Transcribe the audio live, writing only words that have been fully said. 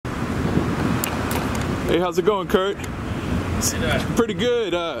Hey, how's it going, Kurt? Pretty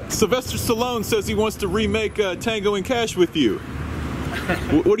good. Sylvester Stallone says he wants to remake Tango and Cash with you.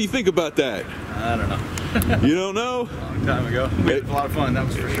 What do you think about that? I don't know. You don't know? A long time ago. We had a lot of fun, that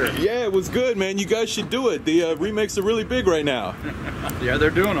was for sure. Yeah, it was good, man. You guys should do it. The remakes are really big right now. Yeah, they're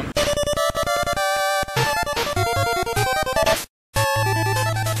doing them.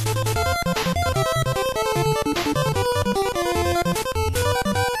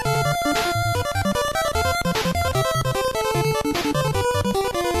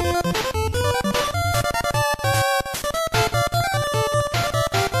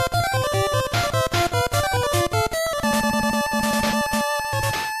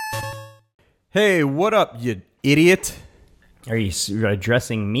 Hey, what up, you idiot? Are you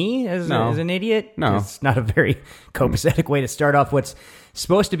addressing me as an idiot? No. It's not a very copacetic way to start off what's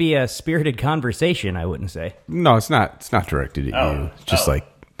supposed to be a spirited conversation, I wouldn't say. No, it's not. It's not directed at you. It's just like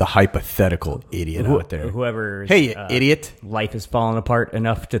the hypothetical idiot out there. Whoever. Hey, you idiot. Life has fallen apart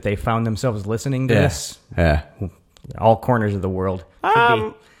enough that they found themselves listening to this. Yeah. All corners of the world.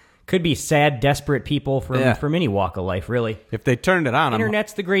 Could be sad, desperate people from any walk of life, really. If they turned it on,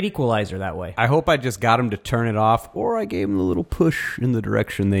 Internet's the great equalizer that way. I hope I just got them to turn it off, or I gave them the little push in the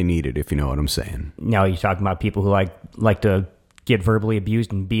direction they needed, if you know what I'm saying. Now you're talking about people who like to get verbally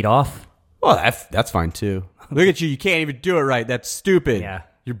abused and beat off? Well, that's fine, too. Look at you. You can't even do it right. That's stupid. Yeah.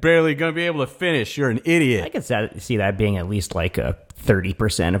 You're barely going to be able to finish. You're an idiot. I could see that being at least like a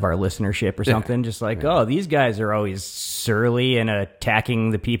 30% of our listenership or something. Just like, oh, these guys are always surly and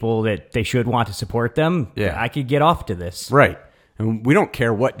attacking the people that they should want to support them. Yeah. I could get off to this. Right. And we don't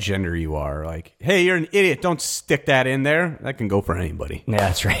care what gender you are. Like, hey, you're an idiot. Don't stick that in there. That can go for anybody. Yeah,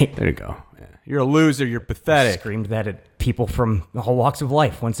 that's right. There you go. Yeah. You're a loser. You're pathetic. Screamed that at people from all walks of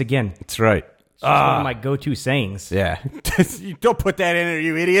life once again. That's right. It's one of my go-to sayings. Yeah. Don't put that in there,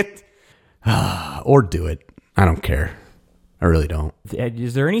 you idiot. Or do it. I don't care. I really don't.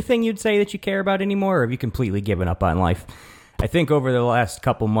 Is there anything you'd say that you care about anymore, or have you completely given up on life? I think over the last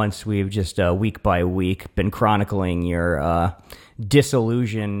couple months, we've just week by week been chronicling your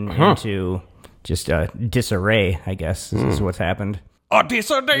disillusion into just disarray, I guess, is what's happened. A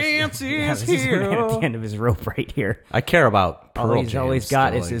dance is This is at the end of his rope right here. I care about Pearl All Jam he's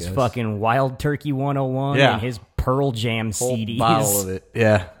got still, is I his guess. fucking Wild Turkey 101 Yeah. and his Pearl Jam Whole CDs. bottle of it.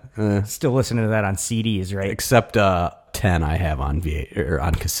 Yeah. Still listening to that on CDs, right? Except 10 I have on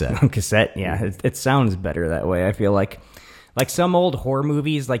on cassette. On cassette, yeah. It sounds better that way, I feel like. Like some old horror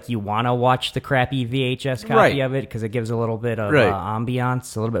movies, like you want to watch the crappy VHS copy Right. of it because it gives a little bit of Right.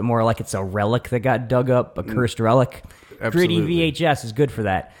 ambiance, a little bit more like it's a relic that got dug up, a cursed relic. Absolutely. Gritty VHS is good for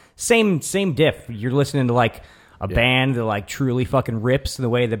that. Same diff. You're listening to like a band that like truly fucking rips the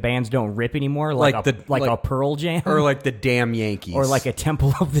way the bands don't rip anymore, like a Pearl Jam, Or like the damn Yankees. or like a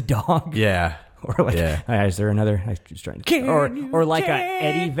Temple of the Dog. Yeah. Or like, is there another? I was trying to. Or like a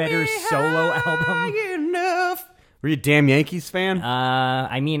Eddie Vedder solo album. Enough. Were you a damn Yankees fan?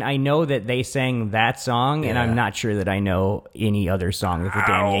 I mean, I know that they sang that song, and I'm not sure that I know any other song that the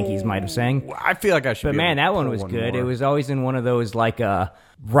damn Yankees might have sang. I feel like I should. But be man, able to that one pull was good. more. It was always in one of those like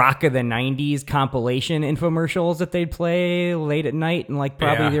Rock of the 90s compilation infomercials that they'd play late at night in like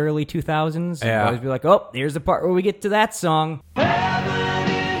probably the early 2000s. Yeah. I'd always be like, oh, here's the part where we get to that song.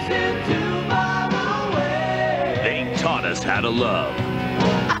 They taught us how to love.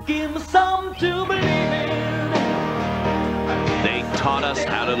 Give me something to believe in. They taught us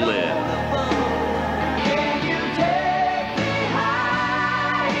how to live. Can you take me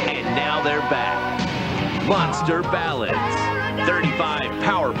high? And now they're back. Monster Ballads. 35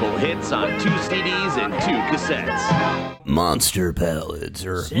 powerful hits on 2 CDs and 2 cassettes. Monster Ballads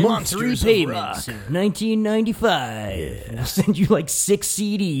or Send Monsters 3 of payments Rock. of 1995. I'll send you like 6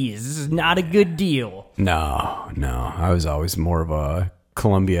 CDs. This is not a good deal. No. I was always more of a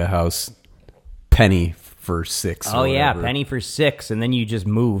Columbia House penny for 6. Oh or yeah, whatever. penny for 6, and then you just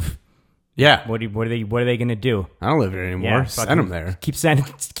move. Yeah. What are they gonna do? I don't live there anymore. Send them there. Keep sending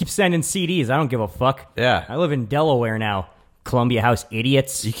CDs. I don't give a fuck. Yeah. I live in Delaware now. Columbia House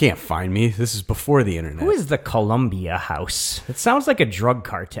idiots. You can't find me. This is before the internet. Who is the Columbia House? It sounds like a drug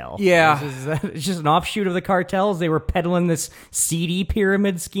cartel. Yeah. It's just an offshoot of the cartels. They were peddling this CD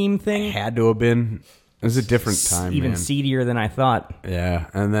pyramid scheme thing. Had to have been. It was a different time, Even man. seedier than I thought. Yeah,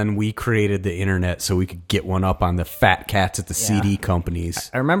 and then we created the internet so we could get one up on the fat cats at the CD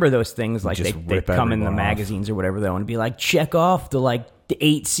companies. I remember those things like Just they'd rip come in the everyone off. magazines or whatever though and be like, check off the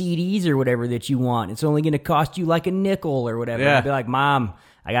 8 CDs or whatever that you want. It's only going to cost you like a nickel or whatever. Yeah. I'd be like, Mom,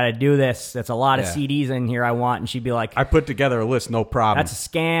 I got to do this. That's a lot of Yeah. CDs in here I want. And she'd be like, I put together a list, no problem. that's a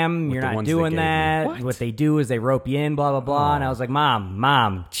scam. You're the not ones they doing gave me. that. What they do is they rope you in, blah, blah, blah. And I was like,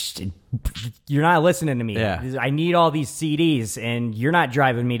 Mom, you're not listening to me. Yeah. I need all these CDs, and you're not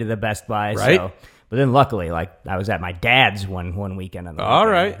driving me to the Best Buy. Right. So. But then luckily, like, I was at my dad's one weekend. On the All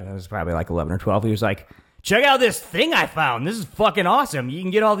weekend. right. It was probably like 11 or 12. He was like, check out this thing I found. This is fucking awesome. You can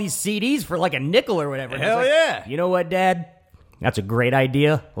get all these CDs for like a nickel or whatever. And I was Hell like, yeah. You know what, Dad? That's a great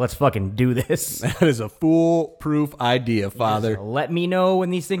idea. Let's fucking do this. That is a foolproof idea, Father. Let me know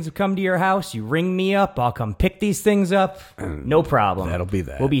when these things have come to your house. You ring me up. I'll come pick these things up. No problem. That'll be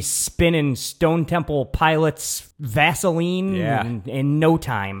that. We'll be spinning Stone Temple Pilots Vaseline Yeah. in no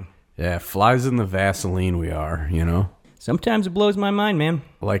time. Yeah, flies in the Vaseline we are, you know? Sometimes it blows my mind, man.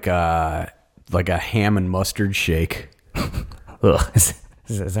 Like a ham and mustard shake. Ugh.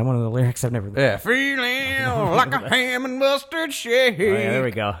 Is that one of the lyrics? I've never... Yeah, feeling like a ham and mustard shake. Oh, yeah, there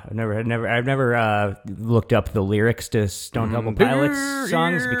we go. I've never looked up the lyrics to Stone Temple Pilots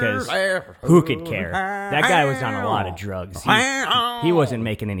songs because who could care? That guy was on a lot of drugs. He wasn't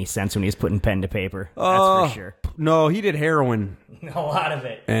making any sense when he was putting pen to paper. That's for sure. No, he did heroin, A lot of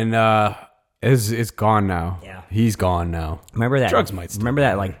it. and it's gone now. Yeah. He's gone now. Remember that? Drugs might still remember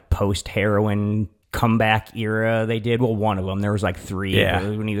that like post heroin comeback era they did? Well, one of them. There was like three. Yeah.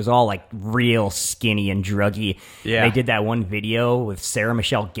 When he was all like real skinny and druggy. Yeah. They did that one video with Sarah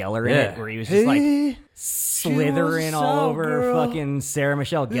Michelle Gellar in it where he was just like slithering all over fucking Sarah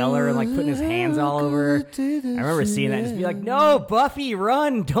Michelle Gellar and like putting his hands all over her. I remember seeing that and just be like, no, Buffy,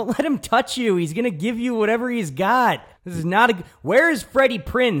 run. Don't let him touch you. He's going to give you whatever he's got. This is not a... Where's Freddie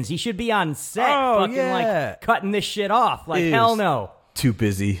Prinze? He should be on set fucking like cutting this shit off. Like, hell no. Too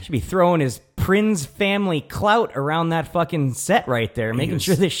busy. Should be throwing his Prinze family clout around that fucking set right there, making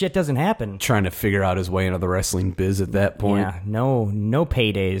sure this shit doesn't happen. Trying to figure out his way into the wrestling biz at that point. Yeah, no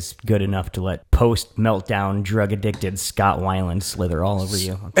payday's good enough to let post-meltdown, drug-addicted Scott Weiland slither all over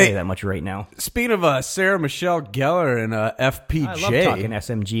you. I'll tell you that much right now. Speaking of Sarah Michelle Gellar and FPJ, I love talking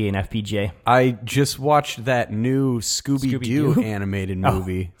SMG and FPJ. I just watched that new Scooby-Doo Scooby-Doo? animated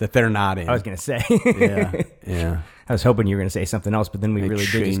movie that they're not in. I was going to say. Yeah. I was hoping you were going to say something else, but then we really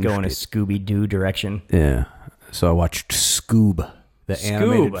did just go in a changed Scooby-Doo direction. Yeah. So I watched Scoob, the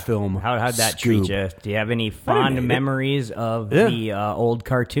animated film. How'd that Scoob. treat you? Do you have any fond memories of the old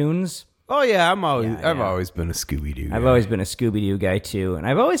cartoons? Oh yeah, I've always been a Scooby-Doo guy. I've always been a Scooby-Doo guy, too. And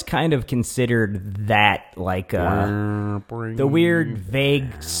I've always kind of considered that, like, the weird, vague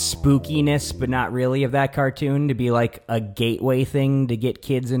spookiness, but not really, of that cartoon to be, like, a gateway thing to get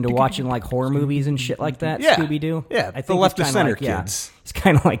kids into watching, like, horror movies and shit like that, Yeah. Scooby-Doo. Yeah, I the think left it's of kinda center like, kids. It's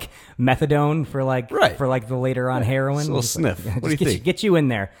kind of like methadone for, like, Right. for like the later on heroin. Just a little Just like, sniff. What do you just think? Get you in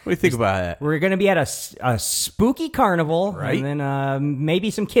there. What do you think about that? We're going to be at a spooky carnival, Right. and then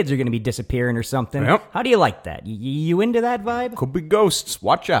maybe some kids are going to be disappearing or something. Yep. How do you like that? You into that vibe? Could be ghosts.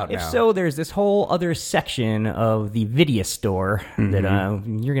 Watch out If now. so, there's this whole other section of the video store that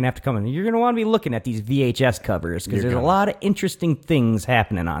you're going to have to come in. You're going to want to be looking at these VHS covers because there's a lot of interesting things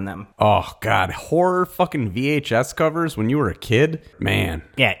happening on them. Oh God, horror fucking VHS covers when you were a kid, man.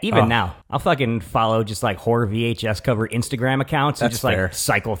 Yeah, even now. I'll fucking follow just like horror VHS cover Instagram accounts and That's just like fair.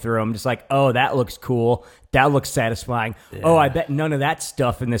 cycle through them. Just like, oh, that looks cool. That looks satisfying. Oh, I bet none of that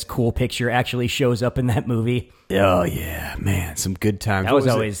stuff in this cool picture actually shows up in that movie. Oh yeah, man, some good times. That What was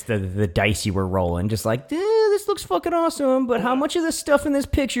it? always the dice you were rolling. Just like, this looks fucking awesome, but how much of the stuff in this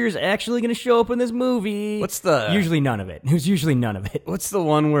picture is actually going to show up in this movie? What's the- Usually none of it. It was usually none of it. What's the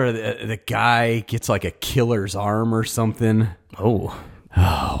one where the guy gets like a killer's arm or something? Oh.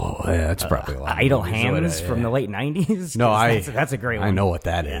 Oh, yeah, that's probably a lot. of Idle movies, Hands yeah. from the late 90s? No, That's a great one. I know what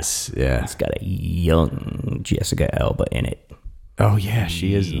that is. Yeah. It's got a young Jessica Alba in it. Oh yeah,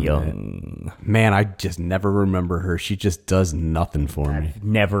 she is in that. Young. Man, I just never remember her. She just does nothing for me.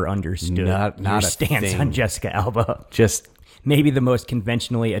 Never understood Not your a stance thing. on Jessica Alba. Just Maybe the most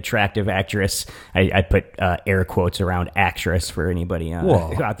conventionally attractive actress. I put air quotes around actress for anybody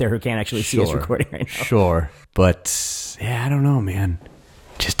out there who can't actually see us recording right now. Sure, but yeah, I don't know, man.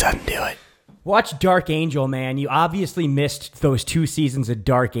 Just doesn't do it. Watch Dark Angel, man. You obviously missed those 2 seasons of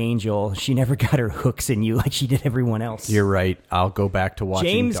Dark Angel. She never got her hooks in you like she did everyone else. You're right. I'll go back to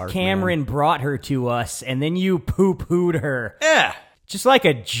watching James Dark Cameron Man. brought her to us, and then you poo-pooed her. Yeah. Just like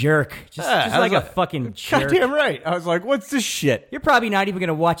a jerk. Just I like was a fucking jerk. Goddamn right. I was like, what's this shit? You're probably not even going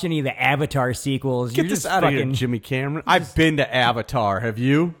to watch any of the Avatar sequels. Get You're this just out of here, fucking... Jimmy Cameron. I've been to Avatar. Have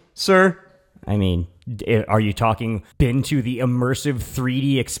you, sir? I mean, are you talking been to the immersive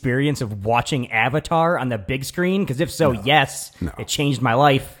 3D experience of watching Avatar on the big screen? Because if so, yes, it changed my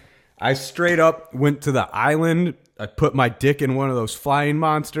life. I straight up went to the island I put my dick in one of those flying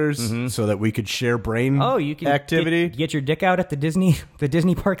monsters so that we could share brain Oh, you can activity. get your dick out at the Disney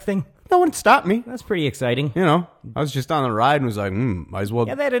park thing. No one stopped me. That's pretty exciting. You know, I was just on the ride and was like, might as well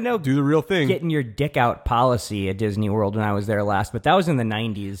Yeah, they had no do the real thing. getting your dick out policy at Disney World when I was there last, but that was in the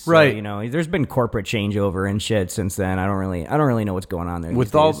 90s. So, Right. you know, there's been corporate changeover and shit since then. I don't really know what's going on there. with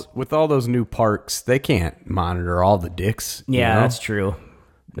these all days. with all those new parks, they can't monitor all the dicks. you Yeah, know? that's true.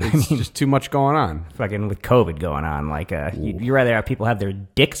 It's just too much going on. Fucking with COVID going on, like you rather have people have their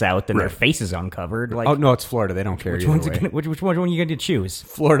dicks out than their faces uncovered. Like, Oh no, it's Florida. They don't care which either one's way. it gonna, which one are you going to choose?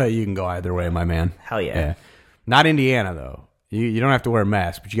 Florida, you can go either way, my man. Hell yeah. Not Indiana though. You don't have to wear a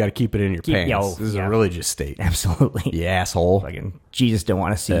mask, but you got to keep it in your pants. yeah, This is yeah. a religious state. Absolutely. You asshole. Fucking Jesus don't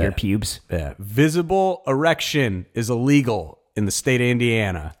want to see your pubes. Yeah. Visible erection is illegal in the state of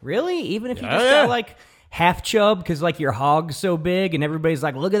Indiana. Really? Even if you Yeah, just yeah. got like half chub because like your hog's so big and everybody's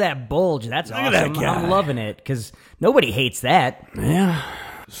like, look at that bulge. That's at that awesome. guy." I'm loving it because nobody hates that. Yeah.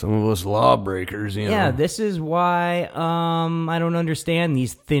 Some of us lawbreakers, you know. Yeah, this is why I don't understand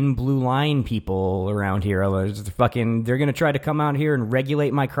these thin blue line people around here. They're gonna try to come out here and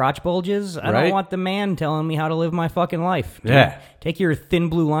regulate my crotch bulges. I don't Right. want the man telling me how to live my fucking life. Yeah. Take your thin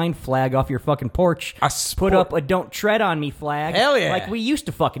blue line flag off your fucking porch. Put up a "Don't tread on me" flag. Hell yeah. Like we used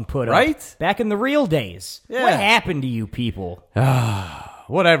to fucking put up. Right? Back in the real days. Yeah. What happened to you people?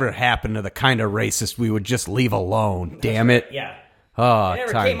 Whatever happened to the kind of racist we would just leave alone? Damn it. Yeah. Oh, They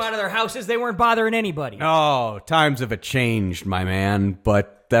never times. came out of their houses. They weren't bothering anybody. Oh, times have changed, my man.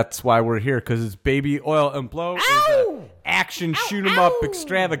 But that's why we're here, because it's Baby Oil and Blow. Is a action shoot 'em up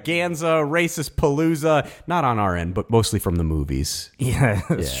extravaganza, racist palooza. Not on our end, but mostly from the movies. Yeah,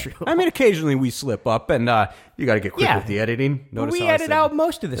 that's true. I mean, occasionally we slip up, and you got to get quick Yeah. with the editing. But Notice we how I edit said- out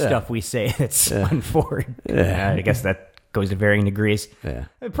most of the stuff we say that's unforward. Yeah. I guess that goes to varying degrees. Yeah.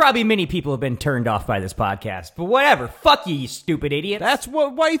 Probably many people have been turned off by this podcast, but whatever. Fuck you, you stupid idiot. That's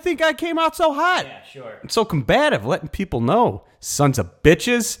why you think I came out so hot. Yeah, sure. I'm so combative, letting people know. Sons of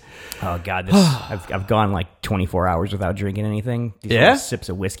bitches. Oh god, I've gone like 24 hours without drinking anything. These Yeah? little sips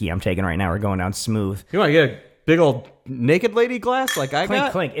of whiskey I'm taking right now are going down smooth. You want to get a big old naked lady glass like I Clink,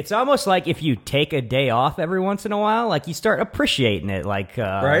 got? clink. It's almost like if you take a day off every once in a while, like you start appreciating it, like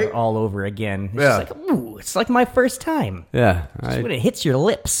Right? all over again. It's Yeah. just like, ooh, it's like my first time. Yeah. It's when it hits your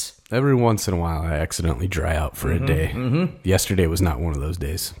lips. Every once in a while, I accidentally dry out for a day. Yesterday was not one of those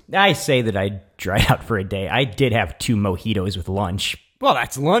days. I say that I dried out for a day. I did have 2 mojitos with lunch. Well,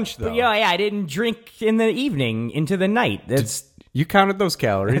 that's lunch, though. Yeah, I didn't drink in the evening into the night. You counted those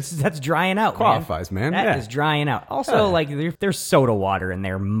calories. That's drying out. Qualifies, man. That Yeah. is drying out. Also, like there's soda water in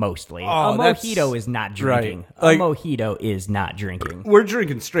there mostly. Oh, a that's- mojito is not drinking. right. Like- a mojito is not drinking. We're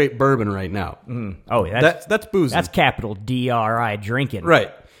drinking straight bourbon right now. Oh, That's boozing. that's capital DRI drinking.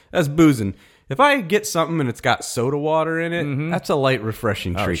 right. That's boozing. If I get something and it's got soda water in it, that's a light,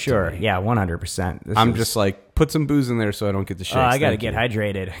 refreshing Oh, treat. sure. To me. Yeah, 100%. I'm just like, put some booze in there so I don't get the shakes. I gotta Thank get you.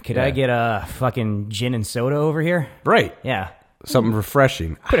 hydrated. Could Yeah. I get a fucking gin and soda over here? Right. Yeah. Something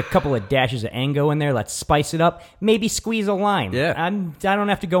refreshing. Put a couple of dashes of Ango in there. Let's spice it up. Maybe squeeze a lime. Yeah. I don't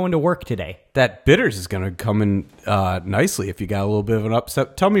have to go into work today. That bitters is going to come in nicely if you got a little bit of an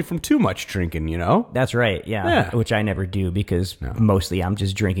upset tummy from too much drinking, you know? That's right. Yeah. Yeah. Which I never do because mostly I'm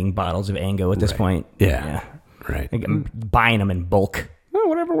just drinking bottles of Ango at this point. Yeah. Right. I'm buying them in bulk. Well,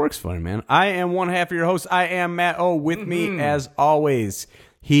 whatever works for you, man. I am one half of your host. I am Matt O. With me, as always,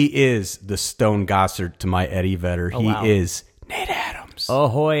 he is the Stone Gossard to my Eddie Vedder. He wow. is Nate Adams.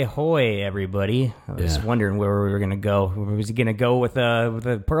 Ahoy, hoy, everybody. I was Yeah. wondering where we were going to go. Was he going to go with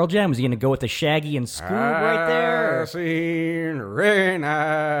the Pearl Jam? Was he going to go with the Shaggy and Scoob right there? Seen rain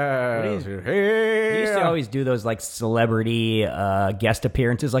eyes. He used to always do those like celebrity guest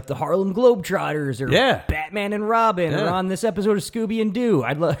appearances, like the Harlem Globetrotters or Yeah. Batman and Robin, or Yeah. on this episode of Scooby and Doo.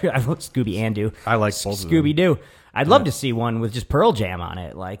 I love Scooby and Doo. I like both of them. Scooby Doo. I'd love to see one with just Pearl Jam on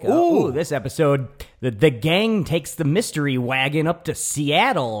it. Like, Ooh. this episode, the gang takes the mystery wagon up to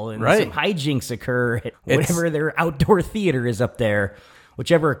Seattle, and Right. some hijinks occur at whatever their outdoor theater is up there.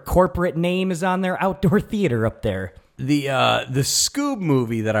 Whichever corporate name is on their outdoor theater up there. The Scoob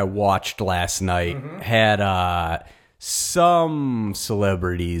movie that I watched last night had some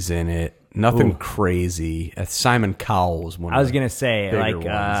celebrities in it. Nothing crazy. Simon Cowell was one. I was of gonna say, bigger like, ones,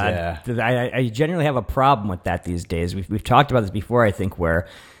 yeah. I generally have a problem with that these days. We've talked about this before, I think, where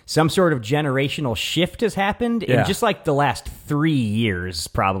some sort of generational shift has happened Yeah. in just like the last 3 years,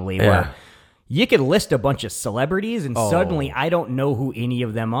 probably. Yeah. Where you could list a bunch of celebrities and suddenly I don't know who any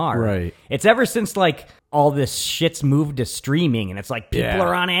of them are. Right. It's ever since like all this shit's moved to streaming and it's like people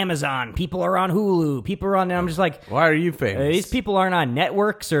are on Amazon, people are on Hulu, people are on, and I'm just like, Why are you famous? these people aren't on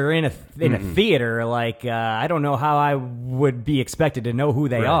networks or in a theater. Like, I don't know how I would be expected to know who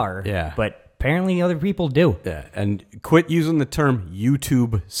they are. Yeah. But apparently other people do. Yeah, and quit using the term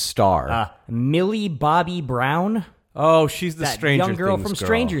YouTube star. Millie Bobby Brown. Oh, she's the That Stranger young girl Things from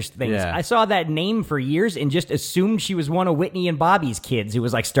Stranger Things. Yeah. I saw that name for years and just assumed she was one of Whitney and Bobby's kids who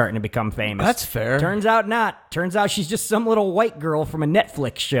was like starting to become famous. That's fair. Turns out not. Turns out she's just some little white girl from a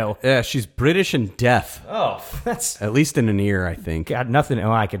Netflix show. Yeah, she's British and deaf. Oh, that's At least in an ear, I think. got nothing.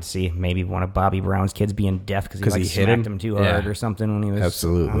 Oh, I could see maybe one of Bobby Brown's kids being deaf because he he hit smacked him? him too Yeah. hard or something when he was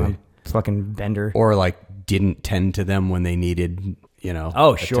Absolutely. on a fucking bender. Or like didn't tend to them when they needed, you know.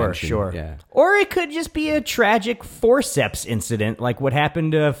 Oh, sure, attention. sure. Yeah. Or it could just be a tragic forceps incident, like what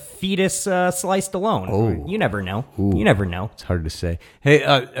happened to fetus sliced alone. Oh. You never know. You never know. It's hard to say.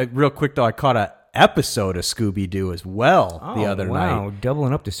 Hey, real quick though, I caught a episode of Scooby-Doo as well the other night.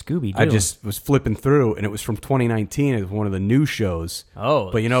 Doubling up to Scooby-Doo. I just was flipping through, and it was from 2019. It was one of the new shows. Oh,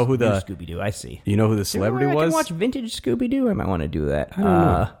 but you know who new the Scooby-Doo? I see. you know who the celebrity I was? can watch vintage Scooby-Doo. I might want to do that. I don't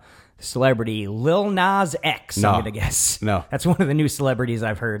know. Celebrity Lil Nas X. No. I'm gonna guess. No. That's one of the new celebrities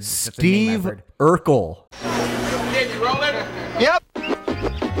I've heard. That's a name I've Steve heard. Urkel.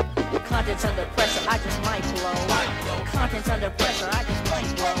 Contents under pressure, I just might blow. Contents under pressure, I just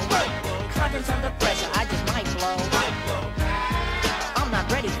might blow. Contents under pressure, I just might blow. I'm not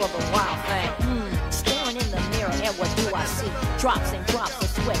ready for the wild thing. Staring in the mirror, and what do I see? Drops and drops of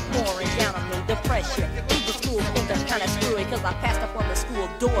sweat pouring down on me. The pressure. Leave the school thinking kinda screwy, cause I passed up on the school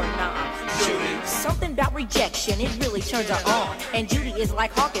doorknob. Something about rejection, it really turns her on. And Judy is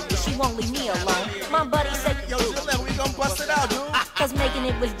like Hawkins, but she won't leave me alone. My buddy said, yo, we gon' bust it out, dude. Cause making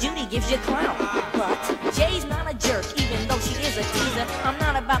it with Judy gives you clout. But Jay's not a jerk, even though she is a teaser. I'm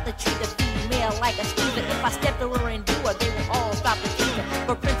not about to treat a female like a skeezer. If I step to her and do her, they will all stop the teaser.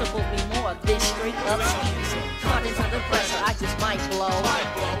 For principles be more than straight up skeezer. Contents under pressure, I just might blow.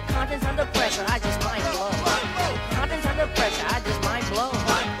 Contents under pressure, I just might blow. Contents under pressure, I just might blow.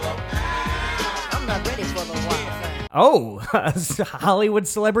 I'm not ready for the wild thing. Oh, Hollywood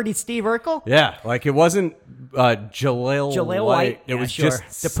celebrity Steve Urkel? Yeah, like it wasn't Jaleel White. It Yeah, was sure.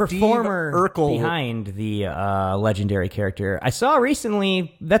 just the Steve performer Urkel behind the legendary character. I saw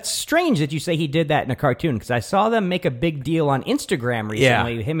recently. That's strange that you say he did that in a cartoon because I saw them make a big deal on Instagram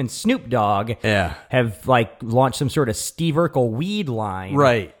recently. Yeah. Him and Snoop Dogg Yeah. have like launched some sort of Steve Urkel weed line,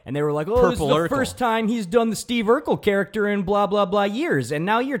 Right. And they were like, "Oh, this is Purple the Urkel. first time he's done the Steve Urkel character in blah blah blah years." And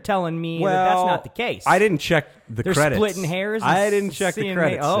now you're telling me that that's not the case. I didn't check the They're credits. splitting hairs. and I didn't check the seeing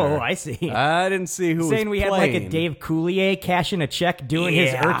credits. Oh, sir. I see. I didn't see who Saying was we had like a playing. Dave Coulier cashing a check doing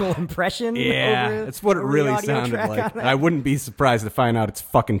his Yeah. Urkel impression. Yeah, over, that's what it over the really audio sounded track like. on And that. I wouldn't be surprised to find out it's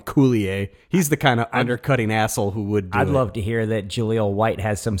fucking Coulier. He's the kind of undercutting asshole who would do I'd it. love to hear that Jaleel White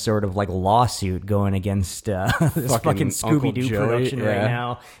has some sort of like lawsuit going against this fucking Uncle Scooby Doo Joey, production right yeah.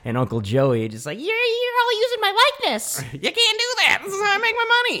 now, and Uncle Joey just like you're all using my likeness. You can't do that. This is how I make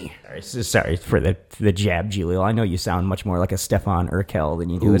my money. Sorry for the jab, Jaleel. I know you sound much more like a Stefan Urkel than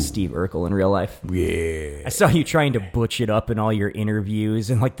you do a Steve Urkel in real life. Yeah. I saw you trying to butch it up in all your interviews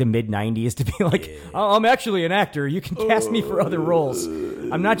in like the mid 90s to be like, oh, I'm actually an actor. You can cast me for other roles.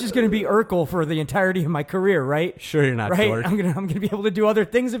 I'm not just going to be Urkel for the entirety of my career, right? Sure you're not, right? dork. I'm gonna be able to do other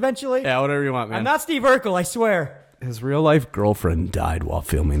things eventually. Yeah, whatever you want, man. I'm not Steve Urkel, I swear. His real life girlfriend died while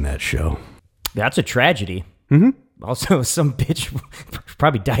filming that show. That's a tragedy. Mm-hmm. Also, some bitch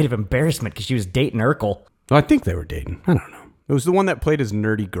probably died of embarrassment because she was dating Urkel. Well, I think they were dating. I don't know. It was the one that played his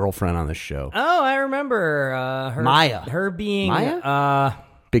nerdy girlfriend on the show. Oh, I remember her. Maya. Her being Maya?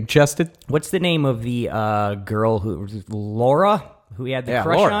 Big chested? what's the name of the girl who Laura who he had the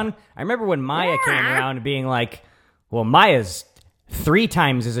crush Laura. on? I remember when Maya came around and being like, "Well, Maya's 3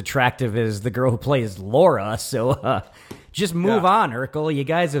 times as attractive as the girl who plays Laura, so just move on, Urkel. You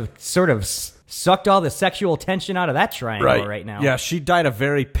guys have sort of sucked all the sexual tension out of that triangle right now." Yeah, she died a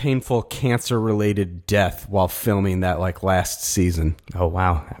very painful cancer-related death while filming that like last season. Oh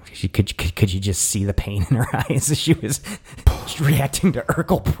wow! Could you just see the pain in her eyes as she was reacting to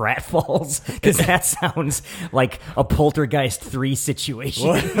Urkel pratfalls? Because that sounds like a Poltergeist 3 situation.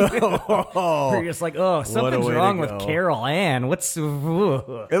 Where you're just like, oh, something's way wrong to with go. Carol Ann. What's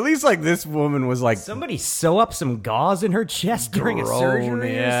At least like this woman was like, somebody sew up some gauze in her chest during a Grown,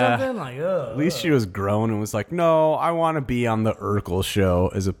 surgery yeah. or something? Like, ugh. at least she was grown and was like, no, I want to be on the Urkel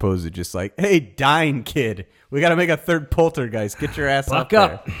show, as opposed to just like, hey, dying kid, we got to make a third Poltergeist. Get your ass Buck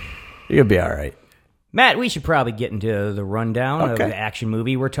up up. there. You'll be all right. Matt, we should probably get into the rundown of the action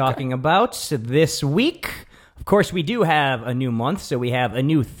movie we're talking about this week. Of course, we do have a new month, so we have a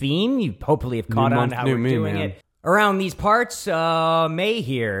new theme. You hopefully have caught on to how we're doing it. Around these parts, May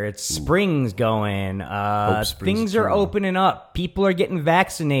here. It's spring's going. Things are opening up. People are getting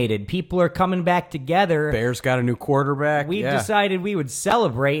vaccinated. People are coming back together. Bears got a new quarterback. We've decided we would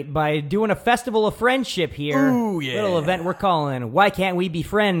celebrate by doing a festival of friendship here. Ooh, yeah. Little event we're calling Why Can't We Be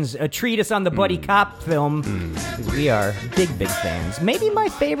Friends? A treatise on the buddy cop film. 'Cause we are big fans. Maybe my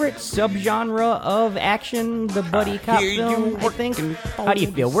favorite subgenre of action, the buddy cop film, I think. How do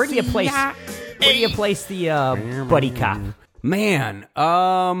you feel? Where do you place the buddy cop? Man,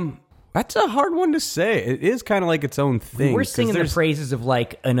 that's a hard one to say. It is kind of like its own thing. We're singing the praises of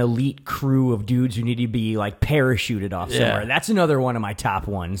like an elite crew of dudes who need to be like parachuted off somewhere. That's another one of my top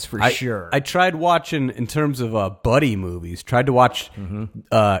ones for sure. I tried watching, in terms of buddy movies, tried to watch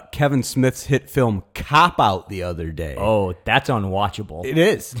Kevin Smith's hit film Cop Out the other day. Oh, that's unwatchable. It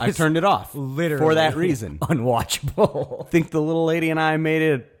is. I turned it off. Literally. For that reason. Unwatchable. I think the little lady and I made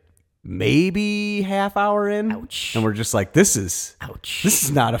it maybe half hour in. Ouch. And we're just like, this is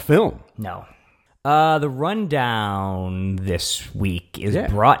not a film. No. The rundown this week is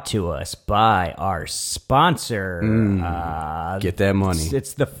brought to us by our sponsor. Get that money.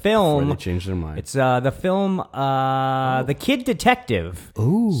 It's the film. Before they change their mind. It's the film The Kid Detective,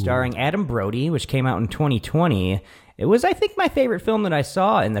 starring Adam Brody, which came out in 2020. It was, I think, my favorite film that I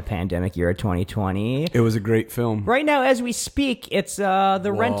saw in the pandemic year of 2020. It was a great film. Right now, as we speak, it's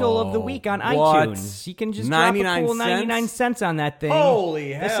the rental of the week on iTunes. You can just drop a cool 99 cents on that thing.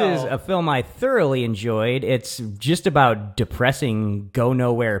 Holy hell. This is a film I thoroughly enjoyed. It's just about depressing,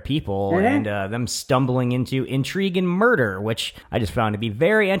 go-nowhere people and them stumbling into intrigue and murder, which I just found to be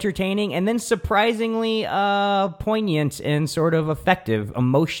very entertaining and then surprisingly poignant and sort of effective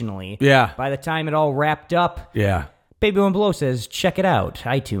emotionally. Yeah. By the time it all wrapped up. Yeah. Baby One Below says, check it out.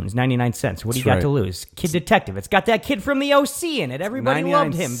 iTunes, 99 cents. What do you got to lose? Kid Detective. It's got that kid from the OC in it. Everybody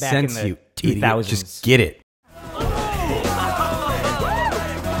loved him back in the 2000s. Just get it.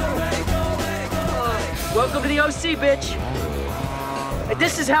 Welcome to the OC, bitch. And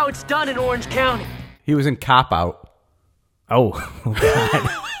this is how it's done in Orange County. He was in Cop Out. Oh God.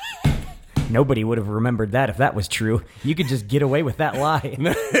 Nobody would have remembered that if that was true. You could just get away with that lie.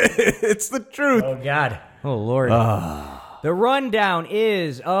 It's the truth. Oh, God. Oh, Lord. The rundown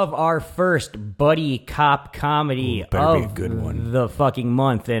is of our first buddy cop comedy better be of a good one. the fucking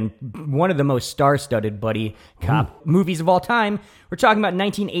month, and one of the most star-studded buddy cop movies of all time. We're talking about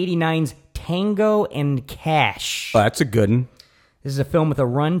 1989's Tango and Cash. Oh, that's a good one. This is a film with a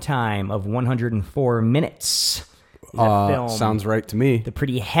runtime of 104 minutes. Film. Sounds right to me. The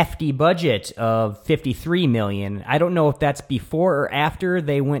pretty hefty budget of $53 million. I don't know if that's before or after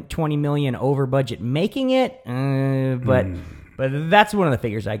they went $20 million over budget making it, but that's one of the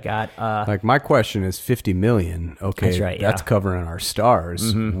figures I got. Like, my question is $50 million. Okay, That's right, that's covering our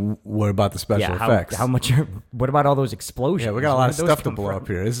stars. What about the special effects? How much? What about all those explosions? Yeah, we got a lot of stuff to blow up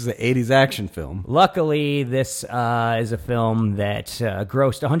here. This is an 80s action film. Luckily, this is a film that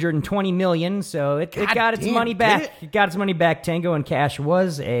grossed $120 million, so it got its money back. It got its money back. Tango and Cash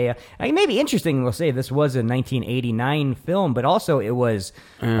was it may be interesting. We'll say this was a 1989 film, but also it was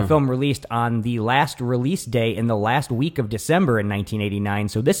a film released on the last release day in the last week of December in 1989.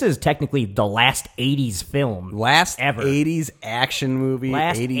 So this is technically the last 80s film ever. 80s action movie,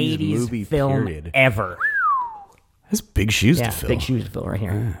 Last 80s movie film period. ever. That's big shoes to fill. Big shoes to fill right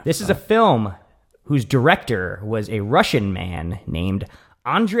here. This is a film whose director was a Russian man named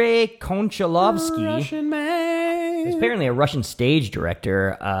Andrei Konchalovsky. Russian man. He's apparently a Russian stage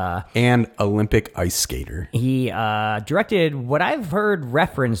director. And Olympic ice skater. He directed what I've heard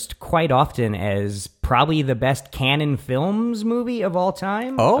referenced quite often as probably the best Cannon Films movie of all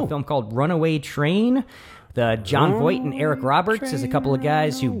time. Oh. A film called Runaway Train. The John Voight and Eric Roberts is a couple of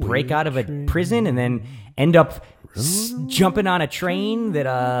guys who break out of a prison and then end up jumping on a train that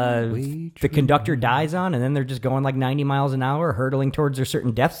the conductor dies on, and then they're just going like 90 miles an hour, hurtling towards their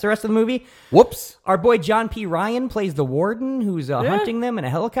certain deaths the rest of the movie. Whoops. Our boy John P. Ryan plays the warden who's hunting them in a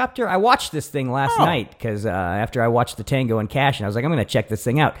helicopter. I watched this thing last night because after I watched the Tango and Cash, and I was like, I'm going to check this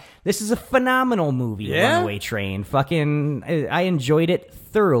thing out. This is a phenomenal movie, Runaway Train. I enjoyed it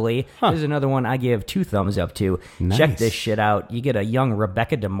thoroughly. This is another one I give 2 thumbs up to. Nice. Check this shit out. You get a young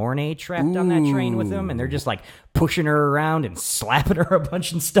Rebecca De Mornay trapped on that train with them, and they're just like pushing her around and slapping her a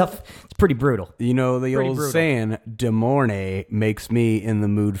bunch and stuff. It's pretty brutal. You know the old saying, De Mornay makes me in the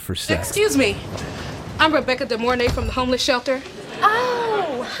mood for sex. Excuse me. I'm Rebecca De Mornay from the homeless shelter.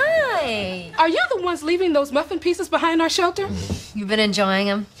 Oh, hi. Are you the ones leaving those muffin pieces behind our shelter? You've been enjoying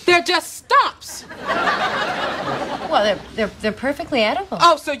them? They're just stumps. Well, they're perfectly edible.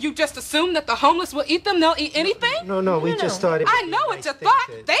 Oh, so you just assume that the homeless will eat them? They'll eat anything? No, we just thought it. I know it's a thought.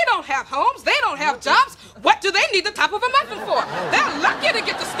 They don't have homes. They don't have jobs. What do they need the top of a muffin for? They're lucky to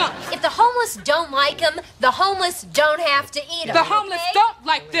get the stumps. If the homeless don't like them, the homeless don't have to eat them. The homeless don't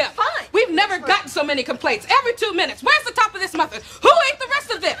like them. Fine. We've never gotten so many complaints. Every 2 minutes. Where's the top of this muffin? Who ate the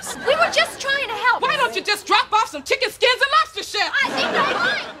rest of this? We were just trying to help. Why don't you just drop off some chicken skins and lobster shells? I think they're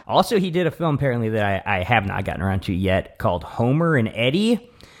fine. Also, he did a film apparently that I have not gotten around to yet called Homer and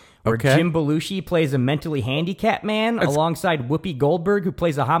Eddie, where Jim Belushi plays a mentally handicapped man alongside Whoopi Goldberg, who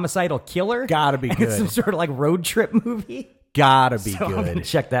plays a homicidal killer. Gotta be good. It's some sort of like road trip movie. Gotta be So I'm good. gonna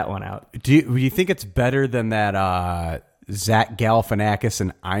check that one out. Do you think it's better than that Zach Galifianakis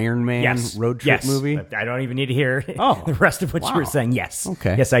and Iron Man road trip movie? I don't even need to hear Oh, the rest of what you were saying. Yes.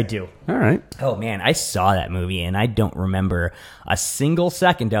 Okay. Yes, I do. All right. Oh, man, I saw that movie, and I don't remember a single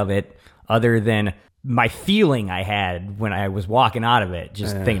second of it other than my feeling I had when I was walking out of it,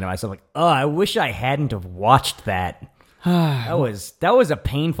 just thinking to myself, like, oh, I wish I hadn't have watched that. That was a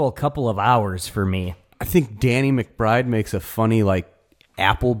painful couple of hours for me. I think Danny McBride makes a funny, like,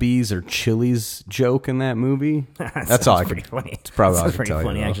 Applebee's or Chili's joke in that movie. That's all I pretty can. funny. It's probably all I That's can pretty tell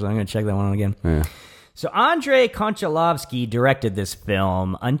funny, you. actually. I'm going to check that one out again. Yeah. So Andrei Konchalovsky directed this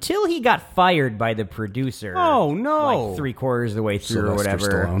film until he got fired by the producer. Oh, no. Like 3/4 of the way through or Sylvester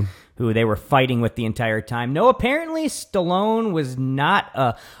whatever. Stallone. Who they were fighting with the entire time. No, apparently Stallone was not,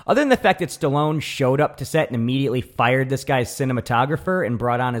 other than the fact that Stallone showed up to set and immediately fired this guy's cinematographer and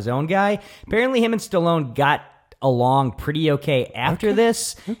brought on his own guy, apparently him and Stallone got along pretty okay after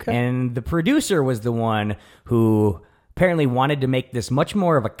this. Okay. And the producer was the one who apparently wanted to make this much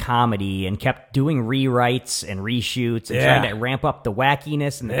more of a comedy and kept doing rewrites and reshoots and trying to ramp up the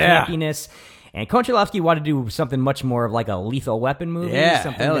wackiness and the campiness. And Konchalovsky wanted to do something much more of like a Lethal Weapon movie,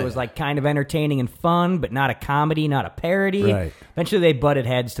 something that was like kind of entertaining and fun, but not a comedy, not a parody. Right. Eventually they butted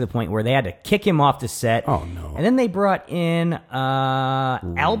heads to the point where they had to kick him off the set. Oh, no. And then they brought in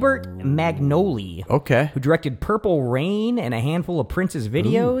Albert Magnoli, who directed Purple Rain and a handful of Prince's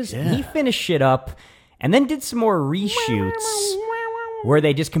videos. Ooh, yeah. He finished shit up and then did some more reshoots where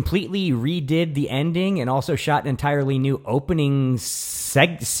they just completely redid the ending and also shot an entirely new opening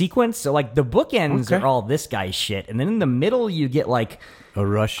sequence. So, like, the bookends are all this guy's shit. And then in the middle, you get, like, a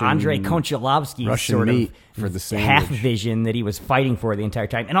Russian Andrei Konchalovsky's Russian sort of meat for the sandwich. half vision that he was fighting for the entire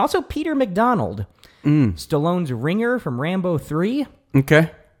time. And also Peter McDonald, Stallone's ringer from Rambo 3.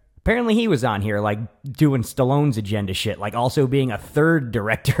 Okay. Apparently he was on here, like, doing Stallone's agenda shit, like also being a third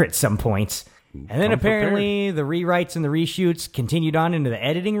director at some points. And then apparently the rewrites and the reshoots continued on into the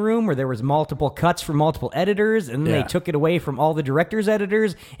editing room where there was multiple cuts from multiple editors, and then they took it away from all the director's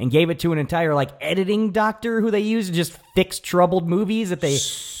editors and gave it to an entire like editing doctor who they used to just fix troubled movies that they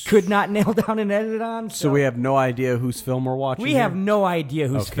could not nail down and edit on. So we have no idea whose film we're watching. We have no idea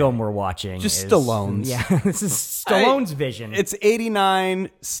whose film we're watching. Just Stallone's. Yeah, this is Stallone's vision. It's 89.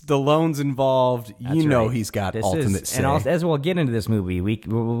 Stallone's involved. That's you know right. he's got This ultimate is, say. And as we'll get into this movie,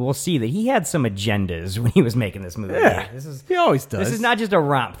 we'll see that he had some agendas when he was making this movie. Yeah, he always does. This is not just a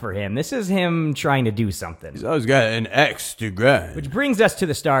romp for him. This is him trying to do something. He's always got an X to grind. Which brings us to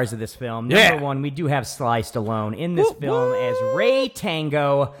the stars of this film. Number one, we do have Sly Stallone in this film as Ray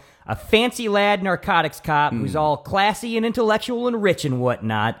Tango, a fancy lad narcotics cop who's all classy and intellectual and rich and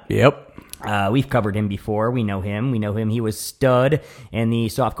whatnot. Yep. We've covered him before. We know him. He was Stud in the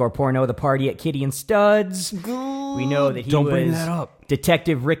softcore porno The Party at Kitty and Studs. We know that he Don't was bring that up.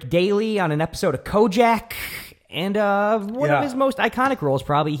 Detective Rick Daley on an episode of Kojak. And one of his most iconic roles,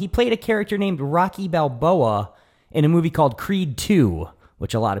 probably, he played a character named Rocky Balboa in a movie called Creed 2,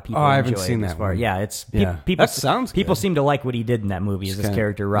 which a lot of people enjoy. I haven't seen that one. Yeah, it's Yeah. people. That sounds People good. seem to like what he did in that movie as this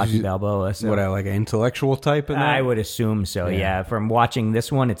character, Rocky Balboa. So. What, like an intellectual type in that? I would assume so, yeah. From watching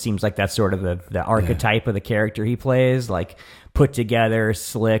this one, it seems like that's sort of the archetype of the character he plays, like put together,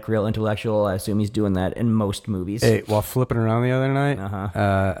 slick, real intellectual. I assume he's doing that in most movies. Hey, while flipping around the other night,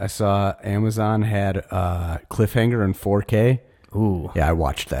 I saw Amazon had Cliffhanger in 4K. Ooh. Yeah, I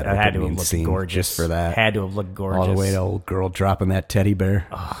watched that. That had to have opening looked scene gorgeous. just for that. Had to have looked gorgeous. All the way to old girl dropping that teddy bear.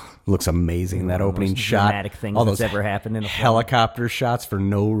 Looks amazing, that One of the opening most shot. dramatic things all that's those ever happened in a film. helicopter shots for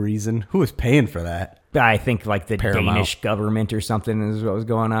no reason. Who was paying for that? I think like the Paramount. Danish government or something is what was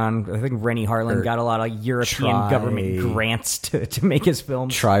going on. I think Rennie Harlan got a lot of European government grants to make his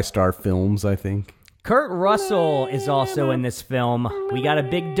films. TriStar Films, I think. Kurt Russell is also in this film. We got a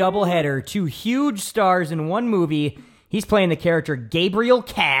big doubleheader, two huge stars in one movie. He's playing the character Gabriel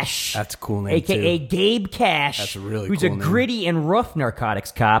Cash. That's a cool name, a.k.a. too. Gabe Cash. That's a really who's cool a name. gritty and rough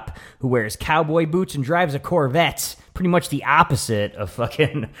narcotics cop who wears cowboy boots and drives a Corvette. pretty much the opposite of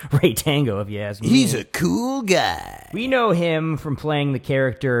fucking Ray Tango, if you ask me. He's a cool guy. We know him from playing the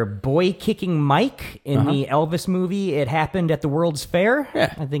character Boy Kicking Mike in the Elvis movie It Happened at the World's Fair.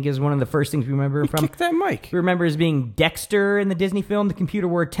 Yeah. I think is one of the first things we remember him from. Kick that mic. We remember as being Dexter in the Disney film The Computer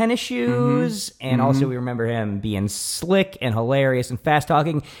Wore Tennis Shoes. And also we remember him being slick and hilarious and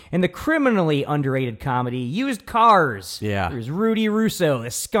fast-talking in the criminally underrated comedy Used Cars. Yeah. There's Rudy Russo, the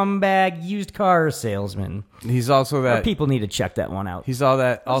scumbag used car salesman. He's also that. People need to check that one out. He's all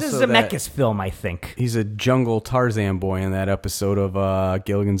that. Also, This is a Zemeckis film, I think. He's a jungle Tarzan boy in that episode of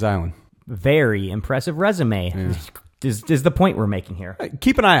Gilligan's Island. Very impressive resume. Yeah. Is the point we're making here.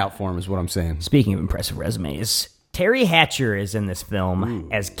 Keep an eye out for him, is what I'm saying. Speaking of impressive resumes, Terry Hatcher is in this film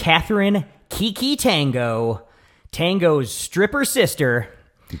as Catherine Kiki Tango, Tango's stripper sister.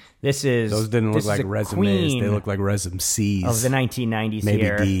 Those didn't look like resumes. They look like resumes of the 1990s. Maybe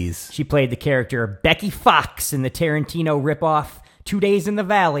here. D's. She played the character Becky Fox in the Tarantino ripoff 2 Days in the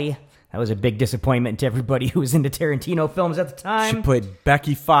Valley. That was a big disappointment to everybody who was into Tarantino films at the time. She played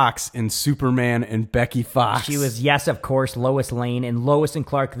Becky Fox in Superman and Becky Fox. She was, yes, of course, Lois Lane in Lois and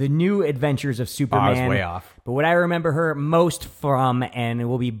Clark, The New Adventures of Superman. I was way off. But what I remember her most from, and it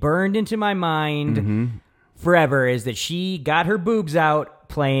will be burned into my mind forever, is that she got her boobs out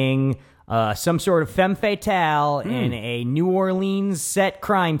playing some sort of femme fatale in a New Orleans set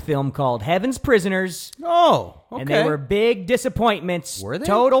crime film called Heaven's Prisoners. Oh, okay. And they were big disappointments. Were they?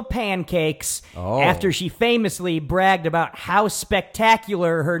 Total pancakes. Oh. After she famously bragged about how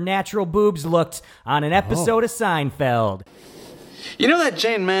spectacular her natural boobs looked on an episode of Seinfeld. You know that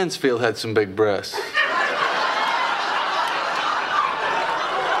Jane Mansfield had some big breasts.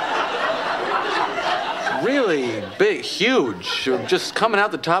 Really big, huge. Just coming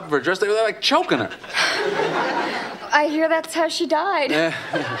out the top of her dress. They were like choking her. I hear that's how she died.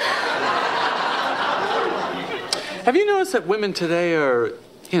 Have you noticed that women today are,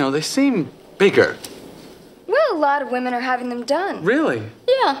 they seem bigger? Well, a lot of women are having them done. Really?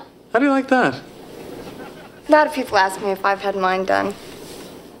 Yeah. How do you like that? A lot of people ask me if I've had mine done.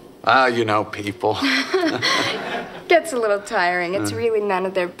 People. Gets a little tiring. It's really none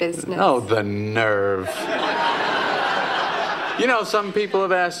of their business. Oh, the nerve. Some people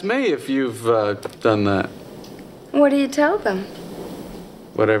have asked me if you've done that. What do you tell them?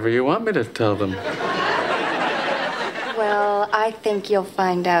 Whatever you want me to tell them. Well, I think you'll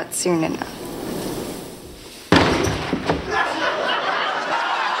find out soon enough.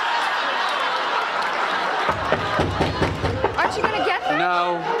 Aren't you gonna get there?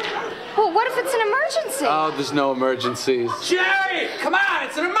 No. Well, what if it's an emergency? Oh, there's no emergencies. Jerry, come on,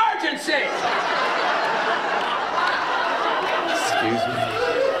 it's an emergency! Excuse me.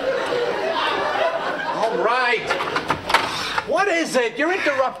 All right. What is it? You're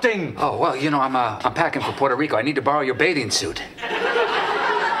interrupting. Oh, well, I'm packing for Puerto Rico. I need to borrow your bathing suit.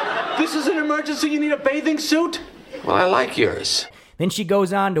 This is an emergency. You need a bathing suit? Well, I like yours. Then she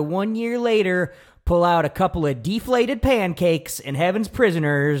goes on to 1 year later pull out a couple of deflated pancakes in Heaven's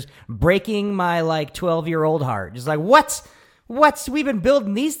Prisoners, breaking my 12-year-old heart. Just like, what? We've been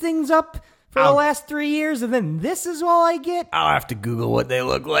building these things up for the last 3 years, and then this is all I get? I'll have to Google what they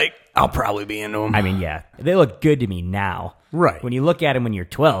look like. I'll probably be into them. I mean, yeah, they look good to me now. Right. When you look at them when you're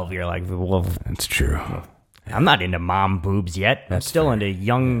 12, you're like, well, that's true. I'm not into mom boobs yet. I'm still into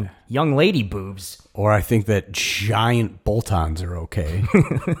young lady boobs. Or I think that giant bolt-ons are okay.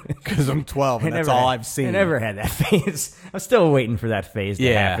 Because I'm 12 and that's all I've seen. I never had that phase. I'm still waiting for that phase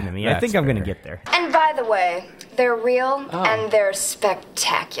to happen to me. I think I'm going to get there. And by the way, they're real and they're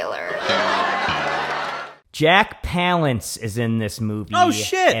spectacular. Jack Palance is in this movie. Oh,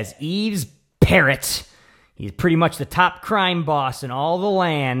 shit! As Eve's parrot. He's pretty much the top crime boss in all the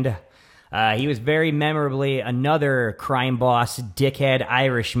land. He was very memorably another crime boss, dickhead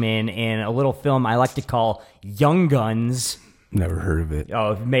Irishman in a little film I like to call Young Guns. Never heard of it.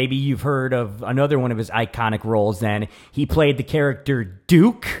 Oh, maybe you've heard of another one of his iconic roles then. He played the character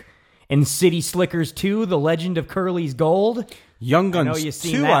Duke in City Slickers 2, The Legend of Curly's Gold. Young Guns I know you've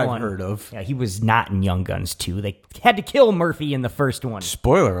seen 2 that I've one. heard of. Yeah, he was not in Young Guns 2. They had to kill Murphy in the first one.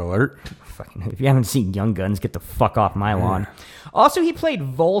 Spoiler alert. If you haven't seen Young Guns, get the fuck off my lawn. Also, he played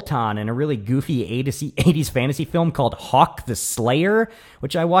Volton in a really goofy 80s fantasy film called Hawk the Slayer,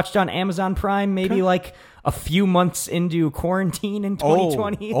 which I watched on Amazon Prime maybe a few months into quarantine in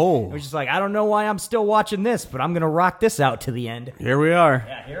 2020. Oh. I was just like, I don't know why I'm still watching this, but I'm going to rock this out to the end. Here we are.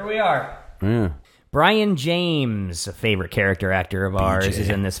 Yeah, here we are. Yeah. Brian James, a favorite character actor of ours, is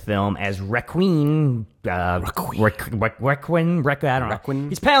in this film as Requiem. Requiem. I don't know.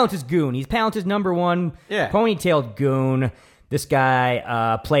 He's Palance's goon. He's Palance's number one ponytailed goon. This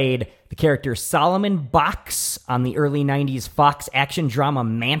guy played the character Solomon Box on the early 90s Fox action drama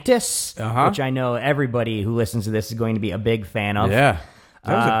Mantis, which I know everybody who listens to this is going to be a big fan of. Yeah.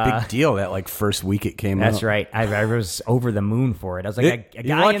 That was a big deal that like first week it came out. That's right. I was over the moon for it. I was like, a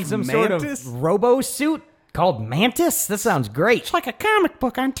guy in some Mantis? sort of robo suit called Mantis? That sounds great. It's like a comic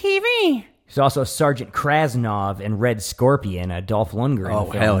book on TV. He's also Sergeant Krasnov in Red Scorpion, a Dolph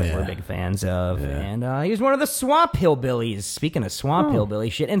Lundgren film that we're big fans of. Yeah. And he was one of the Swamp Hillbillies. Speaking of Swamp Hillbilly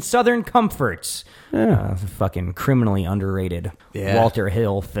shit, in Southern Comforts. Fucking criminally underrated Walter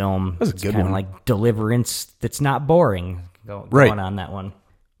Hill film. That was a good one. one. Like Deliverance that's not boring. Going on that one.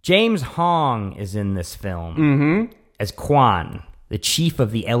 James Hong is in this film as Quan, the chief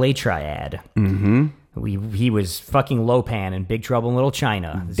of the LA Triad. He was fucking Lopan in Big Trouble in Little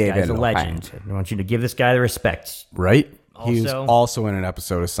China. This guy's a legend. I want you to give this guy the respect. Right? He was also in an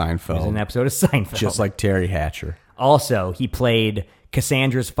episode of Seinfeld. He was in an episode of Seinfeld. Just like Terry Hatcher. Also, he played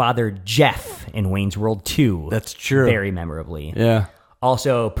Cassandra's father, Jeff, in Wayne's World 2. That's true. Very memorably. Yeah.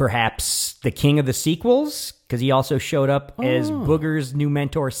 Also, perhaps the king of the sequels, because he also showed up as Booger's new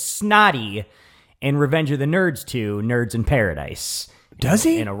mentor, Snotty, in Revenge of the Nerds 2, Nerds in Paradise. Does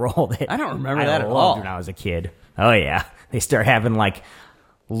he? In a role that I don't remember that at loved all. when I was a kid. Oh, yeah. They start having, like,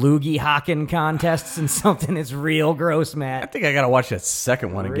 loogie hocking contests and something. It's real gross, Matt. I think I got to watch that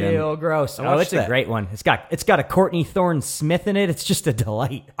second one again. Real gross. Oh, it's a great one. It's got a Courtney Thorne Smith in it. It's just a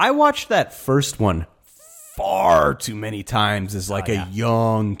delight. I watched that first one far too many times as like a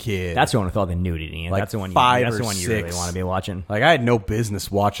young kid. That's the one with all the nudity. And Like that's the one. five That's or the one you really six. want to be watching. Like I had no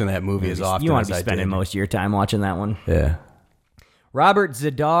business watching that movie as often You want as to be I spending did. most of your time watching that one. Yeah. Robert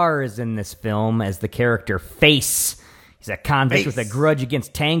Zadar is in this film as the character Face. He's a convict with a grudge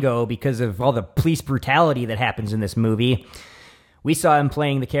against Tango because of all the police brutality that happens in this movie. We saw him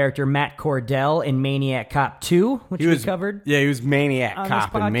playing the character Matt Cordell in Maniac Cop 2, which we covered. Yeah, he was Maniac on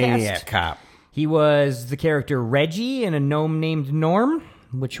Cop this and podcast. Maniac Cop. He was the character Reggie in A Gnome Named Norm,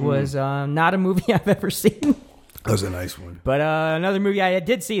 which was not a movie I've ever seen. That was a nice one. But another movie I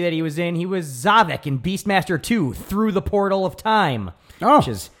did see that he was Zavik in Beastmaster 2, Through the Portal of Time, which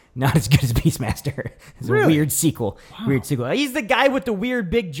is not as good as Beastmaster. It's a weird sequel. Weird sequel. He's the guy with the weird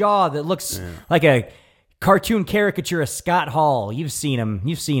big jaw that looks like a cartoon caricature of Scott Hall. You've seen him.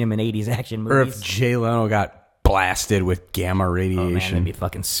 You've seen him in 80s action movies. Or if Jay Leno got blasted with gamma radiation. Oh man, that'd be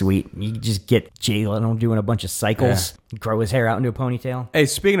fucking sweet. You just get Jay Leno doing a bunch of cycles, grow his hair out into a ponytail. Hey,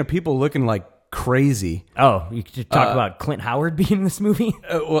 speaking of people looking like crazy. Oh, you could talk about Clint Howard being in this movie?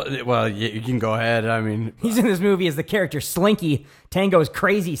 Well, you can go ahead. I mean, he's in this movie as the character Slinky, Tango's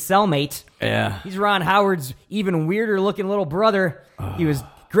crazy cellmate. Yeah. He's Ron Howard's even weirder looking little brother. He was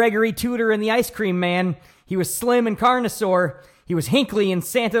Gregory Tudor in The Ice Cream Man. He was Slim in Carnosaur. He was Hinckley in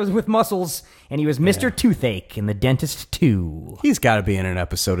Santa with Muscles. And he was Mr. Toothache in The Dentist 2. He's got to be in an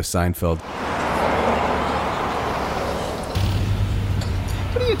episode of Seinfeld.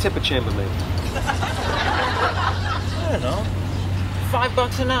 What do you tip a chambermaid? I don't know.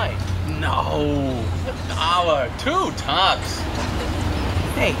 $5 a night. No. $1, 2 tops.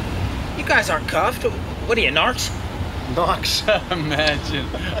 Hey, you guys aren't cuffed. What are you, narcs? Narcs? Imagine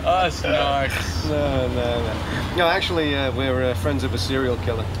us narcs. No. No, actually, we're friends of a serial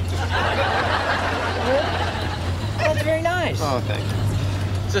killer. That's very nice. Oh, thank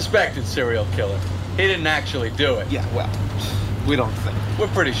you. Suspected serial killer. He didn't actually do it. Yeah, well, we don't think. We're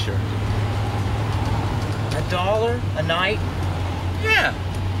pretty sure. $1 a night? Yeah,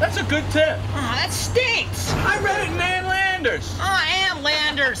 that's a good tip. Oh, that stinks. I read it in Ann Landers. Ann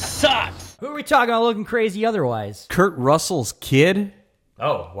Landers sucks. Who are we talking about looking crazy otherwise? Kurt Russell's kid?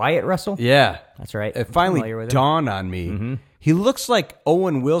 Oh, Wyatt Russell? Yeah. That's right. It finally dawned on me. He looks like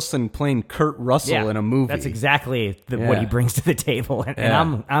Owen Wilson playing Kurt Russell in a movie. That's exactly what he brings to the table,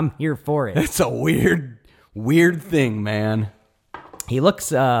 and I'm here for it. It's a weird thing, man. He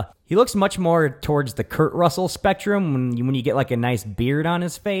looks much more towards the Kurt Russell spectrum when you get like a nice beard on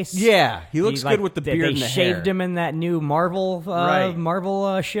his face. Yeah, he looks good with the beard and the They shaved hair. him in that new Marvel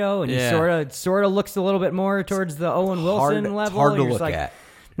show, and he sort of looks a little bit more towards the Owen Wilson level. It's hard to You're just look at.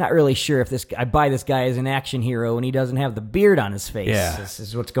 Not really sure if I buy this guy as an action hero and he doesn't have the beard on his face. Yeah. This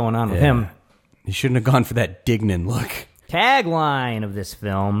is what's going on with him. He shouldn't have gone for that Dignan look. Tagline of this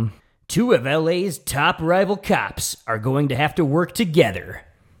film: 2 of LA's top rival cops are going to have to work together,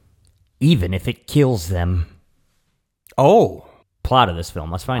 even if it kills them. Oh. Plot of this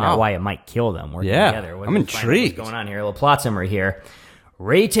film. Let's find out why it might kill them working together. I'm intrigued. What's going on here? A little plot summary here.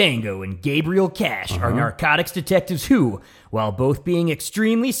 Ray Tango and Gabriel Cash are narcotics detectives who, while both being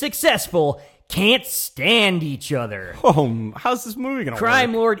extremely successful, can't stand each other. Oh, how's this movie gonna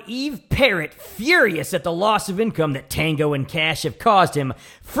Crime work? lord Eve Parrott, furious at the loss of income that Tango and Cash have caused him,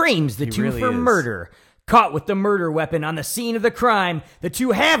 frames the two really for is. murder. Caught with the murder weapon on the scene of the crime, the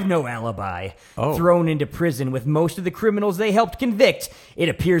two have no alibi. Thrown into prison with most of the criminals they helped convict, it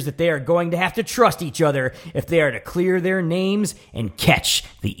appears that they are going to have to trust each other if they are to clear their names and catch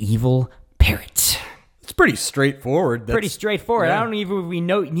the evil Parrott. It's pretty straightforward. Pretty straightforward. yeah. I don't even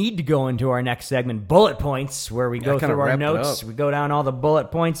need to go into our next segment, bullet points, where we go kinda through our wrap it notes. up. We go down all the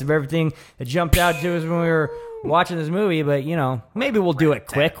bullet points of everything that jumped out to us when we were watching this movie. But maybe we'll do it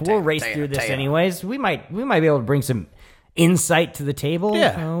quick. We'll race through this anyways. We might be able to bring some insight to the table.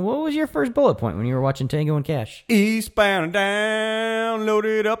 Yeah. What was your first bullet point when you were watching Tango and Cash? Eastbound and down,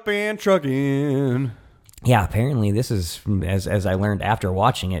 loaded up and trucking. Yeah, apparently this is, as I learned after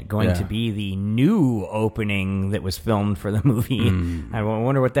watching it, going to be the new opening that was filmed for the movie. I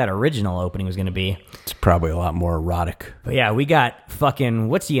wonder what that original opening was going to be. It's probably a lot more erotic. But yeah, we got fucking,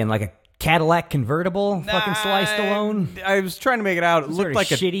 what's he in, like a Cadillac convertible? Fucking Sly Stallone? I was trying to make it out. It Sort looked of like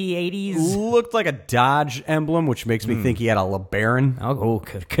shitty 80s. Looked like a Dodge emblem, which makes me think he had a LeBaron. Oh,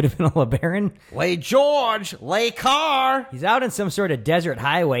 could have been a LeBaron. Lay George, lay car. He's out in some sort of desert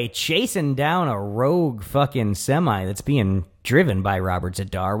highway chasing down a rogue fucking semi that's being driven by Robert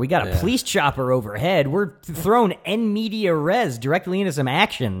Zadar. We got a police chopper overhead. We're thrown en media res directly into some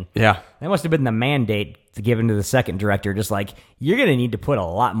action. Yeah. That must have been the mandate given to the second director. Just like, you're going to need to put a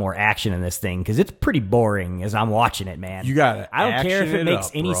lot more action in this thing because it's pretty boring as I'm watching it, man. You got it. I don't care if it makes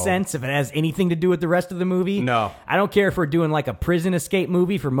any sense, if it has anything to do with the rest of the movie. No. I don't care if we're doing like a prison escape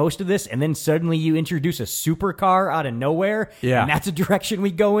movie for most of this and then suddenly you introduce a supercar out of nowhere. Yeah. And that's a direction we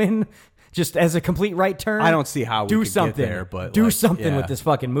go in. Just as a complete right turn. I don't see how we do could get something there, but do like, something yeah. with this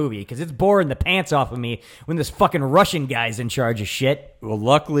fucking movie because it's boring the pants off of me when this fucking Russian guy's in charge of shit. Well,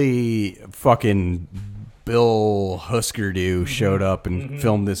 luckily, fucking Bill Huskerdu showed up and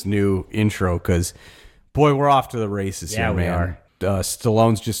filmed this new intro because, boy, we're off to the races Yeah, here, we man. are.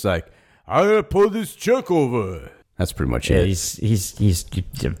 Stallone's just like, I gotta pull this check over. That's pretty much it. He's.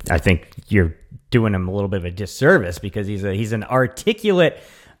 I think you're doing him a little bit of a disservice because he's an articulate.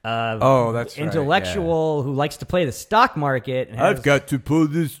 That's right, intellectual who likes to play the stock market. And I've got to pull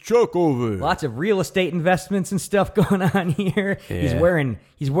this truck over. Lots of real estate investments and stuff going on here. Yeah.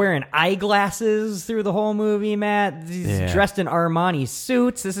 He's wearing eyeglasses through the whole movie, Matt. He's dressed in Armani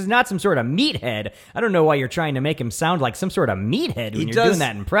suits. This is not some sort of meathead. I don't know why you're trying to make him sound like some sort of meathead when you're doing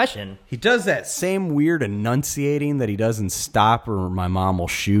that impression. He does that same weird enunciating that he does in Stop or My Mom Will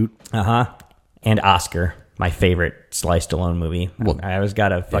Shoot. And Oscar, my favorite Sly Stallone movie. Well, I always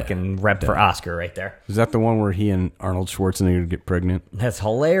got a fucking rep for Oscar right there. Is that the one where he and Arnold Schwarzenegger get pregnant? That's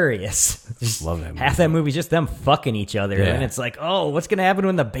hilarious. Just love that movie. Half that movie's just them fucking each other. Yeah. And it's like, oh, what's going to happen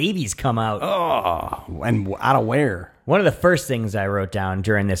when the babies come out? Oh, and out of where? One of the first things I wrote down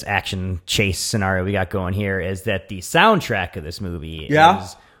during this action chase scenario we got going here is that the soundtrack of this movie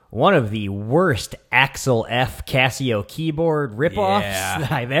is one of the worst Axel F. Casio keyboard ripoffs that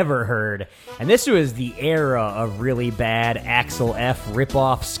I've ever heard. And this was the era of really bad Axel F.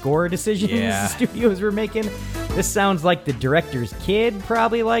 ripoff score decisions the studios were making. This sounds like the director's kid,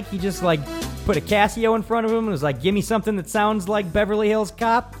 probably like he just like put a Casio in front of him and was like, give me something that sounds like Beverly Hills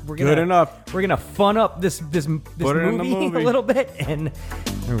Cop. Good enough. We're gonna fun up this movie a little bit. And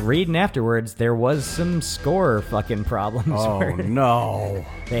reading afterwards, there was some score fucking problems. Oh no.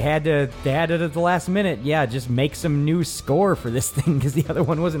 They had to at the last minute, just make some new score for this thing because the other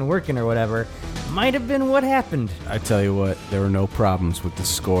one wasn't working or whatever. Might have been what happened. I tell you what, there were no problems with the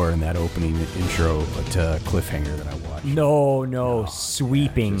score in that opening intro to Cliffhanger that I watched. No,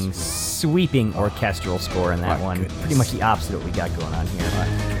 sweeping orchestral score in that one. Goodness. Pretty much the opposite of what we got going on here.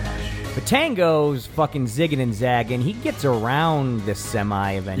 But Tango's fucking zigging and zagging. He gets around this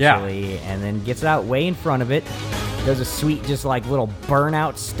semi eventually and then gets out way in front of it. Does a sweet, just like little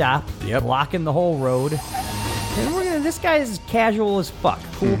burnout stop, blocking the whole road. And this guy is casual as fuck,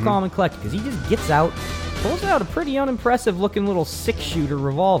 cool, calm, and collected because he just gets out, pulls out a pretty unimpressive looking little 6-shooter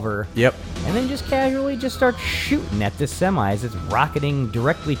revolver. Yep. And then just casually just starts shooting at this semi as it's rocketing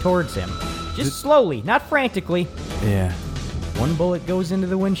directly towards him. Just slowly, not frantically. Yeah. One bullet goes into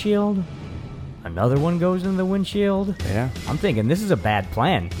the windshield. Another one goes into the windshield. Yeah. I'm thinking, this is a bad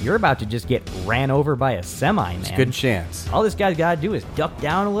plan. You're about to just get ran over by a semi, man. It's a good chance. All this guy's got to do is duck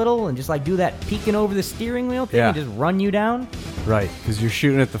down a little and just like do that peeking over the steering wheel thing and just run you down. Right, because you're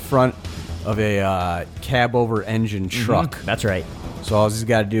shooting at the front of a cab-over engine truck. That's right. So all he's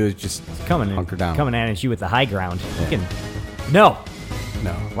got to do is just hunker down. Coming at you with the high ground. You can... No.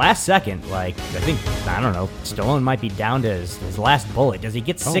 No. Last second, like, I don't know, Stallone might be down to his last bullet. Does he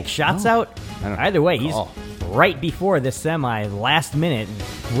get 6 shots out? Either way, he's right before this semi, last minute,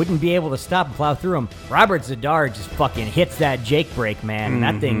 wouldn't be able to stop and plow through him. Robert Zadar just fucking hits that Jake brake, man, and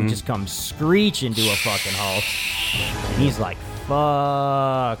that thing just comes screeching to a fucking halt. And he's like,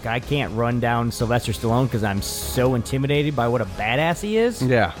 fuck, I can't run down Sylvester Stallone because I'm so intimidated by what a badass he is.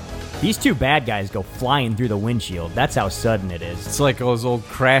 Yeah. These two bad guys go flying through the windshield. That's how sudden it is. It's like those old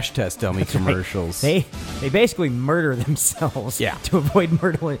crash test dummy commercials. They basically murder themselves to avoid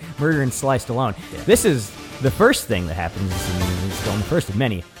murdering Sly Stallone. Yeah. This is the first thing that happens in Stallone, the first of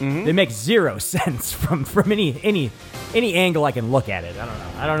many. They make zero sense from any angle I can look at it. I don't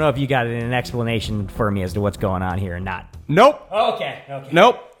know. I don't know if you got an explanation for me as to what's going on here or not. Nope. Okay.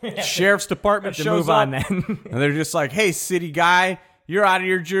 Nope. Sheriff's Department to shows move on up, then. and they're just like, "Hey, city guy, you're out of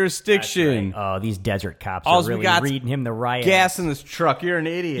your jurisdiction." Oh, these desert cops are really reading him the riot. Gas in this truck. You're an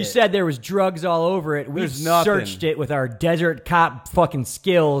idiot. You said there was drugs all over it. We There's nothing. searched it with our desert cop fucking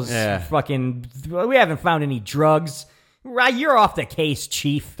skills. Yeah. We haven't found any drugs. Right, you're off the case,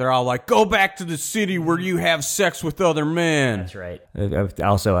 Chief. They're all like, "Go back to the city where you have sex with other men." That's right.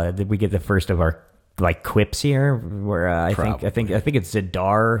 Also, did we get the first of our quips here? Where I think it's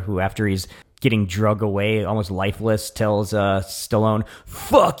Zadar who, after he's getting drug away, almost lifeless, tells Stallone,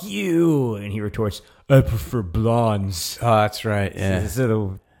 "Fuck you," and he retorts, "I prefer blondes." Oh, that's right. Yeah.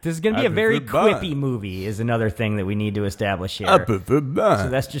 This is going to be a very quippy movie, is another thing that we need to establish here.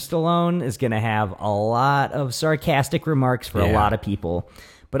 Sylvester Stallone is going to have a lot of sarcastic remarks for a lot of people.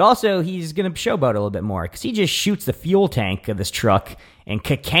 But also, he's going to showboat a little bit more, because he just shoots the fuel tank of this truck, and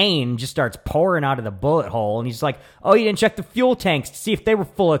cocaine just starts pouring out of the bullet hole, and he's like, "Oh, you didn't check the fuel tanks to see if they were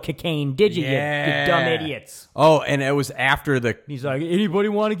full of cocaine, did you, you dumb idiots?" Oh, and it was after He's like, "Anybody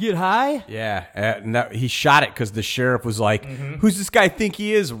want to get high?" Yeah, and he shot it because the sheriff was like, "Who's this guy think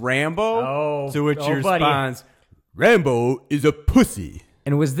he is, Rambo?" Oh, to which he buddy. responds, "Rambo is a pussy."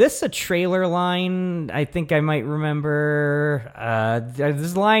 And was this a trailer line? I think I might remember.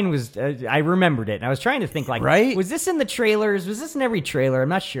 This line was, I remembered it. And I was trying to think, right? Was this in the trailers? Was this in every trailer? I'm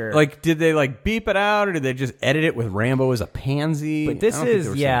not sure. Did they beep it out, or did they just edit it with Rambo as a pansy? But this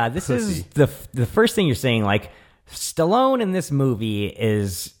is the first thing you're saying. Stallone in this movie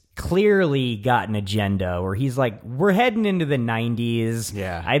is clearly got an agenda where he's like, we're heading into the 90s.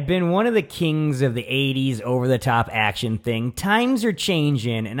 Yeah. I've been one of the kings of the 80s over-the-top action thing. Times are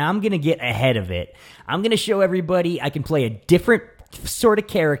changing, and I'm going to get ahead of it. I'm going to show everybody I can play a different sort of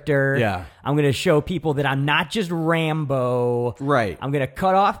character. Yeah. I'm going to show people that I'm not just Rambo. Right. I'm going to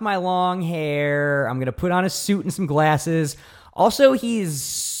cut off my long hair. I'm going to put on a suit and some glasses. Also, he's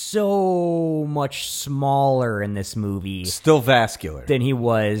so much smaller in this movie. Still vascular. Than he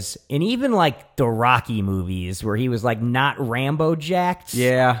was in even the Rocky movies, where he was not Rambo jacked.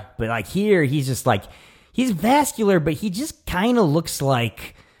 Yeah. But here, he's just he's vascular, but he just kind of looks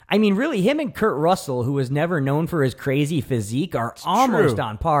like, really, him and Kurt Russell, who was never known for his crazy physique, are almost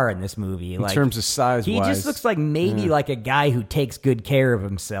on par in this movie. In terms of size-wise. He just looks like maybe a guy who takes good care of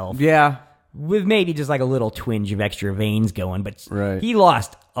himself. Yeah. With maybe just a little twinge of extra veins going, but right. He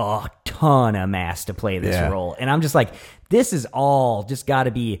lost a ton of mass to play this role. And I'm just this is all just got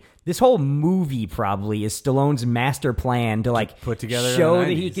to be, this whole movie probably is Stallone's master plan to put together show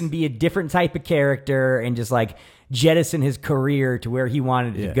that he can be a different type of character and just jettison his career to where he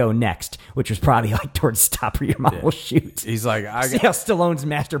wanted to go next, which was probably towards Stop or Your Mom Will Shoot. He's like, see how Stallone's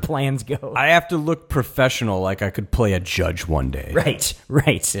master plans go. I have to look professional, I could play a judge one day.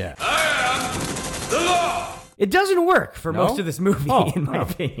 Right. Yeah. The law. It doesn't work for most of this movie, in my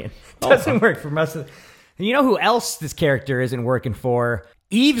opinion. It doesn't work for most of. And you know who else this character isn't working for?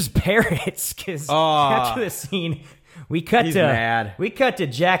 Eve's parrots. Because after this scene, we cut to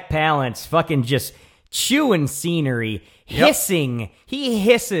Jack Palance fucking just chewing scenery, hissing. He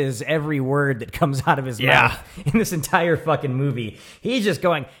hisses every word that comes out of his mouth in this entire fucking movie. He's just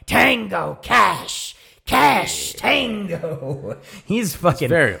going, "Tango, cash, cash, tango." He's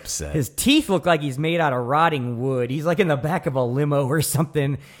very upset. His teeth look like he's made out of rotting wood. He's in the back of a limo or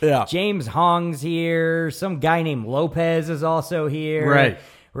something. Yeah. James Hong's here. Some guy named Lopez is also here. Right.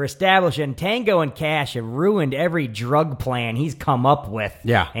 We're establishing Tango and Cash have ruined every drug plan he's come up with.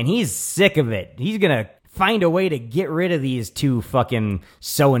 Yeah. And he's sick of it. He's going to find a way to get rid of these two fucking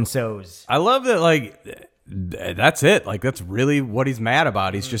so-and-sos. I love that, that's it. That's really what he's mad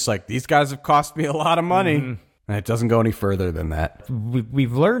about. He's just these guys have cost me a lot of money. And it doesn't go any further than that.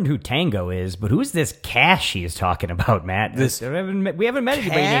 We've learned who Tango is, but who's this Cash he's talking about, Matt? We haven't met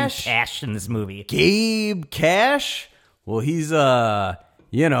anybody named Cash in this movie. Gabe Cash? Well, he's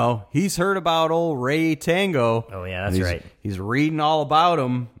you know, he's heard about old Ray Tango. Oh, yeah, that's And right. He's reading all about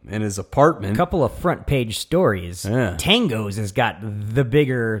him in his apartment. A couple of front page stories. Yeah. Tango's has got the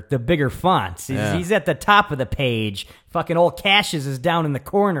bigger fonts. He's at the top of the page. Fucking old Cassius is down in the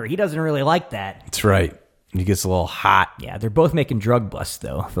corner. He doesn't really like that. That's right. He gets a little hot. Yeah, they're both making drug busts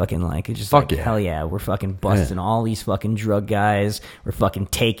though. Fucking like it's just Fuck like yeah. hell yeah, we're fucking busting all these fucking drug guys. We're fucking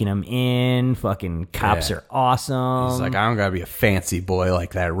taking them in. Fucking cops Yeah. are awesome. He's like, I don't gotta be a fancy boy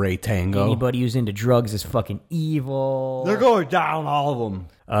like that Ray Tango. Anybody who's into drugs is fucking evil. They're going down, all of them.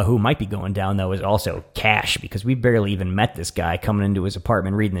 Who might be going down, though, is also Cash, because we barely even met this guy coming into his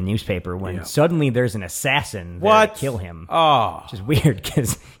apartment reading the newspaper when suddenly there's an assassin there to kill him. Oh. Which is weird,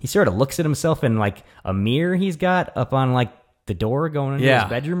 because he sort of looks at himself in, like, a mirror he's got up on, like, the door going into his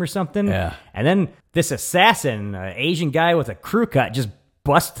bedroom or something. Yeah. And then this assassin, Asian guy with a crew cut, just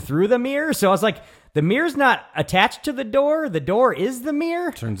busts through the mirror. So I was like, the mirror's not attached to the door is the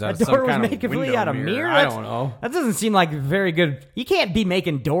mirror. Turns out the door some was kind of made completely window out of mirror. I don't know. That doesn't seem like very good. You can't be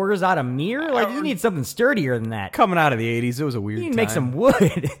making doors out of mirror. Like, you need something sturdier than that. Coming out of the 80s, it was a weird You need time. to make some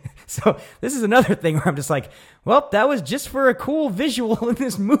wood. So this is another thing where I'm just like, well, that was just for a cool visual in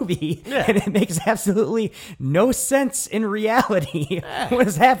this movie. Yeah. And it makes absolutely no sense in reality what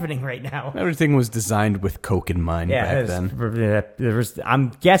is happening right now. Everything was designed with coke in mind back then. I'm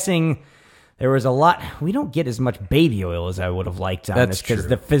guessing there was a lot. We don't get as much baby oil as I would have liked on That's this, because true.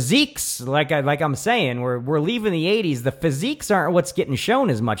 the physiques, like I'm saying, we're leaving the 80s. The physiques aren't what's getting shown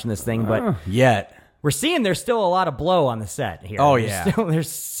as much in this thing, but Yet. we're seeing there's still a lot of blow on the set here. Oh, There's yeah. there's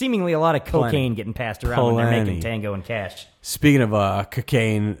seemingly a lot of cocaine Plenty. getting passed around when they're Plenty. making Tango and Cash. Speaking of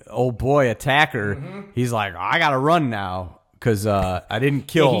cocaine, old boy attacker, Mm-hmm. he's like, I gotta run now because I didn't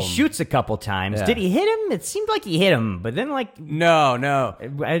kill He him. shoots a couple times. Yeah. Did he hit him? It seemed like he hit him, but then like No.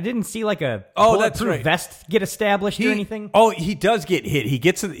 I didn't see like a Oh, that's bulletproof right. vest get established or anything. Oh, he does get hit. He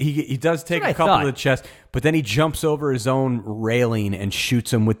gets he does take That's a what I couple to thought. the chest, but then he jumps over his own railing and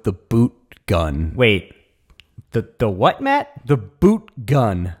shoots him with the boot gun. Wait, the what, Matt? The boot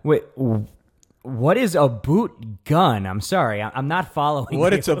gun. Wait, what is a boot gun? I'm sorry, I'm not following.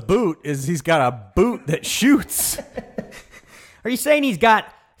 What you. it's a boot is he's got a boot that shoots. Are you saying he's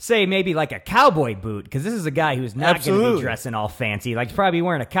got, say, maybe like a cowboy boot? Because this is a guy who's not going to Absolutely. be dressing all fancy. Like, he's probably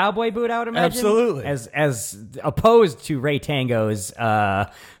wearing a cowboy boot, I would imagine. Absolutely. As opposed to Ray Tango's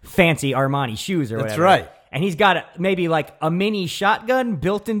fancy Armani shoes or That's whatever. right. And he's got maybe like a mini shotgun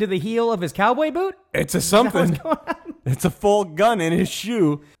built into the heel of his cowboy boot? It's a something. It's a full gun in his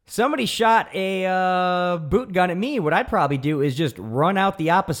shoe. Somebody shot a boot gun at me. What I'd probably do is just run out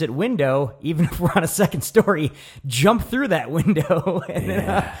the opposite window, even if we're on a second story, jump through that window, and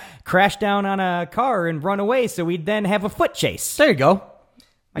then crash down on a car and run away, so we'd then have a foot chase. There you go.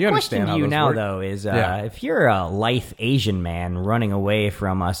 My question to you now, though, is Yeah. if you're a lithe Asian man running away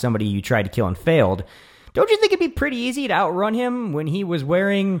from somebody you tried to kill and failed, don't you think it'd be pretty easy to outrun him when he was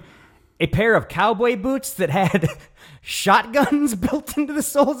wearing a pair of cowboy boots that had shotguns built into the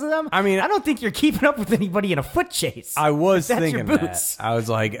soles of them? I mean, I don't think you're keeping up with anybody in a foot chase. I was That's thinking your boots. that. I was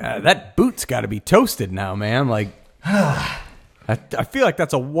like, that boot's got to be toasted now, man. Like, I feel like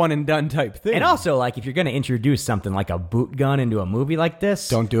that's a one and done type thing. And also, like, if you're going to introduce something like a boot gun into a movie like this,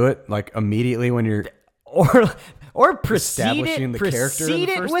 don't do it like immediately when you're or proceed establishing it, the character in proceed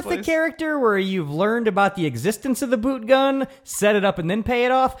the it first with the place. character where you've learned about the existence of the boot gun, set it up and then pay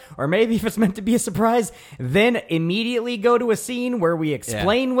it off, or maybe if it's meant to be a surprise, then immediately go to a scene where we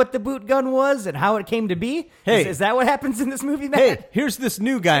explain what the boot gun was and how it came to be. Hey. Is that what happens in this movie, Matt? Hey, here's this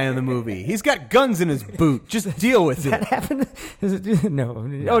new guy in the movie. He's got guns in his boot. Just deal with it. That happened? No.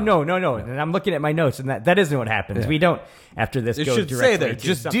 Oh, no. And I'm looking at my notes, and that isn't what happens. Yeah. We don't, after this It goes should directly say there, to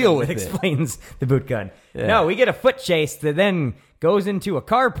just something deal with that it. explains the boot gun. Yeah. No, we get a foot chase that then goes into a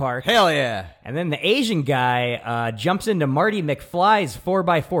car park. Hell yeah. And then the Asian guy jumps into Marty McFly's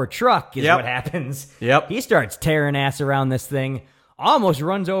 4x4 truck is Yep. what happens. Yep. He starts tearing ass around this thing. Almost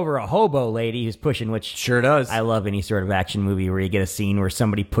runs over a hobo lady who's pushing, which Sure does. I love any sort of action movie where you get a scene where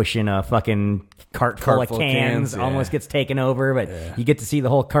somebody pushing a fucking cart full of cans yeah. almost gets taken over, but you get to see the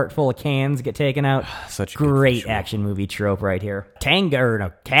whole cart full of cans get taken out. Such a good great visual. action movie trope right here. Tango, or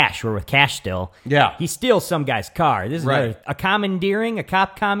no, Cash, we're with Cash still. Yeah. He steals some guy's car. This is Right. another, a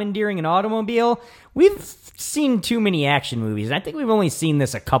cop commandeering an automobile. We've seen too many action movies, and I think we've only seen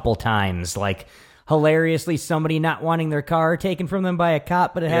this a couple times, like hilariously somebody not wanting their car taken from them by a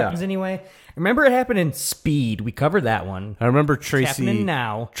cop, but it happens anyway. Remember it happened in Speed. We covered that one. I remember It's happening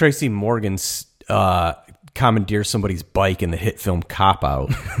now. Tracy Morgan's commandeers somebody's bike in the hit film Cop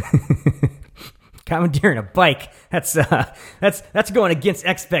Out. commandeering a bike. That's going against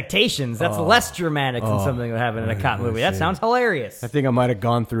expectations. That's less dramatic than something that would happen in a cop movie. That sounds hilarious. I think I might have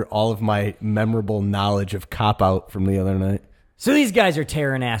gone through all of my memorable knowledge of Cop Out from the other night. So these guys are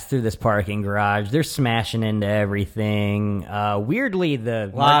tearing ass through this parking garage. They're smashing into everything. Weirdly,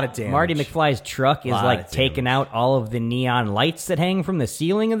 Lot of damage. Marty McFly's truck is taking out all of the neon lights that hang from the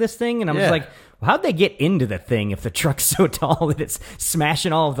ceiling of this thing. And I'm just like, well, how'd they get into the thing if the truck's so tall that it's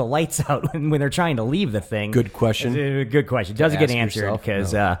smashing all of the lights out when they're trying to leave the thing? Good question. Good question. Doesn't get answered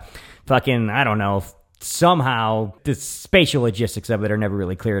because fucking, I don't know, somehow the spatial logistics of it are never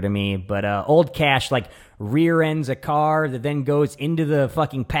really clear to me. But Old Cash, like, rear ends a car that then goes into the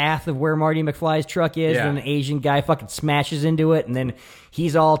fucking path of where Marty McFly's truck is, and an Asian guy fucking smashes into it, and then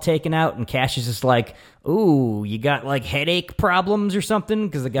he's all taken out, and Cash is just like, ooh, you got like headache problems or something?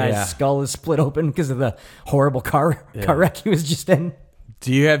 Because the guy's skull is split open because of the horrible car wreck he was just in.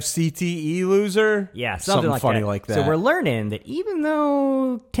 Do you have CTE, loser? Yeah, something funny like that. So we're learning that even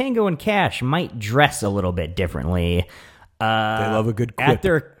though Tango and Cash might dress a little bit differently, they love a good quip. At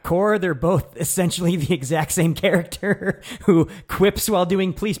their core, they're both essentially the exact same character who quips while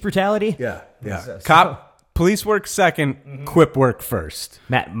doing police brutality. Yeah. Police work second, quip work first.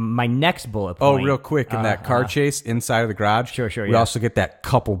 Matt, my next bullet point. Oh, real quick, in that car chase inside of the garage, we also get that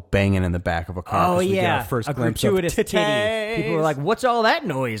couple banging in the back of a car. Oh, we yeah. get our first a glimpse gratuitous of titty. People were like, what's all that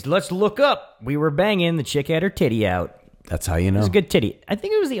noise? Let's look up. We were banging. The chick had her titty out. That's how you know. It was a good titty. I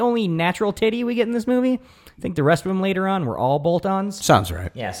think it was the only natural titty we get in this movie. I think the rest of them later on were all bolt-ons. Sounds right.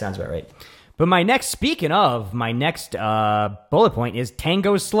 Yeah, sounds about right. But my next bullet point is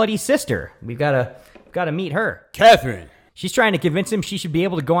Tango's slutty sister. We've got to meet her. Catherine. She's trying to convince him she should be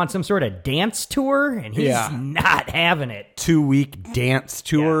able to go on some sort of dance tour, and he's not having it. 2-week dance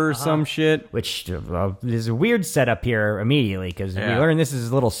tour or some shit. Which is a weird setup here immediately, because we learn this is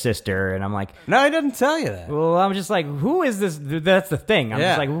his little sister, and I'm like... No, I didn't tell you that. Well, I'm just like, who is this? That's the thing. I'm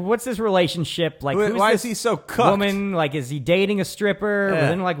just like, what's this relationship? Like, why is he so cooked? Woman? Like, is he dating a stripper? But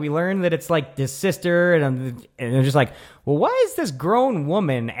then, like, we learn that it's, like, his sister, and I'm just like... Well, why is this grown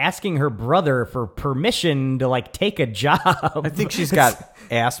woman asking her brother for permission to, like, take a job? I think she's got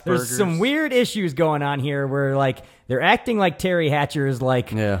Asperger's. There's some weird issues going on here where, like, they're acting like Terry Hatcher is,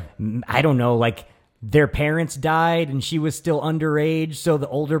 like, I don't know, like, their parents died and she was still underage, so the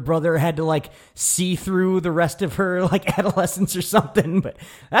older brother had to, like, see through the rest of her, like, adolescence or something. But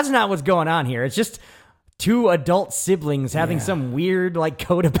that's not what's going on here. It's just... two adult siblings having some weird, like,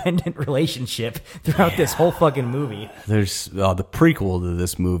 codependent relationship throughout this whole fucking movie. There's the prequel to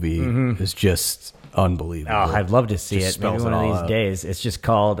this movie is just unbelievable. Oh, I'd love to see it. Maybe one of these days. It's just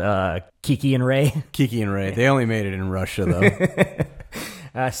called Kiki and Ray. Kiki and Ray. They only made it in Russia, though.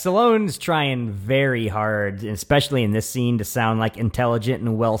 Stallone's trying very hard, especially in this scene, to sound like intelligent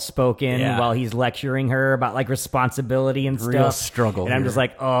and well-spoken while he's lecturing her about like responsibility and stuff. Real struggle. And I'm just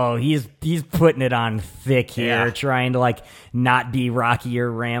like, oh, he's putting it on thick here, trying to like not be Rocky or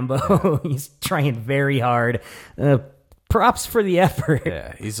Rambo. He's trying very hard. Props for the effort.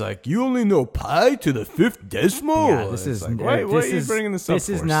 Yeah, he's like, you only know pi to the 5th decimal. Yeah, this is like, why are you bringing this up? This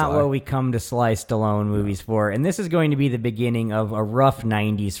is not what we come to Sly Stallone movies for, and this is going to be the beginning of a rough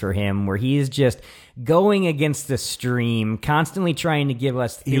 '90s for him, where he is just going against the stream, constantly trying to give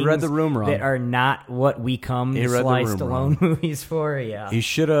us things that are not what we come to Sly Stallone movies for. Yeah, he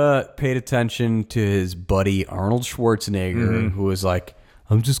should have paid attention to his buddy Arnold Schwarzenegger, who was like,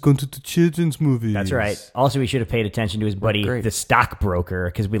 I'm just going to the children's movies. That's right. Also, we should have paid attention to his buddy, the stockbroker,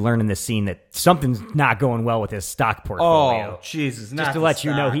 because we learn in this scene that something's not going well with his stock portfolio. Oh, Jesus. Just to let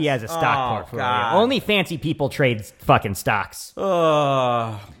you know, he has a stock portfolio. God. Only fancy people trade fucking stocks.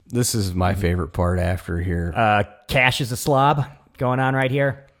 This is my favorite part after here. Cash is a slob going on right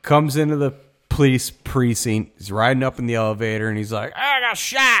here. Comes into the police precinct. He's riding up in the elevator, and he's like, I got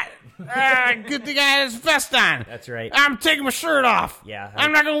shot. Good thing I had his vest on. That's right. I'm taking my shirt off. Yeah,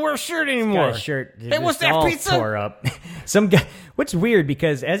 I'm not gonna wear a shirt anymore. Got a shirt. Hey, what's that pizza? Tore up. Some guy. What's weird,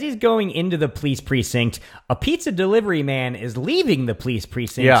 because as he's going into the police precinct, a pizza delivery man is leaving the police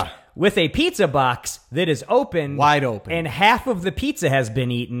precinct with a pizza box that is open, wide open, and half of the pizza has been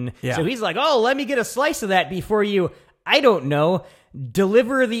eaten. Yeah. So he's like, "Oh, let me get a slice of that before you." I don't know.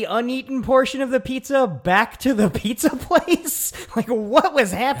 Deliver the uneaten portion of the pizza back to the pizza place? Like, what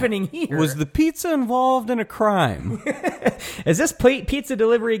was happening here? Was the pizza involved in a crime? Has this pizza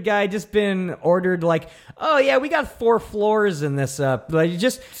delivery guy just been ordered like, oh yeah, we got 4 floors in this,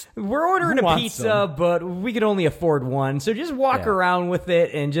 we're ordering a pizza, but we could only afford 1. So just walk around with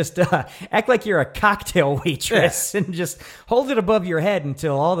it and just act like you're a cocktail waitress and just hold it above your head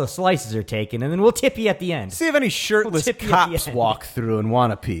until all the slices are taken, and then we'll tip you at the end. See if any shirtless cops walk walk through and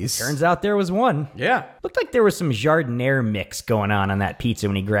want a piece. Turns out there was one. Yeah. Looked like there was some Jardiniere mix going on that pizza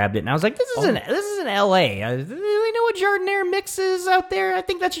when he grabbed it, and I was like, "This is in L.A. Do they know what Jardiniere mix is out there? I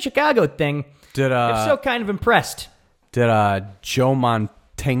think that's a Chicago thing." Did if so, kind of impressed. Did Joe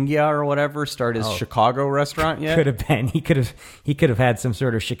Mantegna or whatever start his Chicago restaurant yet? Could have been. He could have had some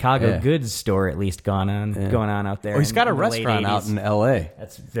sort of Chicago goods store at least going on out there. Oh, he's got a restaurant out in L.A.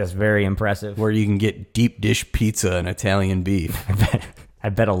 That's very impressive. Where you can get deep dish pizza and Italian beef. I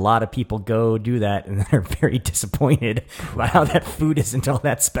bet a lot of people go do that and they're very disappointed about how that food isn't all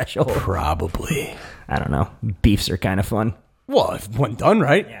that special. Probably. I don't know. Beefs are kind of fun. Well, if when done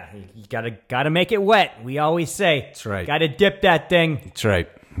right. Yeah, you gotta make it wet. We always say. That's right. Gotta dip that thing. That's right.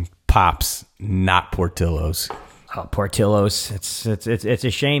 Pops, not Portillo's. Oh, Portillo's. It's a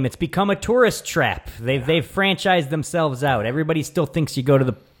shame. It's become a tourist trap. They've franchised themselves out. Everybody still thinks you go to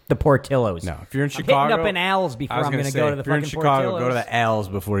the Portillo's. No, if you're in Chicago, I'm hitting up an Al's before I'm going to go to the fucking Portillo's. If you're in Chicago, go to the Al's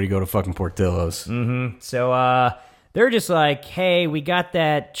before you go to fucking Portillo's. Mm-hmm. So, they're just like, hey, we got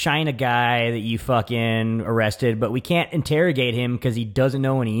that China guy that you fucking arrested, but we can't interrogate him because he doesn't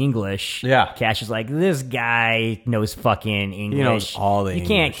know any English. Yeah. Cash is like, this guy knows fucking English. He knows all the You English.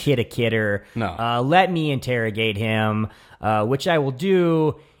 can't kid a kidder. No. Let me interrogate him, which I will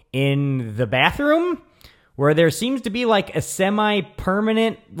do in the bathroom, where there seems to be like a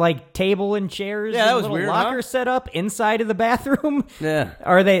semi-permanent like table and chairs Yeah, that and was little weird, locker huh? set up inside of the bathroom. Yeah.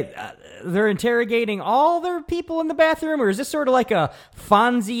 Are they... they're interrogating all the people in the bathroom, or is this sort of like a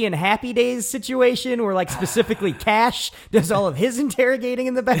Fonzie and Happy Days situation where, like, specifically Cash does all of his interrogating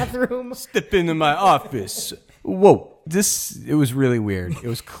in the bathroom? Step into my office. Whoa. It was really weird. It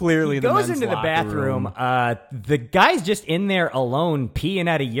was clearly the men's goes into the locker bathroom. room. The guy's just in there alone, peeing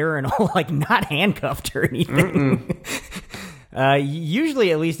at a urinal, like not handcuffed or anything.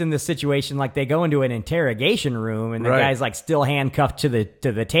 Usually, at least in this situation, like they go into an interrogation room and the guy's like still handcuffed to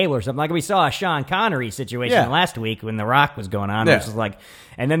the table or something. Like we saw a Sean Connery situation last week when The Rock was going on. Which is like,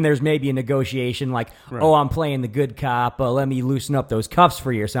 and then there's maybe a negotiation like, oh, I'm playing the good cop. Let me loosen up those cuffs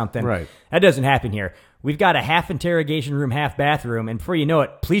for you or something. Right. That doesn't happen here. We've got a half interrogation room, half bathroom, and before you know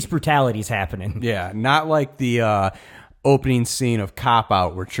it, police brutality's happening. Yeah, not like the opening scene of Cop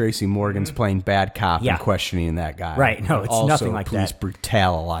Out where Tracy Morgan's playing bad cop and questioning that guy. Right, no, it's also, nothing like police that.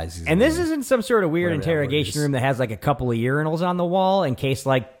 brutalizes And him. this isn't some sort of weird Whatever that interrogation word is. room that has like a couple of urinals on the wall in case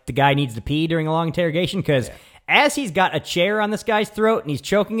like the guy needs to pee during a long interrogation, because as he's got a chair on this guy's throat and he's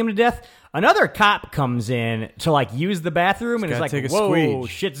choking him to death, another cop comes in to like use the bathroom and is like, take a whoa, squeege.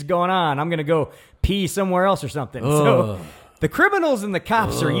 shit's going on. I'm going to go pee somewhere else or something. So the criminals and the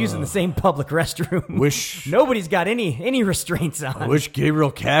cops are using the same public restroom. Nobody's got any restraints on. I wish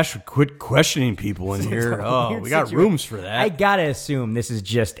Gabriel Cash would quit questioning people in here. Oh, we got rooms for that. I gotta assume this is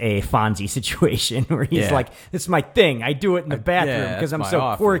just a Fonzie situation where he's like, "This is my thing. I do it in the bathroom because I'm that's so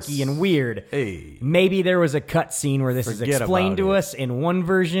my quirky and weird." Hey. Maybe there was a cut scene where this is Forget explained about to it. us in one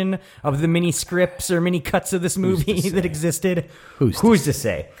version of the mini scripts or mini cuts of this movie that existed. Who's to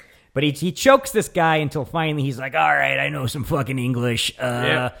say? But he chokes this guy until finally he's like, all right, I know some fucking English.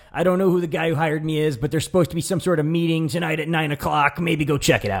 I don't know who the guy who hired me is, but there's supposed to be some sort of meeting tonight at 9 o'clock. Maybe go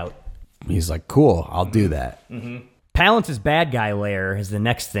check it out. He's like, cool, I'll do that. Mm-hmm. Palance's bad guy lair is the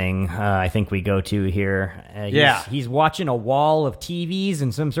next thing I think we go to here. He's watching a wall of TVs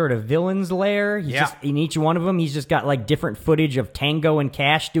in some sort of villain's lair. He's just, in each one of them, he's just got like different footage of Tango and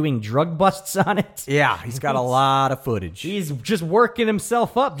Cash doing drug busts on it. Yeah, he's got a lot of footage. He's just working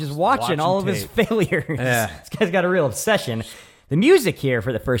himself up, just watching all of his failures. Yeah. This guy's got a real obsession. The music here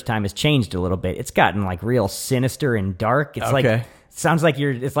for the first time has changed a little bit. It's gotten like real sinister and dark. It's like... Sounds like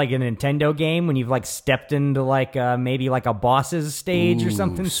it's like a Nintendo game when you've like stepped into like maybe like a boss's stage or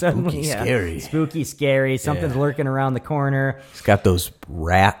something. Spooky, scary. Spooky, scary. Something's lurking around the corner. He's got those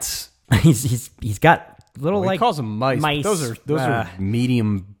rats. He's got little he calls them mice. Those are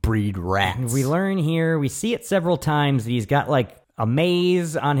medium breed rats. We learn here. We see it several times that he's got like a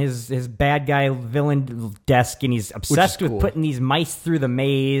maze on his bad guy villain desk, and he's obsessed with putting these mice through the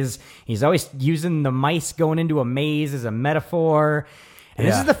maze. He's always using the mice going into a maze as a metaphor. And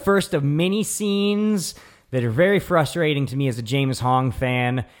this is the first of many scenes that are very frustrating to me as a James Hong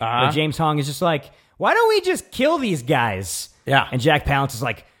fan. Where James Hong is just like, why don't we just kill these guys? Yeah. And Jack Palance is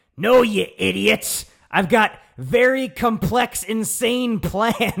like, no, you idiots. I've got very complex, insane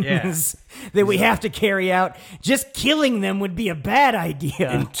plans that we have to carry out. Just killing them would be a bad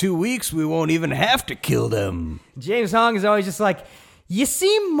idea. In 2 weeks, we won't even have to kill them. James Hong is always just like, you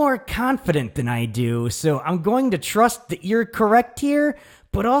seem more confident than I do, so I'm going to trust that you're correct here,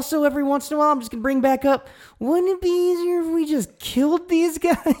 But also, every once in a while, I'm just going to bring back up, wouldn't it be easier if we just killed these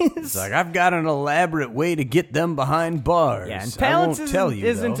guys? It's like, I've got an elaborate way to get them behind bars. Yeah, and I won't Palance tell you,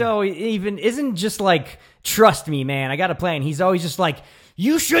 isn't just like, trust me, man, I got a plan. He's always just like,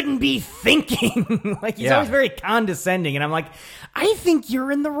 you shouldn't be thinking. Like, he's always very condescending. And I'm like, I think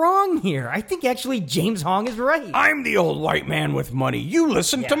you're in the wrong here. I think actually James Hong is right. I'm the old white man with money. You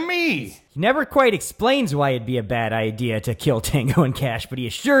listen to me. He never quite explains why it'd be a bad idea to kill Tango and Cash, but he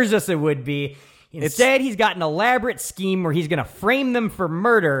assures us it would be. Instead, he's got an elaborate scheme where he's going to frame them for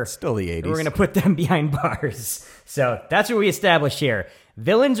murder. Still the 80s. We're going to put them behind bars. So that's what we established here.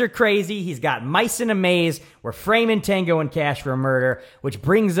 Villains are crazy. He's got mice in a maze. We're framing Tango and Cash for murder, which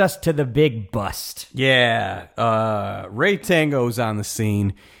brings us to the big bust. Yeah, Ray Tango's on the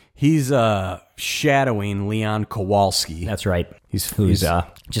scene. He's shadowing Leon Kowalski. That's right. Who's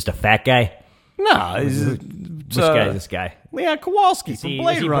just a fat guy? No, which guy is this guy? Leon Kowalski from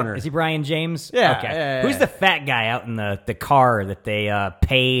Blade Runner. Is he Brian James? Yeah. Okay. Yeah. Who's the fat guy out in the car that they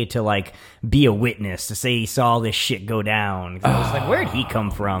pay to like be a witness to say he saw this shit go down? I was like, where'd he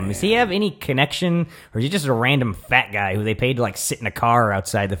come from? Does he have any connection, or is he just a random fat guy who they paid to like sit in a car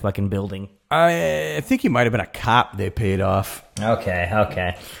outside the fucking building? I think he might have been a cop they paid off.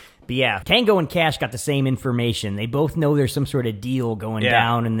 Okay. But yeah, Tango and Cash got the same information. They both know there's some sort of deal going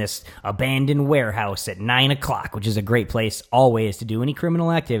down in this abandoned warehouse at 9 o'clock, which is a great place always to do any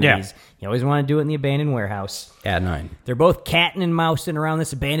criminal activities. Yeah. You always want to do it in the abandoned warehouse. At 9. They're both catting and mousing around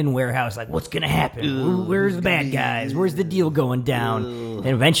this abandoned warehouse like, what's going to happen? Where's the bad guys? Where's the deal going down? And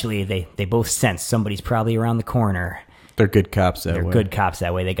eventually they both sense somebody's probably around the corner. They're good cops that way. They're good cops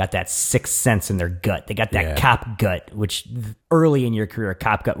that way. They got that sixth sense in their gut. They got that cop gut, which early in your career,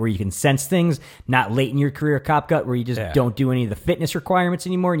 cop gut, where you can sense things, not late in your career, cop gut, where you just don't do any of the fitness requirements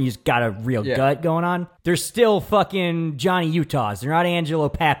anymore and you just got a real gut going on. They're still fucking Johnny Utahs. They're not Angelo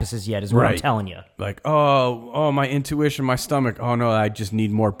Pappases yet, is what I'm telling you. Like, oh, my intuition, my stomach. Oh, no, I just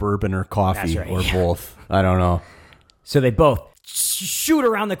need more bourbon or coffee or both. I don't know. So they both shoot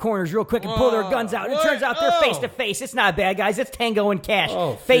around the corners real quick and pull their guns out. And it turns out they're face to face. It's not bad, guys. It's Tango and Cash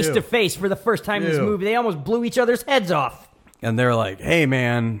face to face for the first time in this movie. They almost blew each other's heads off. And they're like, hey,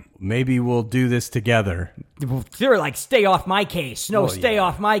 man, maybe we'll do this together. They're like, stay off my case. No, stay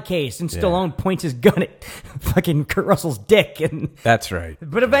off my case. And Stallone points his gun at fucking Kurt Russell's dick. And that's right.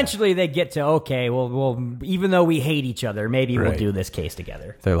 But eventually they get to, okay, well, even though we hate each other, maybe we'll do this case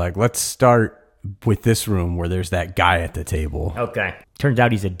together. They're like, let's start with this room where there's that guy at the table. Okay. Turns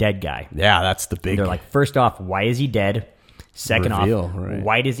out he's a dead guy. Yeah, that's the big... They're like, first off, why is he dead? Second off,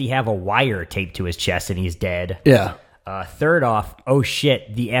 why does he have a wire taped to his chest and he's dead? Yeah. Third off, oh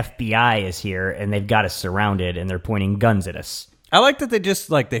shit, the FBI is here and they've got us surrounded and they're pointing guns at us. I like that they just,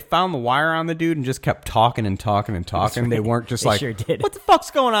 like, they found the wire on the dude and just kept talking and talking and talking. They weren't just like, sure did. What the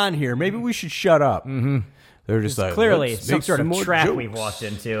fuck's going on here? Maybe we should shut up. Mm-hmm. They're just like, clearly some sort of trap we've walked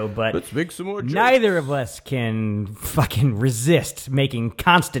into, but let's make some more jokes. Neither of us can fucking resist making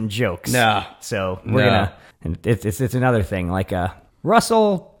constant jokes. Nah. So we're gonna. And it's another thing. Like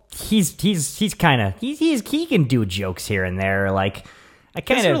Russell, he can do jokes here and there. Like I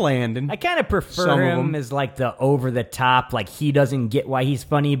kind of prefer him as like the over the top, like he doesn't get why he's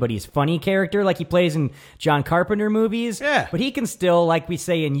funny, but he's funny character, like he plays in John Carpenter movies. Yeah. But he can still, like we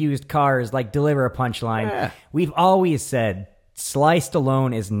say in Used Cars, like deliver a punchline. Yeah. We've always said Sly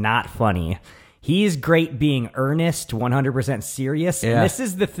Stallone is not funny. He's great being earnest, 100% serious. Yeah. And this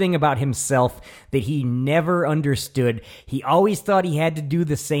is the thing about himself that he never understood. He always thought he had to do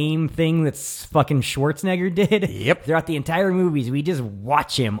the same thing that fucking Schwarzenegger did. Yep. Throughout the entire movies, we just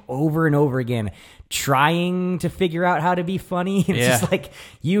watch him over and over again trying to figure out how to be funny. It's just like,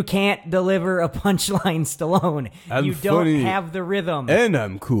 you can't deliver a punchline, Stallone. You don't have the rhythm. And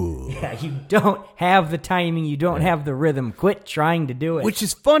I'm cool. Yeah, you don't have the timing. You don't have the rhythm. Quit trying to do it. Which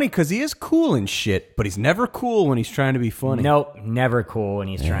is funny because he is cool and shit, but he's never cool when he's trying to be funny. Nope, never cool when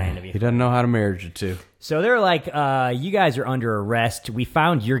he's trying to be funny. He doesn't know how to marry it to. So they're like, you guys are under arrest. We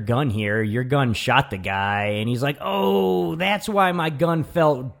found your gun here. Your gun shot the guy. And he's like, oh, that's why my gun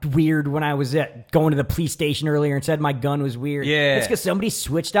felt weird when I was going to the police station earlier and said my gun was weird. Yeah. It's because somebody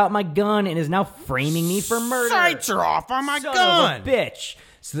switched out my gun and is now framing me for murder. Sights are off on my Son gun. of a bitch.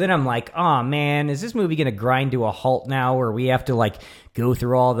 So then I'm like, oh man, is this movie going to grind to a halt now, or we have to like go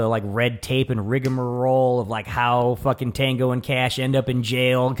through all the like red tape and rigmarole of like how fucking Tango and Cash end up in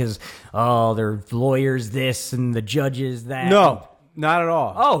jail because their lawyers this and the judges that? No, not at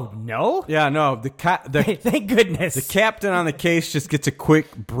all. Oh no? Yeah, no. Thank goodness. The captain on the case just gets a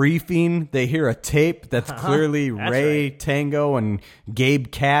quick briefing. They hear a tape that's clearly Ray, Tango, and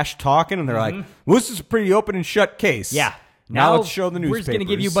Gabe Cash talking, and they're like, well, this is a pretty open and shut case. Yeah. Now let's show the We're just going to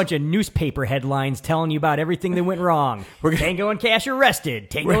give you a newspapers. bunch of newspaper headlines telling you about everything that went wrong. Tango and Cash arrested.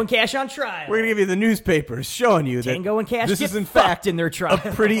 Tango and Cash on trial. We're going to give you the newspapers showing you that Tango and Cash this get is in fucked fact in their trial.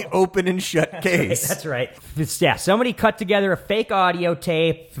 a pretty open and shut case. That's right. Yeah, somebody cut together a fake audio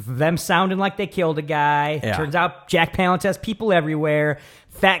tape of them sounding like they killed a guy. Yeah. Turns out Jack Palance has people everywhere.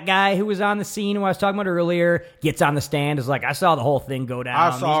 Fat guy who was on the scene who I was talking about earlier gets on the stand, is like, I saw the whole thing go down.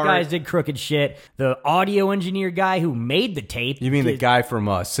 I saw These guys it. did crooked shit. The audio engineer guy who made the tape. You mean the guy from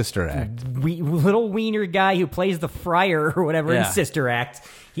Sister Act? Little wiener guy who plays the friar or whatever in Yeah. Sister Act.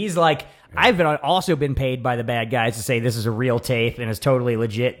 He's like, also been paid by the bad guys to say this is a real tape and it's totally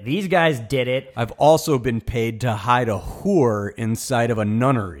legit. These guys did it. I've also been paid to hide a whore inside of a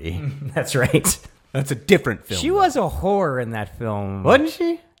nunnery. That's right. That's a different film. She was a whore in that film. Wasn't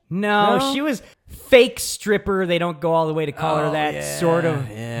she? No, she was fake stripper. They don't go all the way to call her that. yeah, Sort of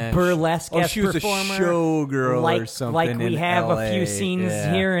yeah. burlesque She was performer. a showgirl like, or something. Like we in have LA. a few scenes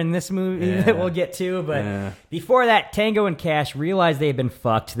Yeah. here in this movie Yeah. that we'll get to. But Yeah. before that, Tango and Cash realize they've been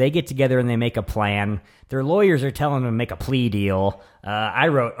fucked. They get together and they make a plan. Their lawyers are telling them to make a plea deal. I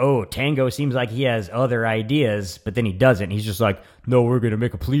wrote, Tango seems like he has other ideas, but then he doesn't. He's just like, no, we're going to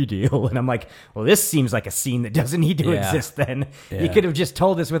make a plea deal. And I'm like, well, this seems like a scene that doesn't need to Yeah. exist then. Yeah. You could have just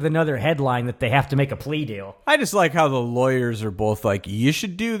told us with another headline that they have to make a plea deal. I just like how the lawyers are both like, you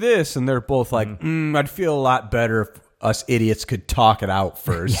should do this. And they're both like, I'd feel a lot better if us idiots could talk it out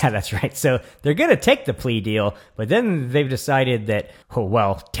first. Yeah, that's right. So they're going to take the plea deal, but then they've decided that,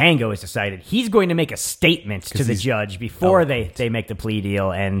 Tango has decided he's going to make a statement to the judge before they make the plea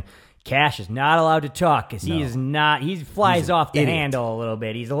deal. And Cash is not allowed to talk because he flies off the idiot. handle a little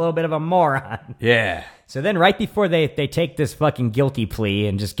bit. He's a little bit of a moron. Yeah. So then right before they take this fucking guilty plea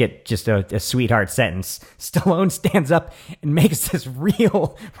and just get a sweetheart sentence, Stallone stands up and makes this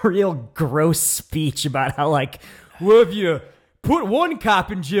real gross speech about how, like, well, if you put one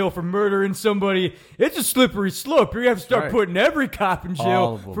cop in jail for murdering somebody, it's a slippery slope. You have to start putting every cop in All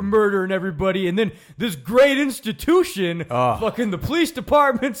jail of them. for murdering everybody. And then this great institution, fucking the police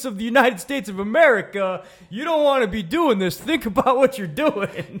departments of the United States of America, you don't want to be doing this. Think about what you're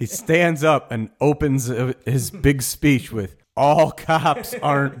doing. He stands up and opens his big speech with, all cops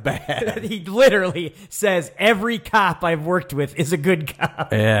aren't bad. He literally says every cop I've worked with is a good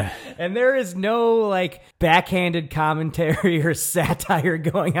cop. Yeah. And there is no, like, backhanded commentary or satire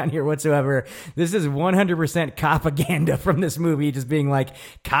going on here whatsoever. This is 100% propaganda from this movie, just being like,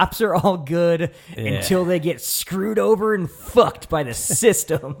 cops are all good until they get screwed over and fucked by the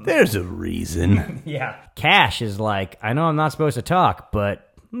system. There's a reason. Yeah. Cash is like, I know I'm not supposed to talk, but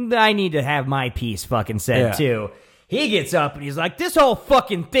I need to have my piece fucking said too. He gets up and he's like, this whole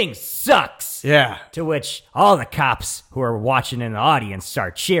fucking thing sucks. Yeah. To which all the cops who are watching in the audience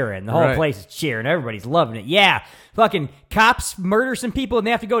start cheering. The whole place is cheering. Everybody's loving it. Yeah. Fucking cops murder some people and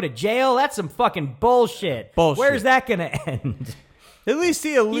they have to go to jail? That's some fucking bullshit. Where's that going to end? At least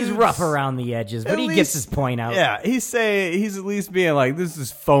he alludes. He's rough around the edges, but he gets his point out. Yeah, he's at least being like, this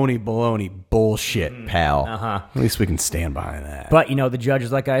is phony baloney bullshit, pal. At least we can stand behind that. But, the judge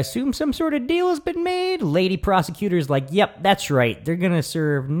is like, I assume some sort of deal has been made. Lady prosecutor's like, yep, that's right. They're going to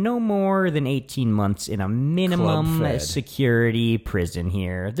serve no more than 18 months in a minimum Club-fed. security prison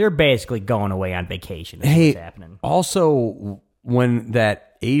here. They're basically going away on vacation. That's what's happening. Also, when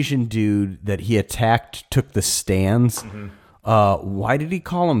that Asian dude that he attacked took the stands, why did he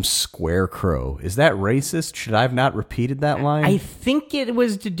call him Squarecrow? Is that racist? Should I have not repeated that line? I think it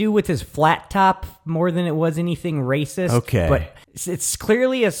was to do with his flat top more than it was anything racist. Okay. But it's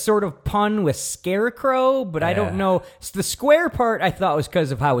clearly a sort of pun with Scarecrow, but I don't know. The square part I thought was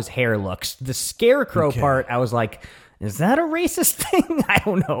because of how his hair looks. The Scarecrow part, I was like, is that a racist thing? I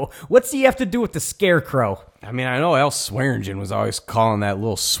don't know. What's he have to do with the Scarecrow? I mean, I know El Swearingen was always calling that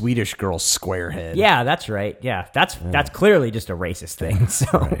little Swedish girl Squarehead. Yeah, that's right. Yeah, that's clearly just a racist thing.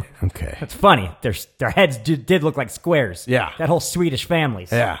 So Okay. it's funny. Their heads did look like squares. Yeah. That whole Swedish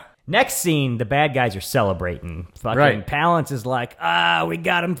families. Yeah. Next scene, the bad guys are celebrating. Fucking Right. Palance is like, we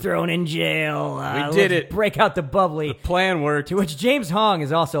got him thrown in jail. We did let's it. Break out the bubbly. The plan worked. To which James Hong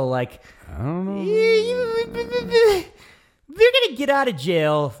is also like, I don't know. they're going to get out of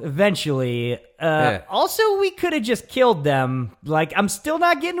jail eventually. Also, we could have just killed them. Like, I'm still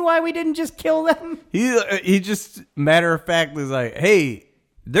not getting why we didn't just kill them. He just, matter of fact, was like, hey,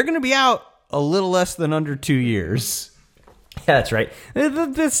 they're going to be out a little less than under 2 years. Yeah, that's right.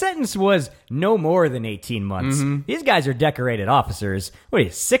 The sentence was no more than 18 months. Mm-hmm. These guys are decorated officers. What are you,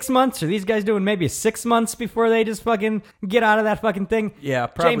 6 months? Are these guys doing maybe 6 months before they just fucking get out of that fucking thing? Yeah,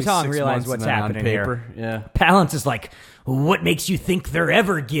 probably James Hong 6 realized months what's and then on happening paper. here. Yeah. Palance is like, what makes you think they're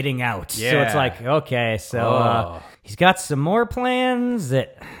ever getting out? So Yeah. it's like, okay, so he's got some more plans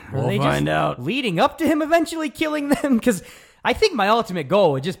that are We'll they find just out. leading up to him eventually killing them? Because I think my ultimate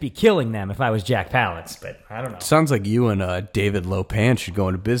goal would just be killing them if I was Jack Palance, but I don't know. Sounds like you and David Lopan should go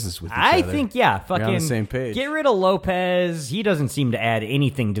into business with each other. I think, yeah, fucking You're on the same page. get rid of Lopez. He doesn't seem to add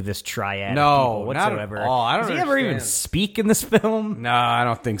anything to this triad No, of people not at whatsoever. all. I don't Does he ever even understand. speak in this film? No, I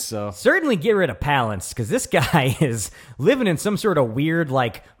don't think so. Certainly get rid of Palance, because this guy is living in some sort of weird,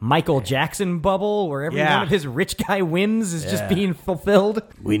 like, Michael Jackson bubble where every Yeah. one of his rich guy whims is just Yeah. being fulfilled.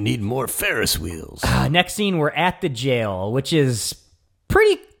 We need more Ferris wheels. Next scene, we're at the jail, which is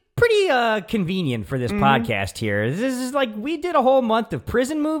pretty convenient for this podcast here. This is like, we did a whole month of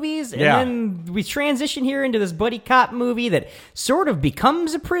prison movies, and then we transition here into this buddy cop movie that sort of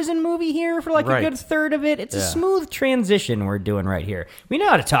becomes a prison movie here for like a good third of it. It's a smooth transition we're doing right here. We know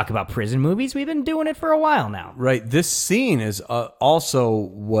how to talk about prison movies. We've been doing it for a while now. Right. This scene is also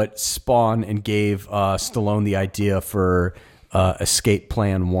what spawned and gave Stallone the idea for Escape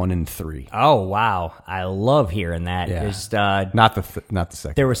Plan 1 and 3. Oh wow, I love hearing that. Yeah. There's, not the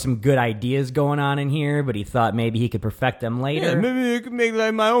second. there were some good ideas going on in here, but he thought maybe he could perfect them later. Yeah, maybe I could make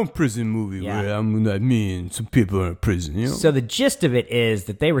like my own prison movie where I'm like me and some people are in prison, you know? So the gist of it is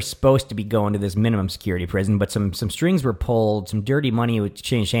that they were supposed to be going to this minimum security prison, but some strings were pulled, some dirty money would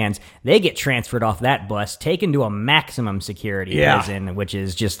change hands. They get transferred off that bus, taken to a maximum security prison, which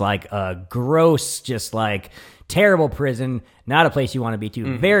is just like a gross, just like terrible prison, not a place you want to be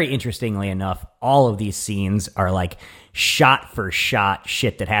to. Very interestingly enough, all of these scenes are like shot for shot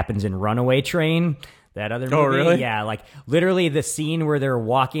shit that happens in Runaway Train. That other movie. Oh, really? Yeah, like literally the scene where they're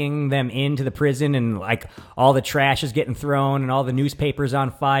walking them into the prison and like all the trash is getting thrown and all the newspapers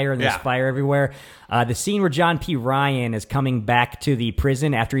on fire and there's fire everywhere. The scene where John P. Ryan is coming back to the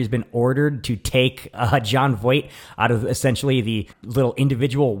prison after he's been ordered to take John Voight out of essentially the little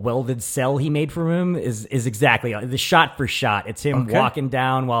individual welded cell he made for him is exactly the shot for shot. It's him walking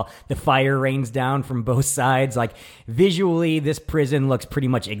down while the fire rains down from both sides. Like visually, this prison looks pretty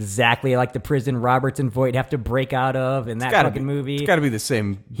much exactly like the prison Roberts and Voight have to break out of in that fucking movie. It's got to be the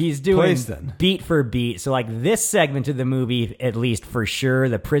same He's doing place then. beat for beat. So like this segment of the movie, at least for sure,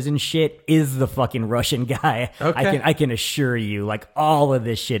 the prison shit is the fucking Russian guy. Okay. I can assure you, like all of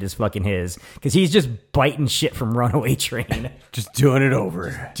this shit is fucking his, because he's just biting shit from Runaway Train. Just doing it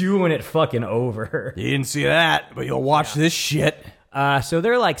over. Doing it fucking over. You didn't see that, but you'll watch this shit. So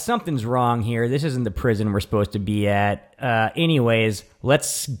they're like, something's wrong here. This isn't the prison we're supposed to be at. Anyways,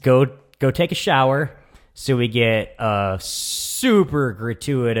 let's go take a shower. So we get a super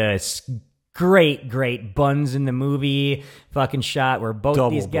gratuitous, great buns in the movie fucking shot where both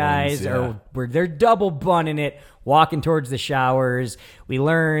Double these guys buns, where they're double bunning it, walking towards the showers. We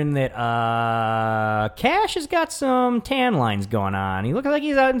learn that Cash has got some tan lines going on. He looks like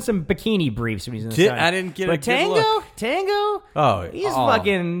he's out in some bikini briefs when he's in the sun. I didn't get but a good look. Tango, he's oh.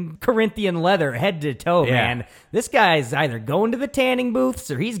 fucking Corinthian leather head to toe, man. This guy's either going to the tanning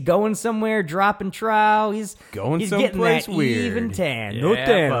booths or he's going somewhere dropping trowel. He's getting someplace that weird. even tan. Yeah, No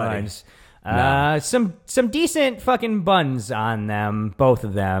tan buddy. lines. Some decent fucking buns on them, both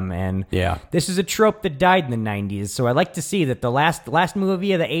of them, and this is a trope that died in the 90s. So I like to see that the last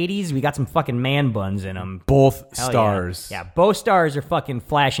movie of the 80s, we got some fucking man buns in them. Both Hell stars. Yeah, both stars are fucking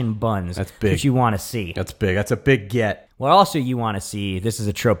flashing buns. That's big. What you want to see. That's big. That's a big get. What also you want to see, this is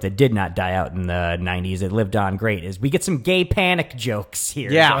a trope that did not die out in the 90s, it lived on great, is we get some gay panic jokes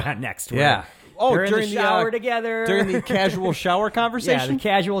here. Yeah. going on next. Yeah. They're in the shower together. During the casual shower conversation? Yeah, the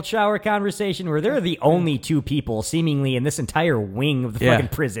casual shower conversation where they're the only two people seemingly in this entire wing of the fucking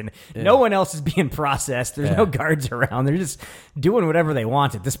prison. Yeah. No one else is being processed. There's no guards around. They're just doing whatever they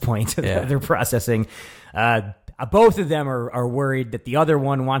want at this point. They're processing. Both of them are worried that the other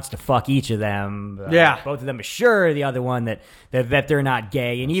one wants to fuck each of them. Both of them assure the other one that they're not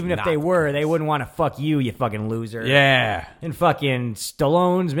gay. And even if they were, they wouldn't want to fuck you fucking loser. Yeah. And fucking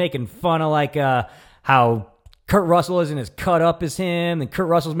Stallone's making fun of like how Kurt Russell isn't as cut up as him. And Kurt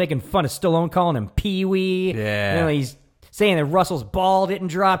Russell's making fun of Stallone calling him Pee-wee. Yeah. You know, he's saying that Russell's ball didn't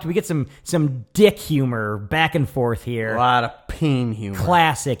drop. We get some dick humor back and forth here. A lot of peen humor.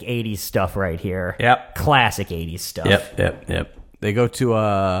 Classic 80s stuff right here. Yep. Classic 80s stuff. Yep. They go to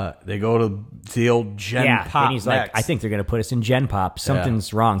the old Gen Pop. And he's like, I think they're going to put us in Gen Pop.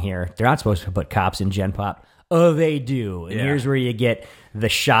 Something's wrong here. They're not supposed to put cops in Gen Pop. Oh, they do. And Yeah. here's where you get the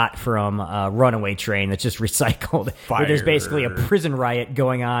shot from Runaway Train that's just recycled. Where there's basically a prison riot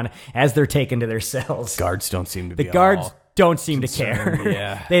going on as they're taken to their cells. Guards don't seem to be The guards all don't seem to concerned, care.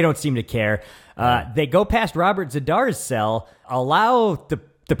 yeah. They don't seem to care. They go past Robert Zadar's cell, allow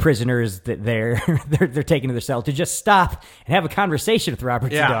the prisoners that they're taken to their cell to just stop and have a conversation with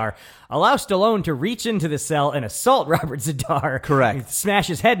Robert Zadar. Allow Stallone to reach into the cell and assault Robert Zadar. Correct. Smash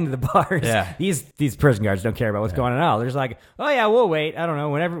his head into the bars. Yeah. These prison guards don't care about what's going on. They're just like, oh yeah, we'll wait. I don't know.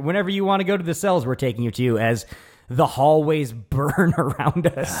 Whenever you want to go to the cells, we're taking you to, as the hallways burn around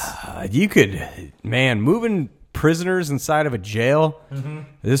us. You could, man, moving prisoners inside of a jail,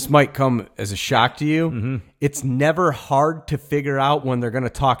 this might come as a shock to you. It's never hard to figure out when they're going to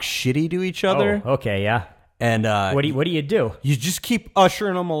talk shitty to each other. Oh, okay, yeah. And what do you do? You just keep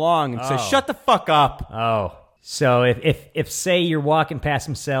ushering them along and say, shut the fuck up. Oh. So if say you're walking past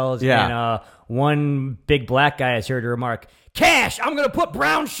some cells and one big black guy has heard a remark, Cash, I'm going to put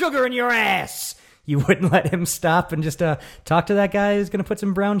brown sugar in your ass. You wouldn't let him stop and just talk to that guy who's going to put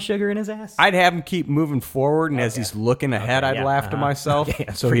some brown sugar in his ass? I'd have him keep moving forward, and as he's looking ahead, I'd laugh to myself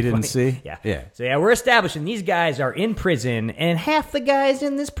so he didn't see. Yeah. So we're establishing these guys are in prison, and half the guys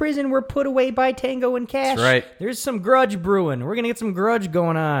in this prison were put away by Tango and Cash. That's right. There's some grudge brewing. We're going to get some grudge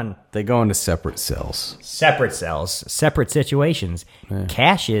going on. They go into separate cells. Separate cells, separate situations.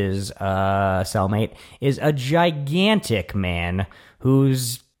 Cash's cellmate is a gigantic man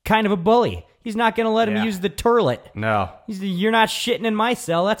who's kind of a bully. He's not going to let him use the turlet. No. You're not shitting in my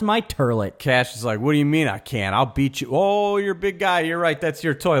cell. That's my turlet. Cash is like, what do you mean I can't? I'll beat you. Oh, you're a big guy. You're right. That's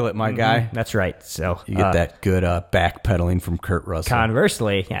your toilet, my guy. That's right. So you get that good backpedaling from Kurt Russell.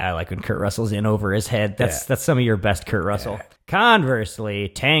 Conversely, I like when Kurt Russell's in over his head. That's some of your best Kurt Russell. Yeah. Conversely,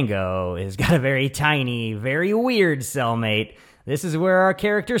 Tango has got a very tiny, very weird cellmate. This is where our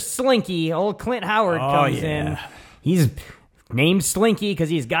character Slinky, old Clint Howard, comes in. He's named Slinky because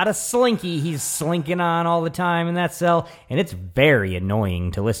he's got a slinky he's slinking on all the time in that cell, and it's very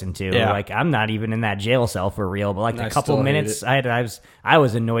annoying to listen to. Like, I'm not even in that jail cell for real, but like a couple minutes I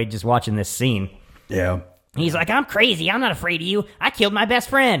was annoyed just watching this scene. Yeah. He's like, I'm crazy, I'm not afraid of you, I killed my best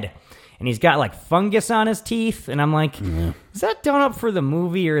friend. And he's got like fungus on his teeth, and I'm like, is that done up for the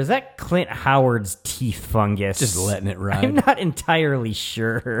movie, or is that Clint Howard's teeth fungus? Just letting it ride. I'm not entirely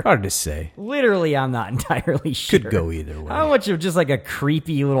sure. Hard to say. Literally, I'm not entirely sure. Could go either way. How much of just like a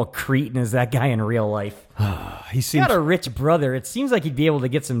creepy little cretin is that guy in real life? He's got a rich brother. It seems like he'd be able to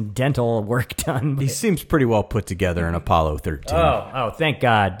get some dental work done. He seems pretty well put together in Apollo 13. Oh, thank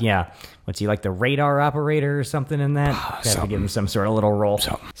God. Yeah. What's he, like the radar operator or something in that? Have to give him some sort of little role.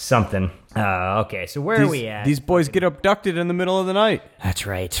 Something. Okay, so where are we at? These boys get abducted in the middle of the night. That's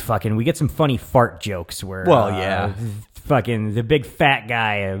right. Fucking, we get some funny fart jokes where... Fucking the big fat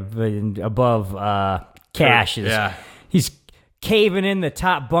guy above Cash is... He's caving in the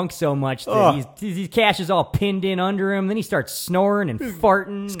top bunk so much that his Cash is all pinned in under him. Then he starts snoring and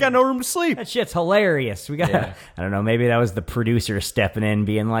farting. He's got no room to sleep. That shit's hilarious. We got, I don't know, maybe that was the producer stepping in,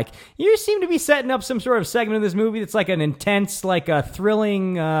 being like, "You seem to be setting up some sort of segment of this movie that's like an intense, like a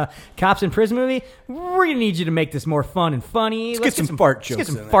thrilling cops in prison movie. We're gonna need you to make this more fun and funny. Let's get some fart jokes. Let's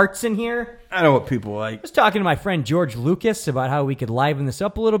get some farts in here." I know what people like. I was talking to my friend George Lucas about how we could liven this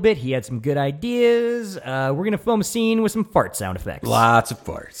up a little bit. He had some good ideas. We're going to film a scene with some fart sound effects. Lots of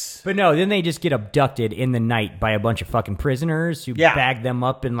farts. But no, then they just get abducted in the night by a bunch of fucking prisoners who bag them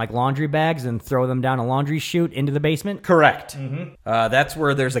up in like laundry bags and throw them down a laundry chute into the basement. Correct. That's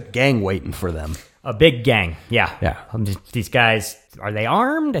where there's a gang waiting for them. A big gang, yeah. Yeah. These guys, are they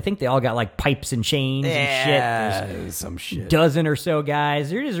armed? I think they all got like pipes and chains and shit. There's some shit. Dozen or so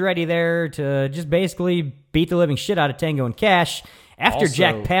guys. They're just ready there to just basically beat the living shit out of Tango and Cash after Also,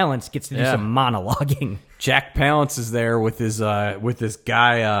 Jack Palance gets to do some monologuing. Jack Palance is there with this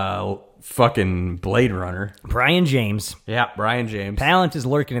guy, fucking Blade Runner. Brian James. Yeah, Brian James. Palance is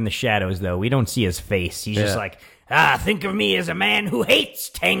lurking in the shadows, though. We don't see his face. He's just like, think of me as a man who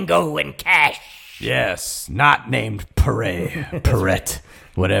hates Tango and Cash. Yes, not named Perret,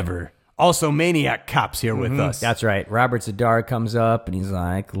 whatever. Also, Maniac Cop's here with us. That's right. Robert Zadar comes up and he's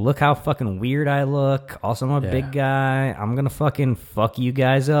like, look how fucking weird I look. Also, I'm a big guy. I'm going to fucking fuck you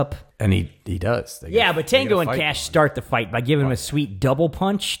guys up. And he does. But Tango and Cash start the fight by giving him a sweet double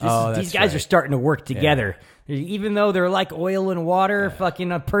punch. These guys are starting to work together. Yeah. Even though they're like oil and water,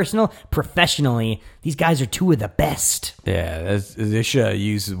 fucking professionally, these guys are two of the best. Yeah, they should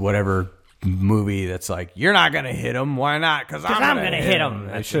use whatever movie that's like, you're not gonna hit him. Why not? Because I'm gonna hit him.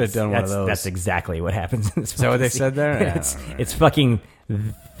 I should have done one of those. That's exactly what happens in this movie. Is that what they said there? It's fucking,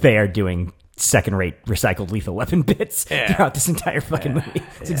 they are doing second-rate recycled Lethal Weapon bits throughout this entire fucking movie.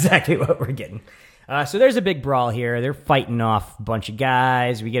 It's exactly what we're getting. So there's a big brawl here. They're fighting off a bunch of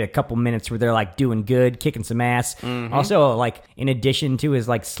guys. We get a couple minutes where they're like doing good, kicking some ass. Mm-hmm. Also, like in addition to his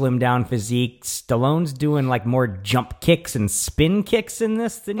like slim down physique, Stallone's doing like more jump kicks and spin kicks in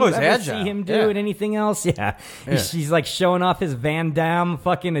this than you he's ever agile. see him do Yeah. in anything else. Yeah. He's like showing off his Van Damme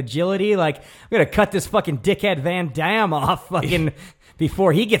fucking agility. Like, I'm gonna cut this fucking dickhead Van Damme off fucking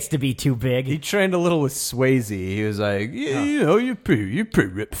before he gets to be too big. He trained a little with Swayze. He was like, yeah, you know, you're pretty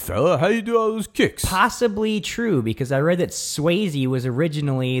ripped, fella. How you do all those kicks? Possibly true, because I read that Swayze was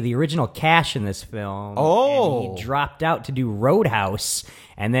originally the original Cash in this film. Oh. And he dropped out to do Roadhouse,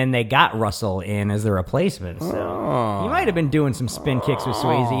 and then they got Russell in as the replacement. So he might have been doing some spin kicks with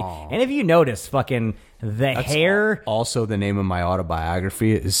Swayze. And if you notice, fucking the hair... Also, the name of my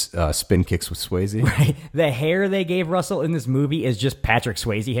autobiography is Spin Kicks with Swayze. Right. The hair they gave Russell in this movie is just Patrick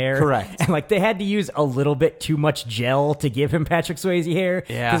Swayze hair. Correct. And like they had to use a little bit too much gel to give him Patrick Swayze hair.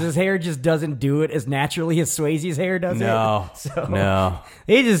 Yeah. Because his hair just doesn't do it as naturally as Swayze's hair does No. it. So No.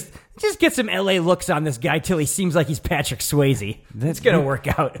 They just get some LA looks on this guy till he seems like he's Patrick Swayze. It's gonna work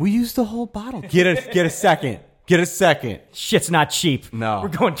out. We used the whole bottle. Get a second. Get a second. Shit's not cheap. No. We're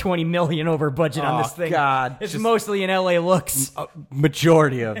going $20 million over budget on this thing. God. It's mostly in LA looks.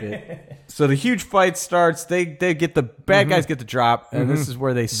 Majority of it. So the huge fight starts. They get the bad guys get the drop, and this is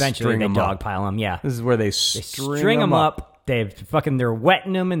where they Eventually string they them up. dogpile him, yeah. This is where they String them up. They're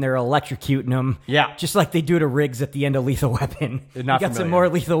wetting them and they're electrocuting them. Yeah. Just like they do to Riggs at the end of Lethal Weapon. Not We got some familiar. more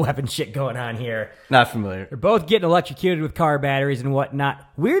Lethal Weapon shit going on here. Not familiar. They're both getting electrocuted with car batteries and whatnot.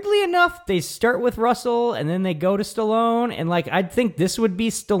 Weirdly enough, they start with Russell and then they go to Stallone. And like, I'd think this would be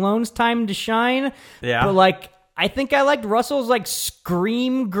Stallone's time to shine. Yeah. But like, I think I liked Russell's like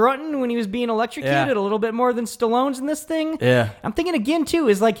scream grunting when he was being electrocuted Yeah. a little bit more than Stallone's in this thing. Yeah. I'm thinking again too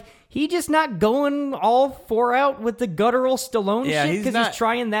is like he just not going all four out with the guttural Stallone Yeah, shit he's because not- he's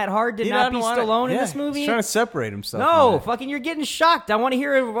trying that hard to He not doesn't be wanna- Stallone in yeah, this movie. He's trying to separate himself. No, from fucking, you're getting shocked. I want to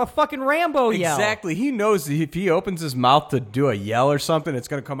hear a fucking Rambo that. yell. Exactly. He knows that if he opens his mouth to do a yell or something, it's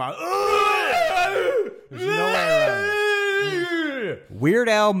going to come out. There's no way around it. Weird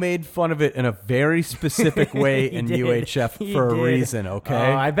Al made fun of it in a very specific way He in did. UHF He for a did. reason, okay?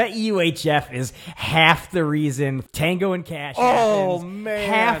 Oh, I bet UHF is half the reason Tango and Cash Oh, happens. man.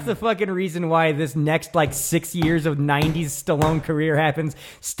 Half the fucking reason why this next, like, 6 years of 90s Stallone career happens.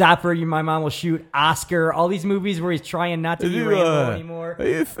 Stop Where My Mom Will Shoot, Oscar, all these movies where he's trying not to be Rambo anymore.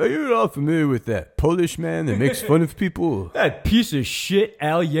 Are you all familiar with that Polish man that makes fun of people? That piece of shit,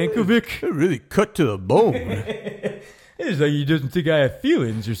 Al Yankovic. It really cut to the bone. It's like he doesn't think I have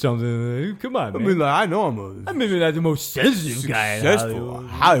feelings or something. Come on, man. like, I know I'm I'm maybe not the most sensitive guy in successful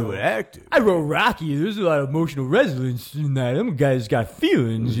Hollywood actor. I wrote Rocky. There's a lot of emotional resonance in that. Them guys got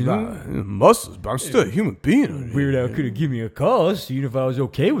feelings, you know. Muscles, but I'm still a human being. Weird Al could have given me a call, seeing if I was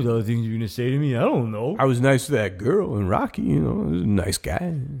okay with all the things you're gonna say to me. I don't know. I was nice to that girl in Rocky, you know, he was a nice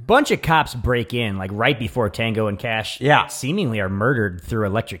guy. Bunch of cops break in, like right before Tango and Cash, seemingly are murdered through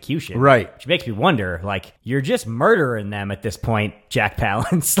electrocution. Right. Which makes me wonder, like, you're just murdering them at this point, Jack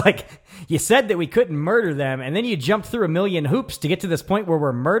Palance. Like, you said that we couldn't murder them, and then you jumped through a million hoops to get to this point where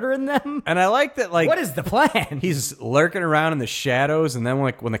we're murdering them. And I like that, like, What is the plan? he's lurking around in the shadows, and then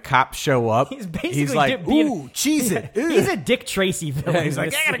like when the cops show up, He's basically like, being- "Ooh, cheese it." He's a Dick Tracy villain. Yeah, he's in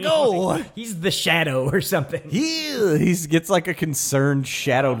like, this "I gotta scene." go. Like, he's the Shadow or something. He gets like a concerned,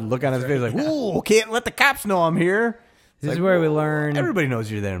 shadowed look on his face, like, "Ooh, can't let the cops know I'm here." This is where we learn Everybody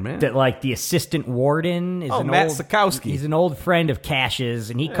knows you're there, man. that, like, the assistant warden is Matt old, Sikowski. He's an old friend of Cash's,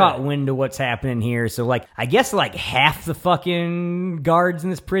 and he caught wind of what's happening here. So, like, I guess like half the fucking guards in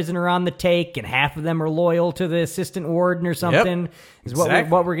this prison are on the take, and half of them are loyal to the assistant warden or something. Is Exactly.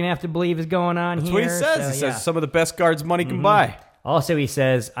 what we're gonna have to believe is going on That's here. what he says. So, He yeah. says some of the best guards money can buy. Also, he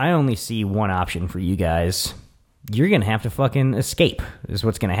says, I only see one option for you guys. You're going to have to fucking escape, is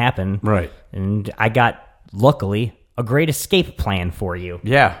what's going to happen. Right. And I got, luckily, a great escape plan for you.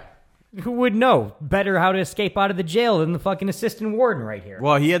 Yeah. Who would know better how to escape out of the jail than the fucking assistant warden right here?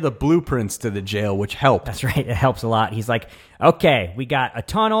 Well, he had the blueprints to the jail, which helped. That's right. It helps a lot. He's like, okay, we got a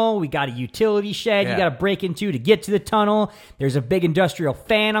tunnel. We got a utility shed Yeah. you got to break into to get to the tunnel. There's a big industrial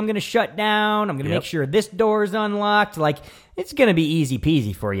fan I'm going to shut down. I'm going to Yep. make sure this door is unlocked. Like, it's going to be easy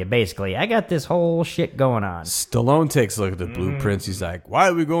peasy for you, basically. I got this whole shit going on. Stallone takes a look at the blueprints. He's like, why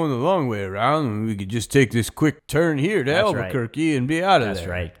are we going the long way around when we could just take this quick turn here to That's right. Albuquerque and be out of That's there?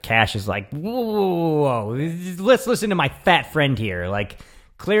 right. Cash is like, whoa. Let's listen to my fat friend here. Like,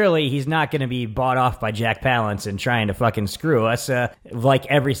 clearly he's not going to be bought off by Jack Palance and trying to fucking screw us, like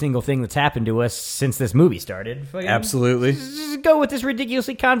every single thing that's happened to us since this movie started. Fucking Absolutely. just go with this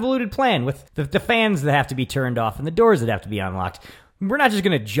ridiculously convoluted plan with the fans that have to be turned off and the doors that have to be unlocked. We're not just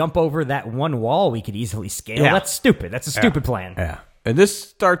going to jump over that one wall we could easily scale. Yeah. That's stupid. That's a stupid plan. Yeah. And this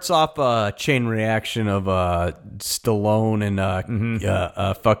starts off a chain reaction of Stallone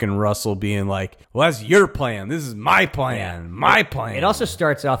and fucking Russell being like, well, that's your plan. This is my plan. My plan. It also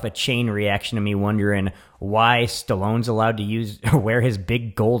starts off a chain reaction of me wondering why Stallone's allowed to wear his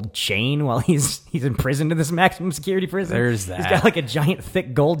big gold chain while he's imprisoned in this maximum security prison. There's that. He's got like a giant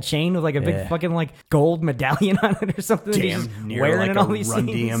thick gold chain with like a big fucking like gold medallion on it or something. that he's Damn just near wearing like in a all these Run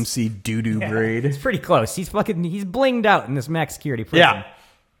scenes. DMC doo-doo braid. It's pretty close. He's blinged out in this max security prison. Yeah.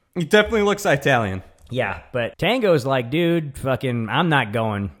 He definitely looks Italian. Yeah, but Tango's like, dude, fucking, I'm not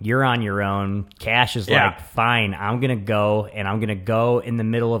going. You're on your own. Cash is Yeah. like, fine, I'm going to go, and I'm going to go in the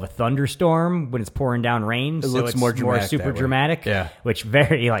middle of a thunderstorm when it's pouring down rain. It so looks it's more dramatic super that way. dramatic. Yeah. Which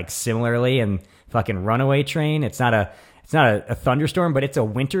very, like, similarly in fucking Runaway Train, it's not a thunderstorm, but it's a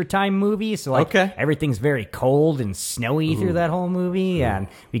wintertime movie, so like everything's very cold and snowy through that whole movie, and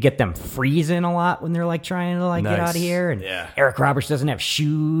we get them freezing a lot when they're like trying to like get Nice. out of here. And Yeah. Eric Roberts doesn't have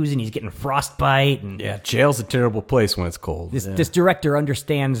shoes, and he's getting frostbite. And Yeah, jail's a terrible place when it's cold. this director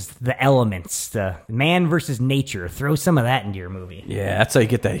understands the elements, the man versus nature. Throw some of that into your movie. Yeah, that's how you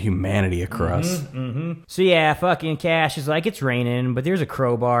get that humanity across. So yeah, fucking Cash is like, it's raining, but there's a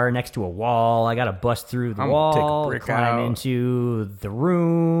crowbar next to a wall. I gotta bust through the I'm gonna take a wall, brick climb out. into the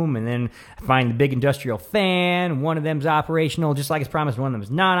room, and then I find the big industrial fan. One of them's operational, just like it's promised. One of them is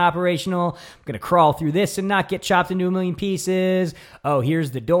non-operational. I'm gonna crawl through this and not get chopped into a million pieces. Oh,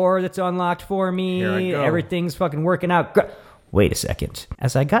 here's the door that's unlocked for me. Here I go. Everything's fucking working out. Wait a second.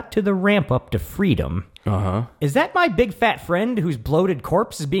 As I got to the ramp up to freedom, is that my big fat friend whose bloated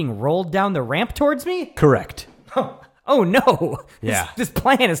corpse is being rolled down the ramp towards me? Correct. Oh no! Yeah. This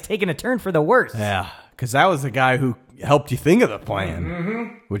plan has taken a turn for the worse. Yeah, because that was the guy who helped you think of the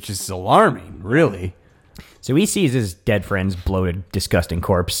plan, which is alarming, really. So he sees his dead friend's bloated, disgusting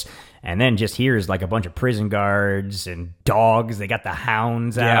corpse, and then just hears like a bunch of prison guards and dogs. They got the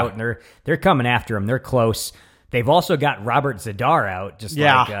hounds out, and they're coming after him. They're close. They've also got Robert Zadar out, just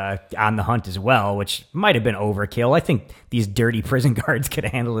like on the hunt as well, which might have been overkill. I think these dirty prison guards could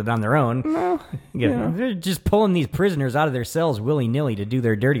have handled it on their own. They're just pulling these prisoners out of their cells willy-nilly to do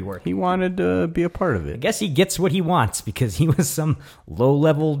their dirty work. He wanted to be a part of I it. guess he gets what he wants because he was some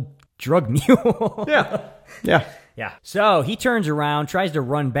low-level drug mule. Yeah. Yeah. So he turns around, tries to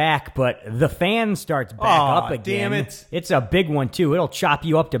run back, but the fan starts back up again. damn it. It's a big one, too. It'll chop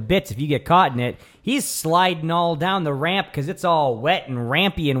you up to bits if you get caught in it. He's sliding all down the ramp because it's all wet and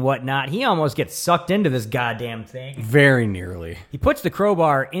rampy and whatnot. He almost gets sucked into this goddamn thing. Very nearly. He puts the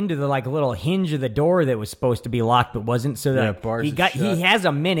crowbar into the like little hinge of the door that was supposed to be locked but wasn't. So that bars he it got shut. he has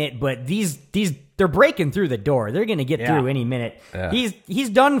a minute, but these they're breaking through the door. They're gonna get through any minute. Yeah. He's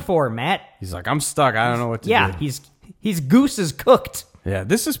done for, Matt. He's like, I'm stuck. I don't know what to do. He's goose is cooked. Yeah,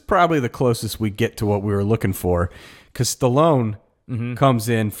 this is probably the closest we get to what we were looking for, because Stallone comes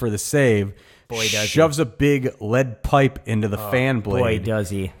in for the save. Boy, does shoves a big lead pipe into the fan blade. Boy, does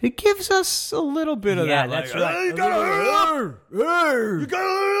he. It gives us a little bit of Yeah, that. that's like, right. "Hey, you gotta hurry up! Hey, you gotta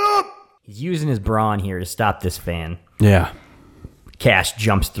hurry up!" He's using his brawn here to stop this fan. Yeah. Cash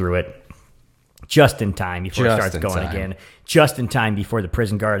jumps through it just in time before it Just starts in going time. again. Just in time before the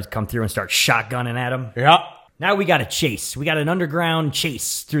prison guards come through and start shotgunning at him. Yeah. Now we got a chase. We got an underground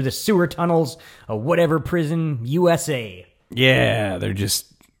chase through the sewer tunnels of whatever prison, USA. Yeah, they're just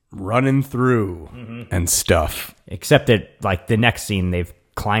running through and stuff. Except that, like, the next scene, they've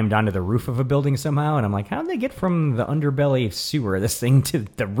climbed onto the roof of a building somehow, and I'm like, how'd they get from the underbelly sewer of this thing to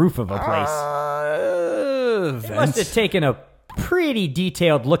the roof of a place? They must have taken a pretty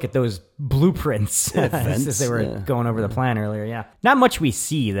detailed look at those blueprints as they were going over the plan earlier. Yeah, not much we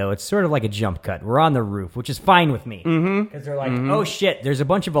see though. It's sort of like a jump cut. We're on the roof, which is fine with me because they're like, oh shit, there's a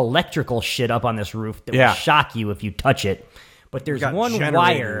bunch of electrical shit up on this roof that will shock you if you touch it. But there's got one wire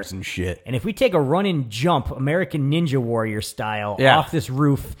generators and shit. and if we take a run and jump, American Ninja Warrior style, Yeah. off this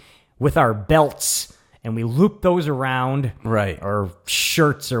roof with our belts. And we loop those around, Right. Or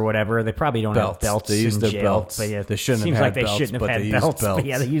shirts or whatever. They probably don't have belts. They use in their jail, belts. But yeah, They shouldn't seems have like had they belts, shouldn't have but had they use belts. But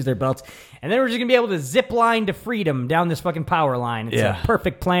yeah, they use their belts. And then we're just gonna be able to zip line to freedom down this fucking power line. It's a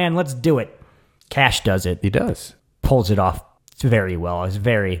perfect plan. Let's do it. Cash does it. He does. Pulls it off very well. I was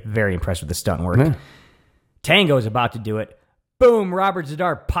very, very impressed with the stunt work. Yeah. Tango's about to do it. Boom! Robert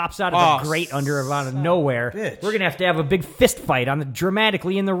Zadar pops out of the grate out of nowhere. bitch. We're gonna have to have a big fist fight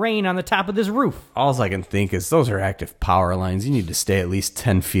dramatically in the rain on the top of this roof. All I can think is those are active power lines. You need to stay at least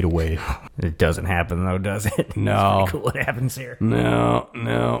 10 feet away. It doesn't happen though, does it? No. It's pretty cool what happens here. No.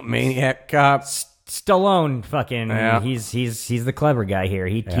 Maniac cop. Stallone fucking Yeah. he's the clever guy here.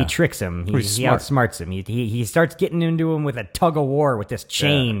 He tricks him. He smart. outsmarts him. He starts getting into him with a tug of war with this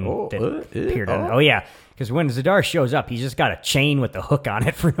chain that appeared on. Oh yeah. Because when Zadar shows up, he's just got a chain with the hook on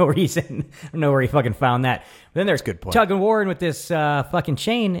it for no reason. I don't know where he fucking found that. But then there's tug and warring with this fucking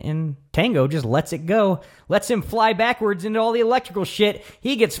chain, and Tango just lets it go. Lets him fly backwards into all the electrical shit.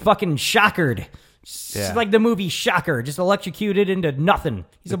 He gets fucking shockered. It's like the movie Shocker, just electrocuted into nothing.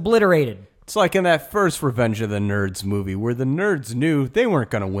 He's obliterated. It's like in that first Revenge of the Nerds movie where the nerds knew they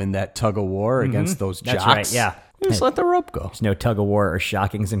weren't going to win that tug of war against those jocks. That's right, yeah. Just let the rope go. There's no tug of war or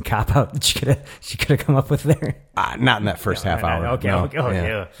shockings and cop out that she could have come up with there. Not in that first half hour. Okay, No.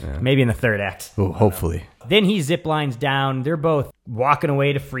 okay. Maybe in the third act. Oh, hopefully. Then he ziplines down. They're both walking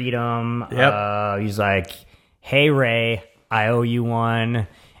away to freedom. Yep. He's like, "Hey Ray, I owe you one."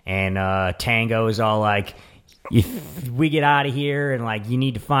 And Tango is all like, "If we get out of here and like you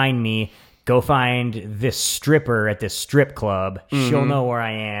need to find me, go find this stripper at this strip club. She'll know where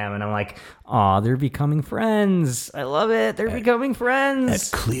I am." And I'm like, "Aw, they're becoming friends. I love it. They're becoming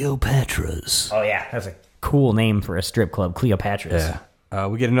friends." At Cleopatra's. Oh yeah, that's a cool name for a strip club, Cleopatra's. Yeah.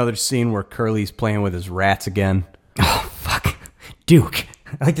 We get another scene where Curly's playing with his rats again. Oh, fuck. Duke.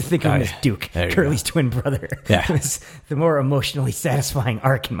 I like to think of him as Duke, Curly's twin brother. Yeah. It was the more emotionally satisfying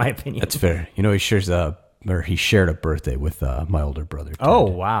arc, in my opinion. That's fair. You know, he shared a birthday with my older brother. Oh,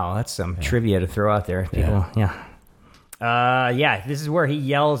 wow. That's some trivia to throw out there. People, yeah. This is where he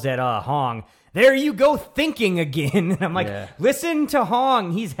yells at Hong, "There you go thinking again." And I'm like, listen to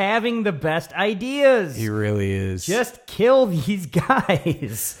Hong. He's having the best ideas. He really is. Just kill these guys.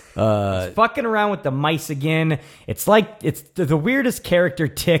 He's fucking around with the mice again. It's like it's the weirdest character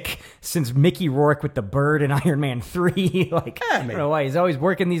tick since Mickey Rourke with the bird in Iron Man 3. I don't know why he's always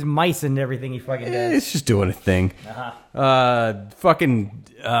working these mice into everything he fucking does. It's just doing a thing.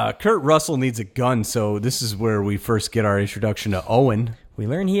 Kurt Russell needs a gun, so this is where we first get our introduction to Owen. We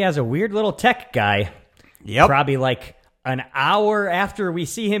learn he has a weird little tech guy. Yep. Probably like an hour after we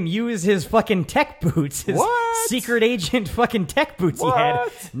see him use his fucking tech boots, his secret agent fucking tech boots he had.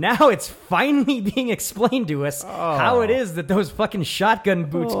 Now it's finally being explained to us how it is that those fucking shotgun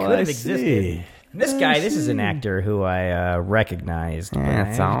boots could have existed. This guy, this is an actor who I recognized. But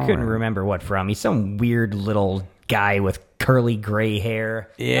I couldn't remember what from. He's some weird little guy with curly gray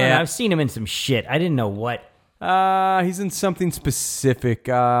hair. Yeah. I've seen him in some shit. I didn't know what. He's in something specific.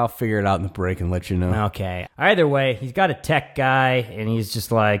 I'll figure it out in the break and let you know. Okay. Either way, he's got a tech guy, and he's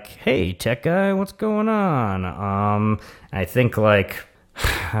just like, "Hey, tech guy, what's going on?" I think like,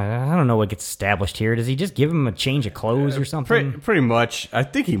 I don't know what gets established here. Does he just give him a change of clothes or something? Pretty much. I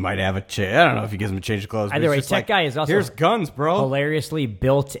think he might have a change. I don't know if he gives him a change of clothes. Either way, tech guy is also here's guns, bro. Hilariously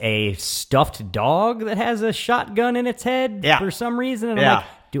built a stuffed dog that has a shotgun in its head for some reason. And I'm like,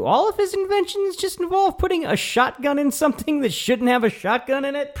 do all of his inventions just involve putting a shotgun in something that shouldn't have a shotgun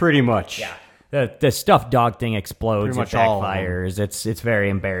in it? Pretty much. Yeah. The stuffed dog thing explodes. Pretty much it backfires. It's very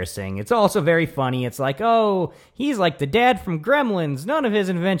embarrassing. It's also very funny. It's like, oh, he's like the dad from Gremlins. None of his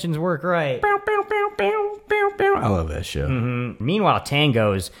inventions work right. I love that show. Mm-hmm. Meanwhile,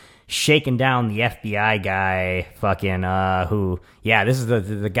 Tango's shaking down the FBI guy, fucking this is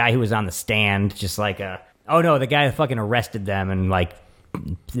the guy who was on the stand, just like the guy that fucking arrested them and like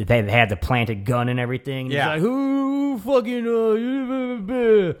they had the planted gun and everything. And he's like, who fucking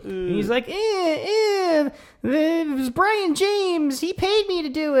and he's like, it was Brian James. He paid me to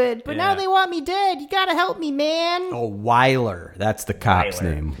do it, but now they want me dead. You gotta help me, man. Oh, Weiler. That's the cop's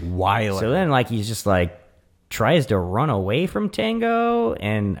name. Weiler. So then, like, he's just like tries to run away from Tango,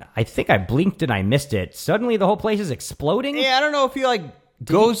 and I think I blinked and I missed it. Suddenly, the whole place is exploding. Yeah, I don't know if he like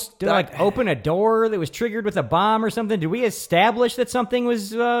did like open a door that was triggered with a bomb or something. Did we establish that something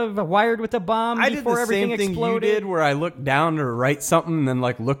was wired with a bomb before everything exploded? I did the same thing you did, where I looked down to write something and then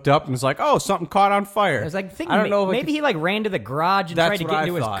like looked up and was like, oh, something caught on fire. I was like, I don't know. Maybe he like ran to the garage and tried to get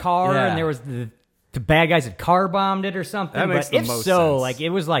into his car, and there was the bad guys had car bombed it or something. That makes but the if most so, sense. like it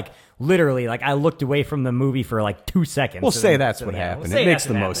was like literally like I looked away from the movie for like 2 seconds. We'll say that's what happened. It makes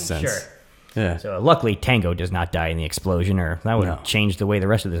the most sense. Sure. Yeah. So luckily Tango does not die in the explosion, or that would change the way the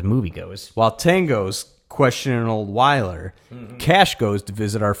rest of this movie goes. While Tango's questioning old Weiler, Cash goes to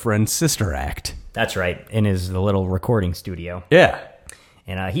visit our friend Sister Act. That's right, in his little recording studio. Yeah.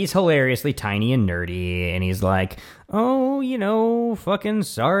 And he's hilariously tiny and nerdy, and he's like, oh, fucking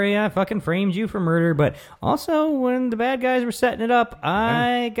sorry I fucking framed you for murder, but also when the bad guys were setting it up,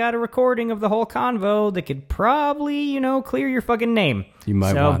 I got a recording of the whole convo that could probably, clear your fucking name. You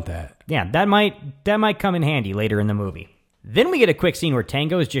might want that. Yeah, that might come in handy later in the movie. Then we get a quick scene where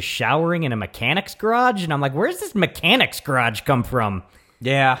Tango is just showering in a mechanic's garage, and I'm like, where's this mechanic's garage come from?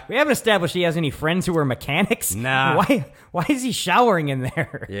 Yeah. We haven't established he has any friends who are mechanics. Nah. Why is he showering in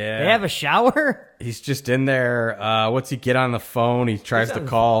there? Yeah. They have a shower? He's just in there. What's he get on the phone? He tries to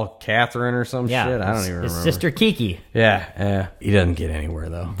call Catherine or some shit. I don't even remember. His sister Kiki. Yeah. He doesn't get anywhere,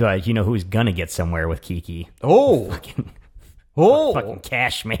 though. But you know who's gonna get somewhere with Kiki? Fucking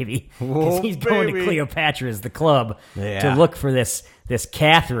Cash, maybe. Because Oh, he's going to baby. Cleopatra's the club Yeah. to look for this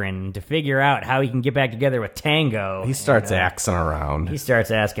Catherine to figure out how he can get back together with Tango. He starts axing around. He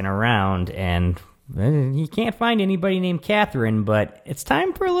starts asking around, and he can't find anybody named Catherine, but it's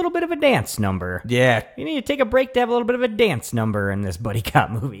time for a little bit of a dance number. Yeah. You need to take a break to have a little bit of a dance number in this buddy cop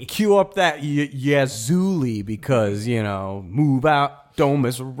movie. Cue up that Yazuli because, move out, don't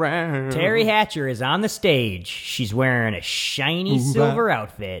mess around. Terry Hatcher is on the stage. She's wearing a shiny silver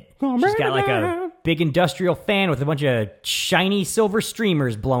outfit. She's got like a big industrial fan with a bunch of shiny silver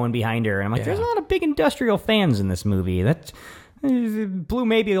streamers blowing behind her. And I'm like, there's a lot of big industrial fans in this movie. That blew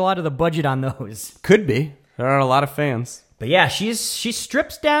maybe a lot of the budget on those. Could be. There are a lot of fans. But yeah, she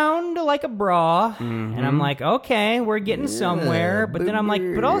strips down to like a bra, and I'm like, okay, we're getting somewhere. But then I'm like,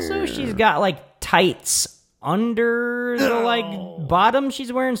 but also she's got like tights under the like bottom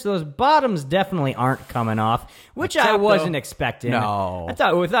she's wearing, so those bottoms definitely aren't coming off, which I wasn't expecting. No. I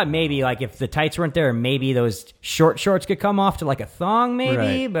thought maybe like if the tights weren't there, maybe those short shorts could come off to like a thong, maybe.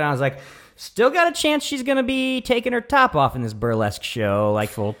 Right. But I was like, still got a chance she's gonna be taking her top off in this burlesque show.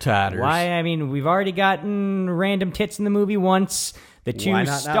 Like full tatters. Why? I mean, we've already gotten random tits in the movie once. The two Why not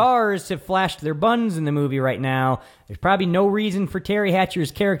now? stars have flashed their buns in the movie right now. There's probably no reason for Terry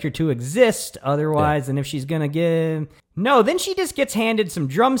Hatcher's character to exist otherwise than if she's going to give... No, then she just gets handed some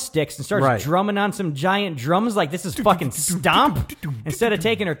drumsticks and starts drumming on some giant drums like this is fucking Stomp instead of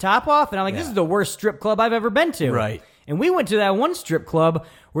taking her top off. And I'm like, this is the worst strip club I've ever been to. Right. And we went to that one strip club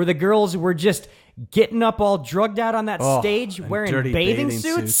where the girls were just getting up all drugged out on that stage wearing dirty bathing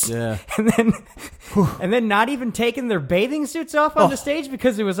suits. Yeah. And then not even taking their bathing suits off on the stage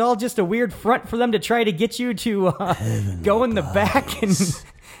because it was all just a weird front for them to try to get you to go in the back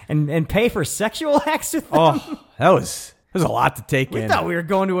and pay for sexual acts with them. Oh, that was a lot to take in. We thought we were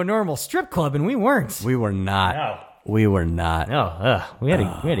going to a normal strip club and we weren't. We were not. No. We were not. We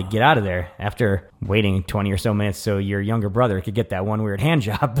had to get out of there after waiting 20 or so minutes so your younger brother could get that one weird hand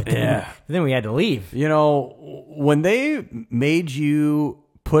job. But then we had to leave. When they made you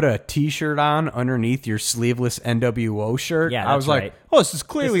put a T-shirt on underneath your sleeveless NWO shirt, Yeah, I was like, right. oh, this is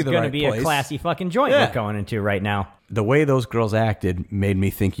clearly the right going to be place. a classy fucking joint we're going into right now. The way those girls acted made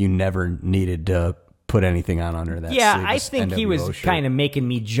me think you never needed to put anything on under that. Yeah, I sleeveless think he was NWO shirt. kind of making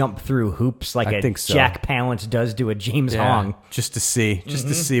me jump through hoops like I a think so. Jack Palance does to a James Hong. just to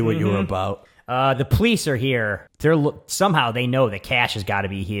see what you were about. The police are here. Somehow they know that Cash has got to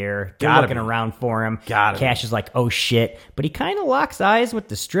be here. They're Gotta looking be. around for him. Gotta Cash is like, oh shit. But he kind of locks eyes with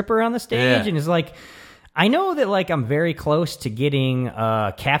the stripper on the stage and is like, I know that like I'm very close to getting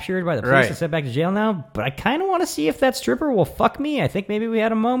captured by the police and sent back to jail now, but I kind of want to see if that stripper will fuck me. I think maybe we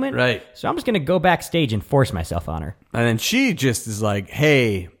had a moment. Right. So I'm just going to go backstage and force myself on her. And then she just is like,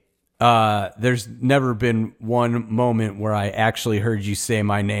 hey, there's never been one moment where I actually heard you say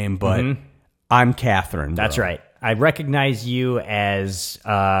my name, but I'm Catherine. That's right. I recognize you as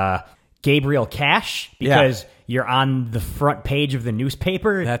Gabriel Cash because you're on the front page of the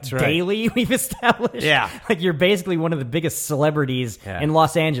newspaper. That's right. Daily, we've established. Yeah. Like you're basically one of the biggest celebrities in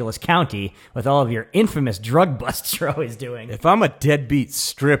Los Angeles County with all of your infamous drug busts you're always doing. If I'm a deadbeat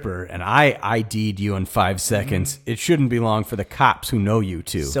stripper and I ID'd you in 5 seconds, it shouldn't be long for the cops who know you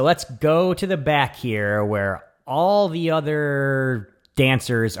to. So let's go to the back here where all the other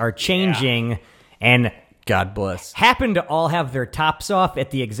dancers are changing and God bless. happen to all have their tops off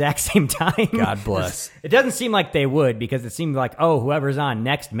at the exact same time. God bless. It doesn't seem like they would because it seemed like, oh, whoever's on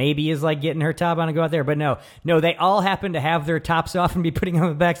next maybe is like getting her top on and go out there. But no, they all happen to have their tops off and be putting on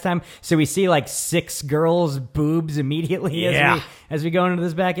the back time. So we see like 6 girls' boobs immediately as we go into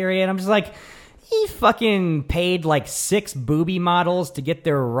this back area. And I'm just like, he fucking paid like 6 booby models to get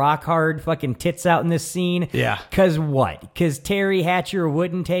their rock hard fucking tits out in this scene. Yeah. Cause what? Cause Terry Hatcher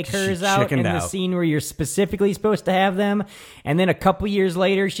wouldn't take hers out in the scene where you're specifically supposed to have them. And then a couple years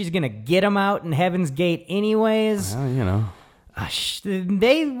later, she's gonna get them out in Heaven's Gate anyways. Well,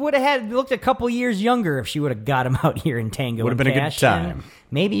 They would have looked a couple years younger if she would have got them out here in Tango. Would have been a good Cash. time. And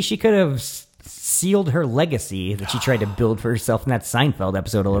maybe she could have sealed her legacy that she tried to build for herself in that Seinfeld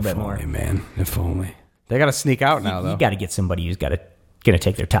episode a little bit more. Man, if only. They got to sneak out now, though. You got to get somebody who's gonna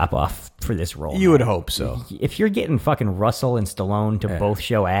take their top off for this role. You would hope so. If you're getting fucking Russell and Stallone to both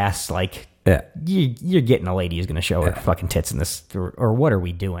show ass, like you're getting a lady who's gonna show her fucking tits in this, or what are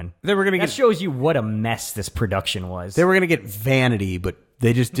we doing? They were gonna that shows you what a mess this production was. They were gonna get Vanity, but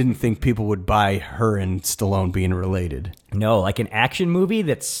They just didn't think people would buy her and Stallone being related. No, like an action movie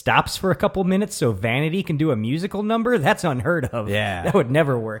that stops for a couple minutes so Vanity can do a musical number? That's unheard of. Yeah. That would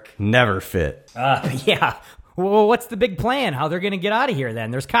never work. Never fit. Yeah. Well, what's the big plan? How they're going to get out of here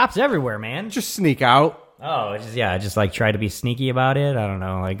then? There's cops everywhere, man. Just sneak out. Oh, just like try to be sneaky about it. I don't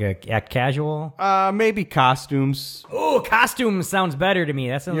know, like act casual. Maybe costumes. Oh, costumes sounds better to me.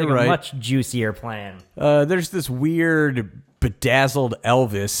 That sounds You're like right. a much juicier plan. There's this weird bedazzled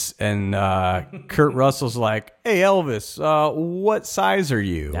Elvis, and Kurt Russell's like, "Hey, Elvis, what size are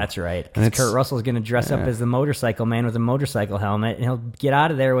you?" That's right. And Because it's- Kurt Russell's going to dress up as the motorcycle man with a motorcycle helmet, and he'll get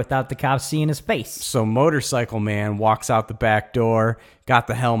out of there without the cops seeing his face. So Motorcycle Man walks out the back door, got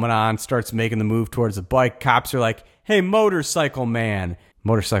the helmet on, starts making the move towards the bike. Cops are like, "Hey, Motorcycle Man."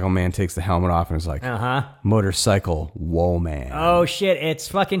 Motorcycle Man takes the helmet off and is like, Motorcycle Whoa Man. Oh, shit. It's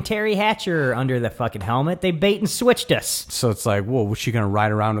fucking Terry Hatcher under the fucking helmet. They bait and switched us. So it's like, whoa, was she going to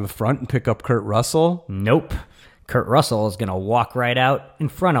ride around to the front and pick up Kurt Russell? Nope. Kurt Russell is going to walk right out in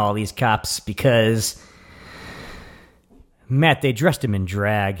front of all these cops because, Matt, they dressed him in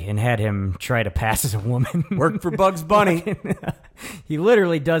drag and had him try to pass as a woman. Worked for Bugs Bunny. He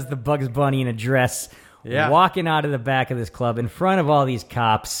literally does the Bugs Bunny in a dress, walking out of the back of this club in front of all these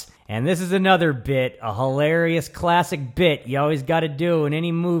cops. And this is another bit, a hilarious classic bit you always got to do in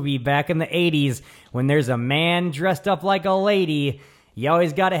any movie back in the 80s. When there's a man dressed up like a lady, you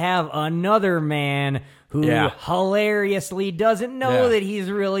always got to have another man who hilariously doesn't know that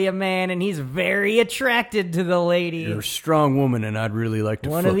he's really a man, and he's very attracted to the lady. You're a strong woman, and I'd really like to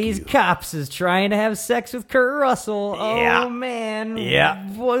One fuck of these you. cops is trying to have sex with Kurt Russell. Yeah. Oh, man. Yeah.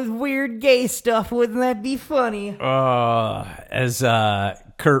 What weird gay stuff. Wouldn't that be funny? As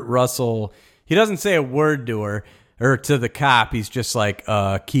Kurt Russell, he doesn't say a word to her, or to the cop. He's just like,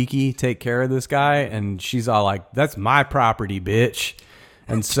 Kiki, take care of this guy. And she's all like, that's my property, bitch.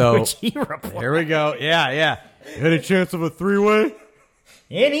 And so, Which he replied. here we go. Yeah. Any chance of a three-way?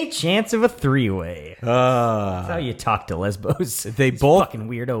 Any chance of a three-way. That's how you talk to lesbos. They These both fucking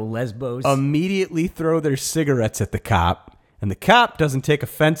weirdo lesbos. immediately throw their cigarettes at the cop, and the cop doesn't take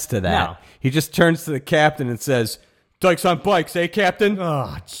offense to that. No. He just turns to the captain and says, "Dykes on bikes, eh, Captain?"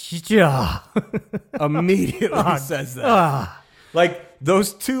 Oh, yeah. Immediately says that. Like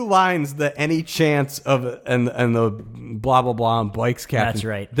those two lines, the any chance of and the blah blah blah on bikes, Captain. That's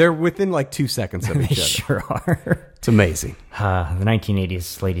right. They're within like 2 seconds of each They other. sure are. It's amazing. The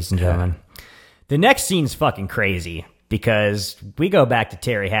 1980s, ladies and gentlemen. The next scene's fucking crazy because we go back to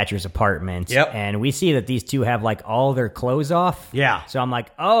Terry Hatcher's apartment and we see that these two have like all their clothes off. Yeah. So I'm like,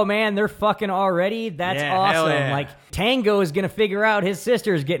 oh man, they're fucking already? That's hell awesome. yeah. Like Tango is going to figure out his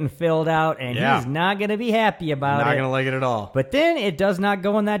sister's getting filled out and he's not going to be happy about Not it. gonna like it at all. But then it does not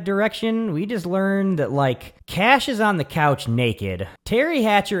go in that direction. We just learned that like Cash is on the couch naked. Terry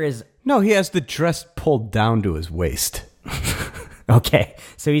Hatcher is No, he has the dress pulled down to his waist. okay.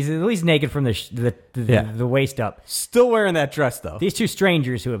 So he's at least naked from the waist up. Still wearing that dress though. These two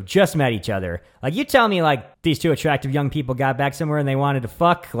strangers who have just met each other. Like, you tell me, like, these two attractive young people got back somewhere and they wanted to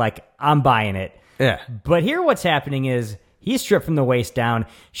fuck, like, I'm buying it. Yeah. But here what's happening is he's stripped from the waist down.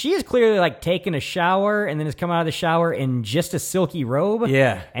 She is clearly, like, taking a shower and then has come out of the shower in just a silky robe.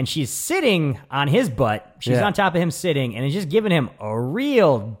 Yeah. And she's sitting on his butt. She's Yeah. on top of him sitting and is just giving him a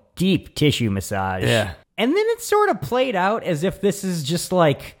real deep tissue massage. Yeah. And then it's sort of played out as if this is just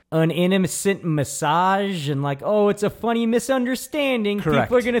like an innocent massage and like, oh, it's a funny misunderstanding. Correct.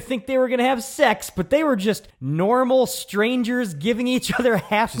 People are going to think they were going to have sex, but they were just normal strangers giving each other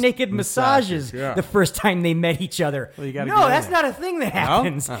half-naked massages yeah. the first time they met each other. Well, you gotta no, get in that's there. not a thing that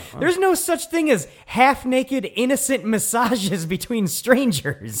happens. Oh, well. There's no such thing as half-naked innocent massages between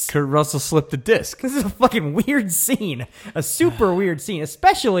strangers. Kurt Russell slipped the disc. This is a fucking weird scene. A super weird scene,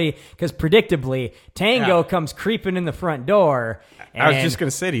 especially because predictably, Tango comes creeping in the front door. I was and just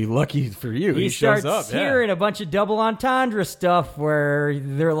gonna say to you, lucky for you, he shows starts up. Yeah. hearing a bunch of double entendre stuff where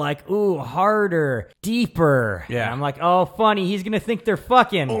they're like, ooh, harder, deeper. Yeah. And I'm like, oh, funny. He's going to think they're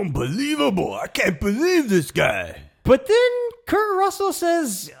fucking. Unbelievable. I can't believe this guy. But then Kurt Russell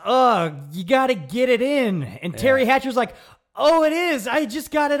says, you got to get it in. And Terry Hatcher's like, oh, it is. I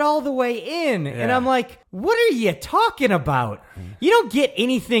just got it all the way in. And Yeah. I'm like, what are you talking about? You don't get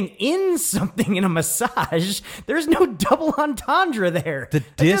anything in something in a massage. There's no double entendre there.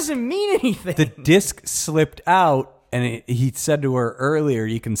 That doesn't mean anything. The disc slipped out, and he said to her earlier,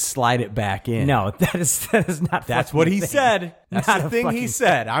 you can slide it back in. No, that is not. That's fucking what he thing. said. That's Not the a thing he fucking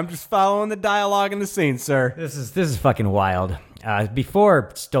said. I'm just following the dialogue in the scene, sir. This is fucking wild. Before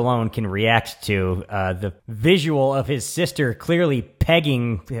Stallone can react to the visual of his sister clearly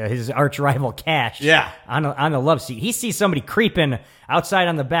pegging his arch rival Cash Yeah. on the love seat, he sees somebody creeping outside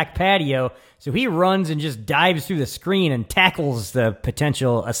on the back patio. So he runs and just dives through the screen and tackles the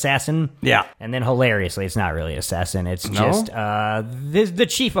potential assassin. Yeah. And then hilariously, it's not really an assassin. It's No? just the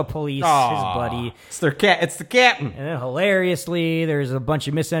chief of police, his buddy. It's the captain. And then hilariously, there's a bunch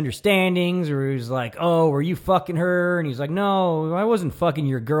of misunderstandings where he's like, oh, were you fucking her? And he's like, no, I wasn't fucking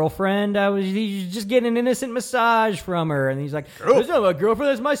your girlfriend. I was just getting an innocent massage from her. And he's like, that's not my girlfriend,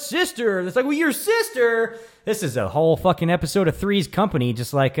 that's my sister. It's like, well, your sister. This is a whole fucking episode of Three's Company,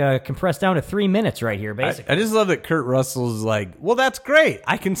 just like compressed down to 3 minutes right here, basically. I just love that Kurt Russell's like, well, that's great.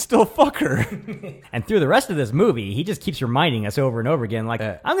 I can still fuck her. And through the rest of this movie, he just keeps reminding us over and over again, like,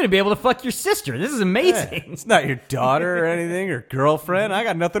 I'm going to be able to fuck your sister. This is amazing. It's not your daughter or anything or girlfriend. I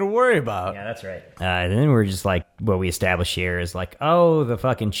got nothing to worry about. Yeah, that's right. And then we're just like, what we establish here is like, oh, the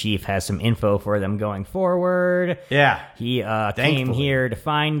fucking chief has some info for them going forward. Yeah. He came here to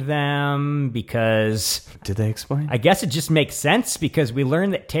find them because... Did they explain? I guess it just makes sense because we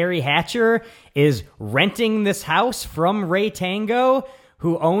learned that Terry Hatcher is renting this house from Ray Tango,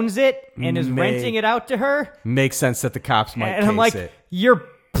 who owns it and is renting it out to her. Makes sense that the cops might And I'm like, it. your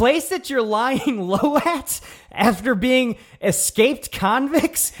place that you're lying low at after being escaped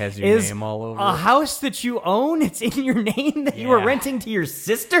convicts Has your is name all over a it. house that you own. It's in your name that you were renting to your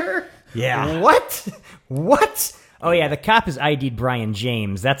sister. Yeah. What? Oh, yeah, the cop has ID'd Brian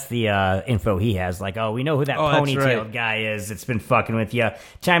James. That's the info he has. Like, oh, we know who that that's ponytailed right. guy is that's been fucking with you.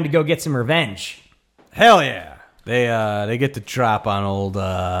 Time to go get some revenge. Hell yeah. They get to drop on old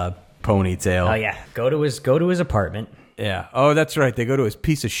Ponytail. Oh, yeah. Go to his apartment. Yeah. Oh, that's right. They go to his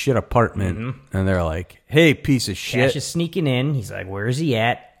piece of shit apartment, and they're like, hey, piece of shit. Cash is sneaking in. He's like, where is he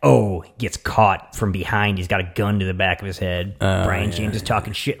at? Oh, he gets caught from behind. He's got a gun to the back of his head. Brian James is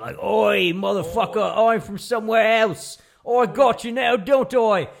talking shit like, oi, motherfucker, I'm from somewhere else. Oh, I got you now, don't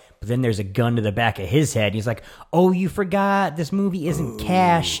I? But then there's a gun to the back of his head. He's like, oh, you forgot. This movie isn't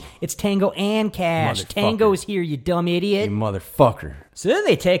Cash. It's Tango and Cash. Motherfucker. Tango's here, you dumb idiot. You motherfucker. So then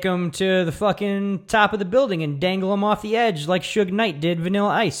they take him to the fucking top of the building and dangle him off the edge like Suge Knight did Vanilla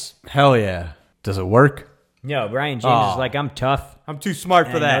Ice. Hell yeah. Does it work? No, Brian James is like, I'm tough. I'm too smart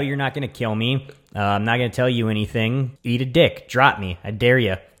for I that. know you're not going to kill me. I'm not going to tell you anything. Eat a dick. Drop me. I dare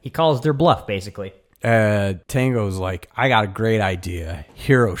you. He calls their bluff, basically. Tango's like, I got a great idea.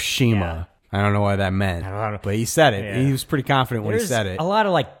 Hiroshima. Yeah. I don't know why that meant. I don't know. But he said it. Yeah. He was pretty confident when he said it. A lot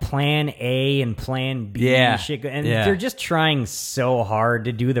of like plan A and plan B shit. And they're just trying so hard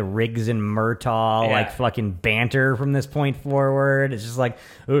to do the Riggs and Murtaugh like fucking banter from this point forward. It's just like,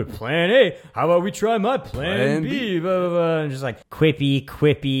 oh, plan A. How about we try my plan B? Blah, blah, blah. And just like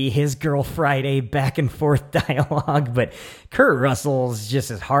quippy, his girl Friday back and forth dialogue. But Kurt Russell's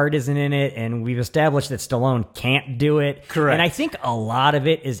just as hard isn't in it. And we've established that Stallone can't do it. Correct. And I think a lot of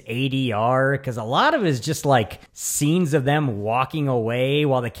it is ADR. Because a lot of it is just like scenes of them walking away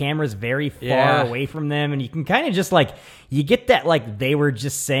while the camera's very far away from them. And you can kind of just like, you get that like they were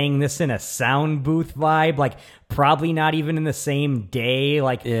just saying this in a sound booth vibe, like probably not even in the same day.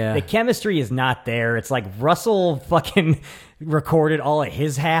 Like the chemistry is not there. It's like Russell fucking recorded all of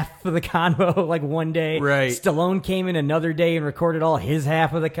his half of the convo like one day. Right. Stallone came in another day and recorded all his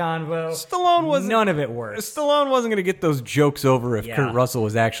half of the convo. Stallone wasn't. None of it works. Stallone wasn't going to get those jokes over if Kurt Russell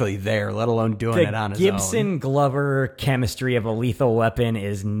was actually there, let alone doing it on his own. The Gibson-Glover chemistry of a Lethal Weapon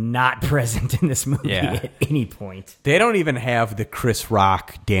is not present in this movie at any point. They don't even have the Chris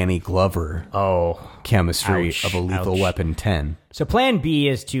Rock, Danny Glover chemistry of a Lethal Weapon 10. So plan B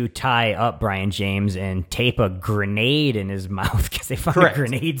is to tie up Brian James and tape a grenade in his mouth because they found a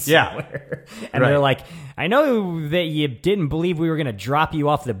grenade somewhere. And they're like, I know that you didn't believe we were going to drop you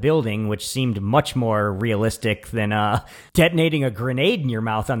off the building, which seemed much more realistic than detonating a grenade in your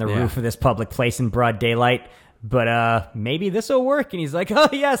mouth on the roof of this public place in broad daylight. But maybe this will work. And he's like, oh,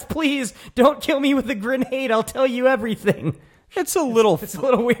 yes, please don't kill me with a grenade. I'll tell you everything. It's a little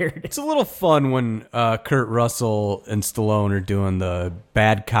weird. It's a little fun when Kurt Russell and Stallone are doing the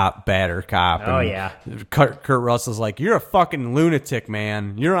bad cop, badder cop. Oh, and yeah. Kurt Russell's like, you're a fucking lunatic,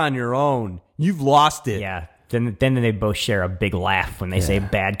 man. You're on your own. You've lost it. Yeah. Then they both share a big laugh when they say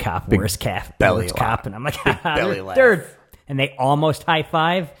bad cop, worst cop, belly worst laugh. cop. And I'm like, belly laugh. And they almost high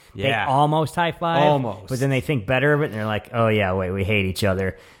five. Yeah. They almost high five. Almost. But then they think better of it and they're like, oh, yeah, wait, we hate each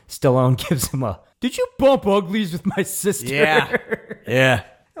other. Stallone gives him a, did you bump uglies with my sister? Yeah. Yeah.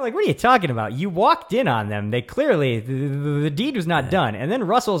 Like, what are you talking about? You walked in on them. They clearly, the deed was not done. And then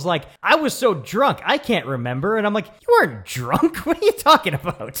Russell's like, I was so drunk, I can't remember. And I'm like, you weren't drunk? What are you talking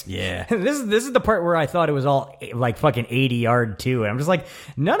about? Yeah. This is the part where I thought it was all like fucking 80 yard too. And I'm just like,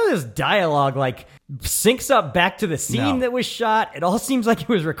 none of this dialogue like syncs up back to the scene that was shot. It all seems like it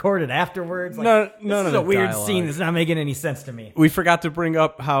was recorded afterwards. Like, none this of is a the weird dialogue. scene that's not making any sense to me. We forgot to bring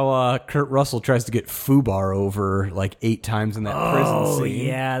up how Kurt Russell tries to get Fubar over like 8 times in that prison scene.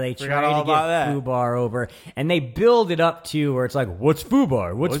 Yeah, they Forgot try all to get about that. Fubar over, and they build it up to where it's like, "What's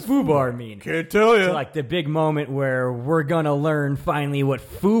Fubar? What's Fubar mean?" Can't tell you. To like the big moment where we're gonna learn finally what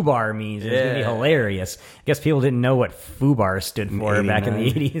Fubar means. It's gonna be hilarious. I guess people didn't know what Fubar stood for back in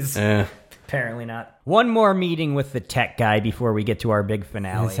the 80s. Yeah. Apparently not. One more meeting with the tech guy before we get to our big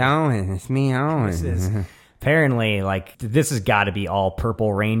finale. It's Owen. It's me, Owen. This is apparently like this has got to be all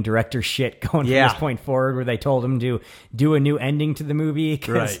Purple Rain director shit going from this point forward, where they told him to do a new ending to the movie.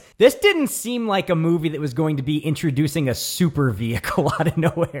 'Cause Right. this didn't seem like a movie that was going to be introducing a super vehicle out of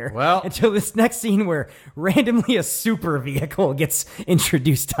nowhere. Well, until this next scene where randomly a super vehicle gets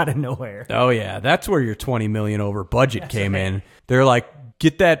introduced out of nowhere. Oh yeah, that's where your 20 million over budget came in. They're like,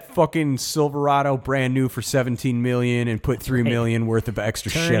 get that fucking Silverado brand new for 17 million and put 3 million worth of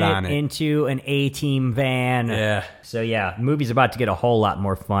extra Turn shit on it. into an A-team van. Yeah. So yeah, the movie's about to get a whole lot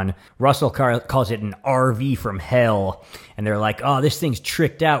more fun. Russell calls it an RV from hell. And they're like, oh, this thing's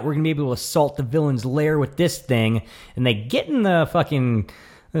tricked out. We're going to be able to assault the villain's lair with this thing. And they get in the fucking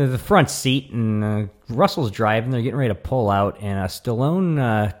the front seat, and Russell's driving. They're getting ready to pull out. And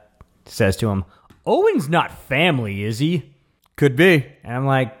Stallone says to him, Owen's not family, is he? Could be. And I'm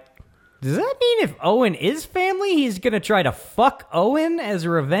like, does that mean if Owen is family, he's gonna try to fuck Owen as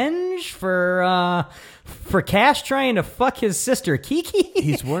revenge for Cash trying to fuck his sister Kiki?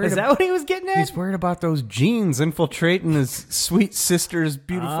 He's worried. Is that what he was getting at? He's worried about those genes infiltrating his sweet sister's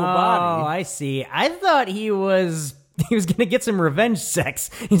beautiful Oh, body. I see. I thought he was gonna get some revenge sex.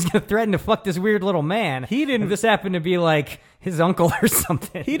 He's gonna threaten to fuck this weird little man. He didn't. This happened to be like his uncle or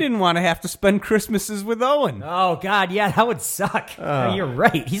something. He didn't want to have to spend Christmases with Owen. Oh God, yeah, that would suck. You're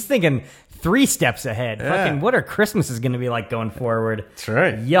right. He's thinking 3 steps ahead. Yeah. Fucking, what are Christmases gonna be like going forward? That's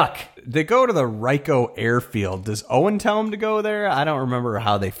right. Yuck. They go to the Ryko airfield. Does Owen tell him to go there? I don't remember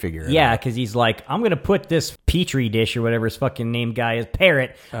how they figure it Yeah, out. because he's like, I'm going to put this Petri dish or whatever his fucking name guy is,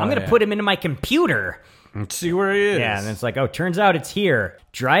 Parrot. I'm going to yeah. put him into my computer. Let's see where he is. Yeah, and it's like, oh, turns out it's here.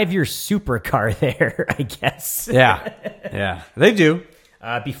 Drive your supercar there, I guess. Yeah, they do.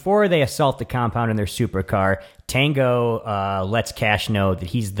 Before they assault the compound in their supercar, Tango lets Cash know that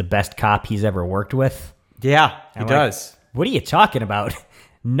he's the best cop he's ever worked with. Yeah, he I'm like, does. what are you talking about?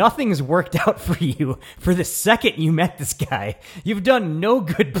 Nothing's worked out for you for the second you met this guy. You've done no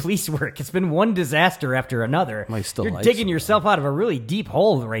good police work. It's been one disaster after another. Well, he still You're likes digging him, yourself out of a really deep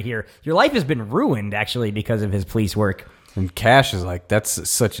hole right here. Your life has been ruined, actually, because of his police work. And Cash is like, that's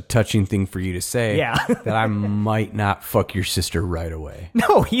such a touching thing for you to say. Yeah. that I might not fuck your sister right away.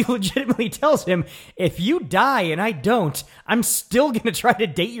 No, he legitimately tells him, if you die and I don't, I'm still going to try to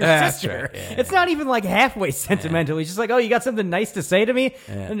date your That's sister. right, yeah. It's not even like halfway sentimental. He's just like, oh, you got something nice to say to me?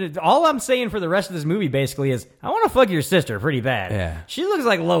 And all I'm saying for the rest of this movie basically is, I want to fuck your sister pretty bad. Yeah. She looks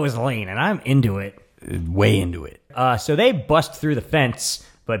like Lois Lane, and I'm into it. Way into it. So they bust through the fence,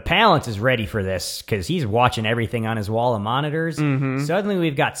 but Palance is ready for this because he's watching everything on his wall of monitors. Suddenly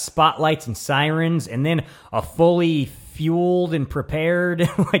we've got spotlights and sirens, and then a fully fueled and prepared,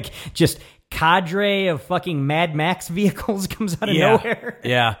 like, just cadre of fucking Mad Max vehicles comes out of nowhere.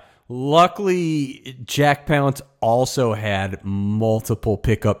 Yeah. Luckily, Jack Palance also had multiple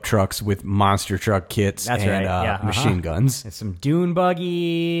pickup trucks with monster truck kits and machine guns. And some dune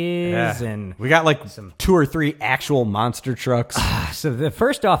buggies, and we got like 2 or 3 actual monster trucks. So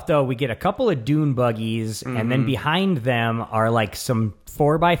first off, though, we get a couple of dune buggies, and then behind them are like some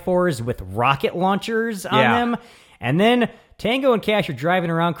 4x4s with rocket launchers on them. And then Tango and Cash are driving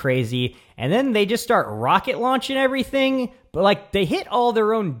around crazy, and then they just start rocket launching everything. But, like, they hit all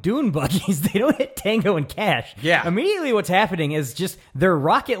their own dune buggies. They don't hit Tango and Cash. Yeah. Immediately what's happening is just they're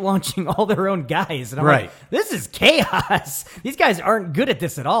rocket launching all their own guys. And I'm Right. like, this is chaos. These guys aren't good at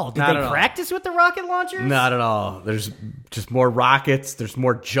this at all. Did Not they at all. practice with the rocket launchers? Not at all. There's just more rockets. There's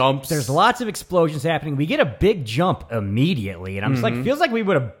more jumps. There's lots of explosions happening. We get a big jump immediately. And I'm just like, feels like we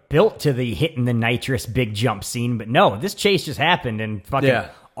would have built to the hitting the nitrous big jump scene. But no, this chase just happened, and fucking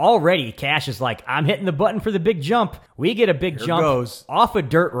already Cash is like, I'm hitting the button for the big jump. We get a big jump goes. off a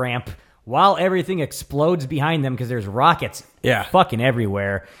dirt ramp while everything explodes behind them because there's rockets fucking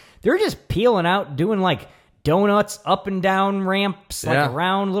everywhere. They're just peeling out, doing like donuts up and down ramps, like Yeah.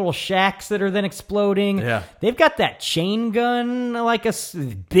 around little shacks that are then exploding. Yeah. They've got that chain gun, like a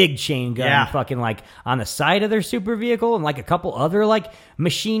big chain gun, Yeah. fucking like on the side of their super vehicle, and like a couple other like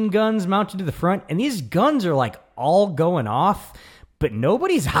machine guns mounted to the front. And these guns are like all going off, but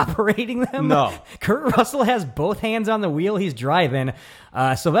nobody's operating them. No. Kurt Russell has both hands on the wheel. He's driving.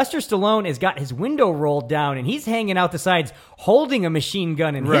 Sylvester Stallone has got his window rolled down, and he's hanging out the sides holding a machine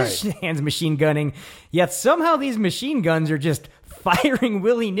gun in his hands machine gunning. Yet somehow these machine guns are just firing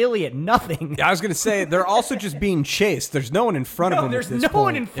willy-nilly at nothing. I was going to say, they're also just being chased. There's no one in front of them there's at this no point.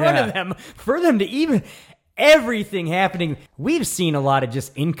 one in front of them for them to even... Everything happening. We've seen a lot of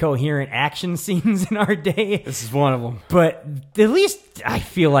just incoherent action scenes in our day. This is one of them. But at least I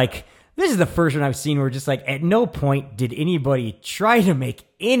feel like this is the first one I've seen where just like at no point did anybody try to make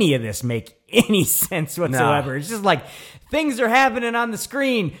any of this make any sense whatsoever. No. It's just like things are happening on the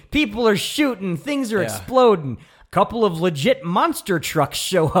screen. People are shooting. Things are exploding. A couple of legit monster trucks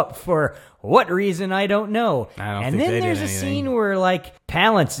show up for what reason, I don't know. And then there's a scene where, like,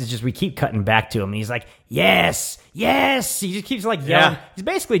 Palance is just, we keep cutting back to him, and he's like, yes, yes. He just keeps, like, yelling. Yeah. He's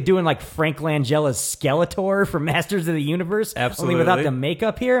basically doing, like, Frank Langella's Skeletor from Masters of the Universe. Absolutely. Only without the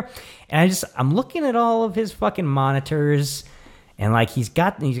makeup here. And I'm looking at all of his fucking monitors, and, like, he's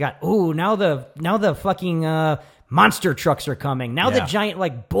got, ooh, now the fucking, monster trucks are coming. Now the giant,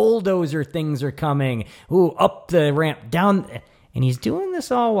 like, bulldozer things are coming. Ooh, up the ramp, down... And he's doing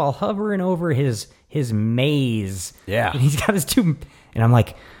this all while hovering over his maze. Yeah. And he's got his two... And I'm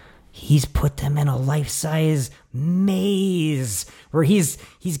like, he's put them in a life-size maze where he's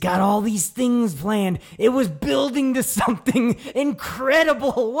got all these things planned. It was building to something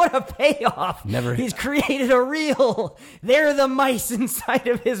incredible. What a payoff. He's created a real... They're the mice inside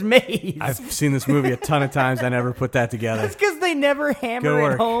of his maze. I've seen this movie a ton of times. I never put that together. That's because they never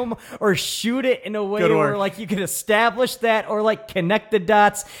hammer it home or shoot it in a way where like you can establish that or like connect the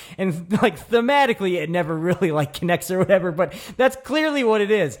dots, and like thematically it never really like connects or whatever, but that's clearly what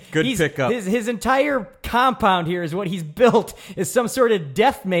it is. Good pickup. His entire compound here is what he's built is some sort of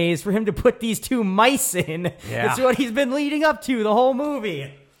death maze for him to put these two mice in. Yeah. It's what he's been leading up to the whole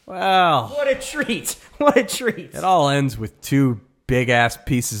movie. Well, What a treat. What a treat. it all ends with two big-ass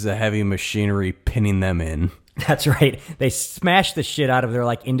pieces of heavy machinery pinning them in. That's right. They smash the shit out of their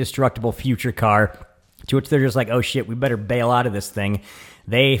like indestructible future car, to which they're just like, oh shit, we better bail out of this thing.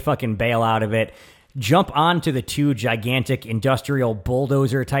 They fucking bail out of it, jump onto the two gigantic industrial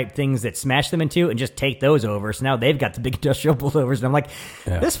bulldozer type things that smash them into and just take those over. So now they've got the big industrial bulldozers. And I'm like,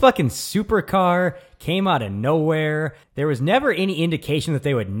 this fucking supercar came out of nowhere. There was never any indication that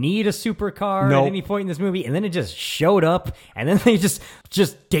they would need a supercar at any point in this movie. And then it just showed up. And then they just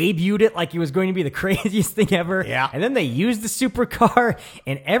debuted it like it was going to be the craziest thing ever. Yeah. And then they used the supercar,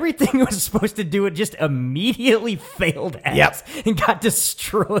 and everything it was supposed to do, it just immediately failed at and got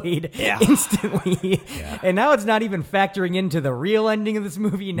destroyed instantly. And now it's not even factoring into the real ending of this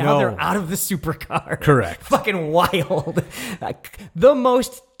movie. Now they're out of the supercar. Correct. Fucking wild. The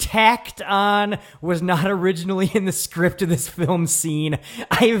most tacked on was not originally in the script of this film scene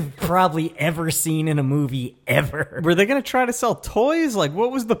I've probably ever seen in a movie ever. Were they going to try to sell toys? Like,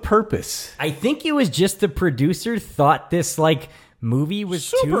 what was the purpose? I think it was just the producer thought this, like, movie was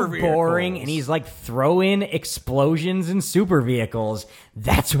Super too boring, vehicles. and he's like, throw in explosions and super vehicles.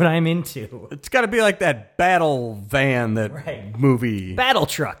 That's what I'm into. It's got to be like that battle van, that movie. Battle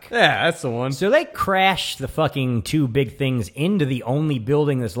truck. Yeah, that's the one. So they crash the fucking two big things into the only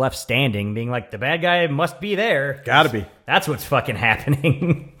building that's left standing, being like, the bad guy must be there. Gotta be. That's what's fucking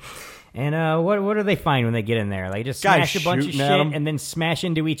happening. And what do they find when they get in there? They just Guys smash a bunch of shooting shit at 'em. and then smash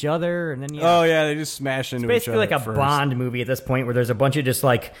into each other, and then Oh, yeah, they just smash into each other. basically like a first. Bond movie at this point, where there's a bunch of just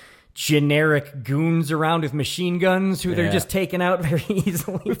like generic goons around with machine guns who they're Yeah. just taking out very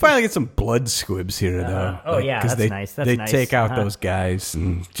easily. We finally get some blood squibs here, though. Oh, yeah, 'cause that's they, nice. That's they nice. take out Uh-huh. those guys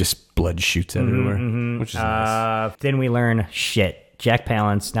and just blood shoots everywhere, which is nice. Then we learn shit. Jack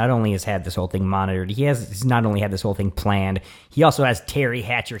Palance not only has had this whole thing monitored, he's not only had this whole thing planned, he also has Terry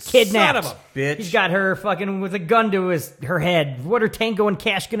Hatcher kidnapped. Son of a bitch. He's got her fucking with a gun to her head. What are Tango and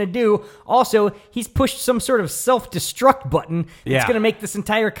Cash gonna do? Also, he's pushed some sort of self-destruct button that's Yeah. gonna make this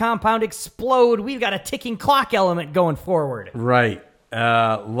entire compound explode. We've got a ticking clock element going forward. Right.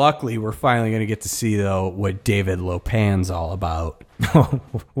 Luckily, we're finally going to get to see, though, what David Lopan's all about.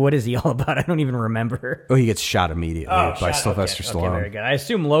 What is he all about? I don't even remember. Oh, he gets shot immediately by Sylvester Stallone. Okay, very good. I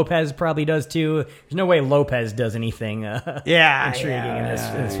assume Lopez probably does too. There's no way Lopez does anything intriguing in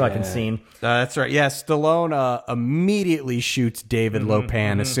this fucking scene. That's right. Yeah, Stallone immediately shoots David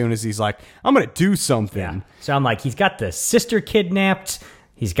Lopan as soon as he's like, I'm going to do something. Yeah. So I'm like, he's got the sister kidnapped.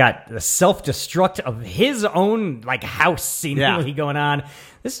 He's got the self-destruct of his own like house seemingly going on.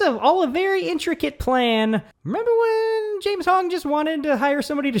 This is all a very intricate plan. Remember when James Hong just wanted to hire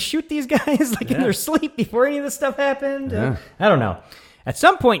somebody to shoot these guys like in their sleep before any of this stuff happened? Yeah. I don't know. At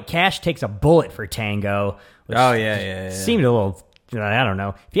some point, Cash takes a bullet for Tango. Which seemed a little, I don't know.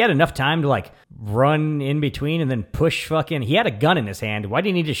 If he had enough time to like run in between and then push fucking, he had a gun in his hand. Why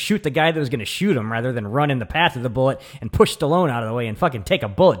didn't he just shoot the guy that was going to shoot him rather than run in the path of the bullet and push Stallone out of the way and fucking take a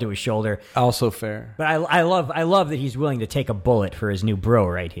bullet to his shoulder? Also fair. But I love that he's willing to take a bullet for his new bro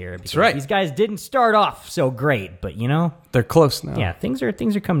right here. That's right. These guys didn't start off so great, but you know, they're close now. Yeah, things are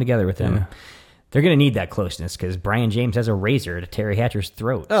coming together with them. Yeah. They're going to need that closeness because Brian James has a razor to Terry Hatcher's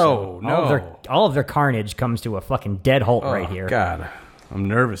throat. Oh, so no. All of their carnage comes to a fucking dead halt right here. God, I'm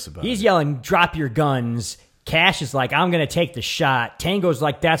nervous about it. He's yelling, drop your guns. Cash is like, I'm going to take the shot. Tango's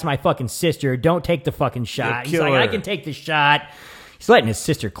like, that's my fucking sister. Don't take the fucking shot. He's like, I can take the shot. He's letting his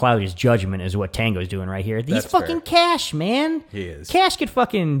sister cloud his judgment is what Tango's doing right here. He's fucking Cash, man. He is. Cash could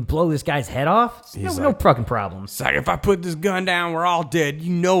fucking blow this guy's head off. No fucking problem. It's like, if I put this gun down, we're all dead.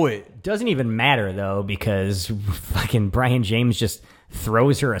 You know it. Doesn't even matter, though, because fucking Brian James just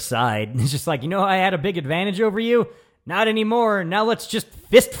throws her aside. He's just like, you know, I had a big advantage over you? Not anymore. Now let's just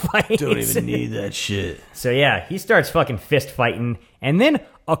fist fight. Don't even need that shit. So, yeah, he starts fucking fist fighting, and then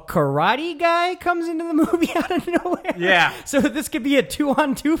a karate guy comes into the movie out of nowhere. Yeah. So this could be a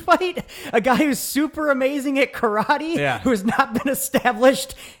 2-on-2 fight? A guy who's super amazing at karate, who has not been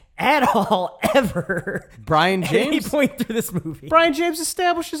established at all, ever. Brian James? At any point through this movie. Brian James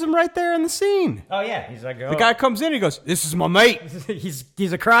establishes him right there in the scene. Oh, yeah. He's like, The guy comes in, he goes, this is my mate. he's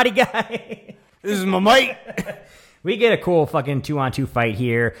a karate guy. This is my mate. We get a cool fucking 2-on-2 fight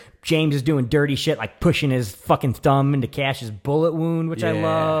here. James is doing dirty shit, like pushing his fucking thumb into Cash's bullet wound, which I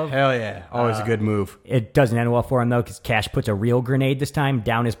love. Hell yeah. Always a good move. It doesn't end well for him, though, because Cash puts a real grenade this time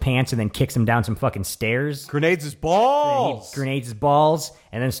down his pants and then kicks him down some fucking stairs. Grenades his balls. He grenades his balls.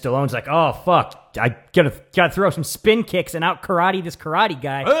 And then Stallone's like, oh, fuck. I gotta throw some spin kicks and out karate this karate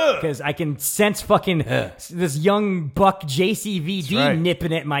guy because I can sense fucking this young buck JCVD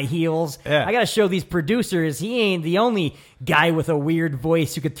nipping at my heels. Yeah. I gotta show these producers he ain't the only guy with a weird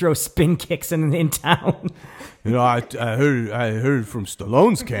voice who could throw spin kicks in town. You know, I heard from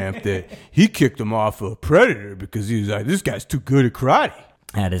Stallone's camp that he kicked him off of Predator because he was like, this guy's too good at karate.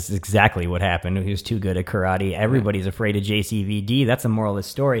 That is exactly what happened. He was too good at karate. Everybody's afraid of JCVD. That's the moral of the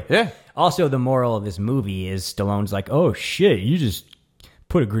story. Yeah. Also, the moral of this movie is Stallone's like, oh, shit, you just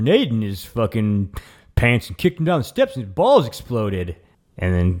put a grenade in his fucking pants and kicked him down the steps and his balls exploded.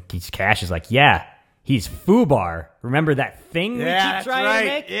 And then Cash is like, yeah, he's FUBAR. Remember that thing we keep trying to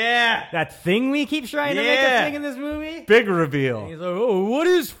make? Yeah. That thing we keep trying to make a thing in this movie? Big reveal. He's like, oh, what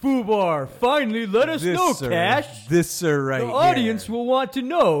is FUBAR? Finally, let us know, Cash. This right The here. audience will want to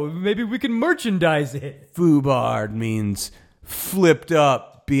know. Maybe we can merchandise it. FUBAR means flipped up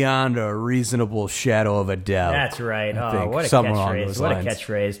beyond a reasonable shadow of a doubt. That's right. I Oh, think. what a Somewhere along catchphrase. those What a lines.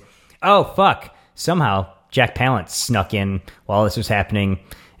 catchphrase. Oh, fuck. Somehow, Jack Palance snuck in while this was happening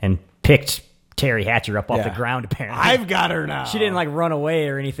and picked Terry Hatcher up off the ground, apparently. I've got her now. She didn't, like, run away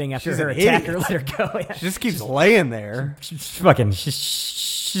or anything after She's her an attacker idiot. let her go. Yeah. She just keeps laying there.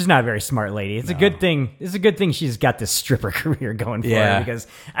 She's not a very smart lady. It's a good thing. It's a good thing she's got this stripper career going for her because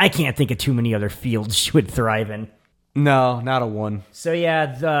I can't think of too many other fields she would thrive in. No, not a one. So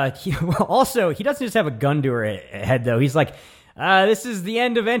yeah, he doesn't just have a gun to her head though. He's like, this is the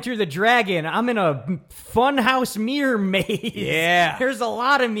end of Enter the Dragon. I'm in a funhouse mirror maze. Yeah. There's a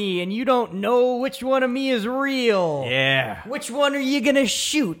lot of me, and you don't know which one of me is real. Yeah. Which one are you gonna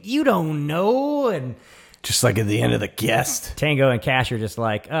shoot? You don't know. And Just like at the end of The Guest. Tango and Cash are just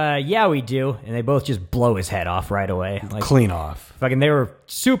like, yeah, we do. And they both just blow his head off right away. Like, Clean off. fucking, they were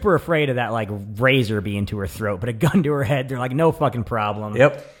super afraid of that, like, razor being to her throat, but a gun to her head, they're like, no fucking problem.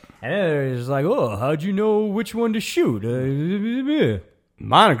 Yep. And then they're just like, oh, how'd you know which one to shoot?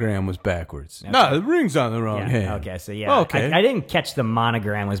 Monogram was backwards. Okay. No, the ring's on the wrong hand. Okay, so yeah. Okay. I didn't catch the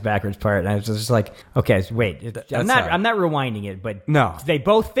monogram was backwards part, and I was just like, okay, so wait. I'm not rewinding it, but No. they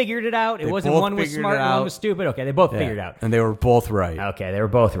both figured it out. It They wasn't both one was figured smart it and one out. was stupid. Okay, they both Yeah. figured it out. And they were both right. Okay, they were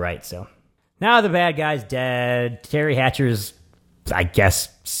both right, so. Now the bad guy's dead. Terry Hatcher's, I guess,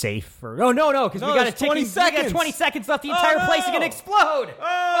 safe. Oh, no, because we got a 20 ticking. We got 20 seconds left. The entire place is going to explode.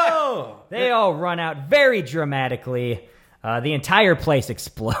 Oh! They all run out very dramatically. The entire place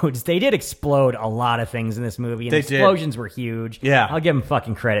explodes. They did explode a lot of things in this movie, and They the did. explosions were huge. Yeah. I'll give them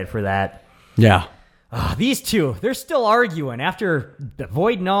fucking credit for that. Yeah. These two, they're still arguing after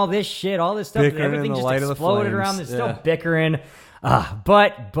avoiding all this shit, all this stuff. Bickering in Everything the just light of the exploded flames. around. They're Yeah. still bickering.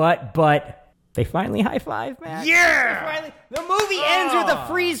 But They finally high five, man. Yeah! The movie ends with a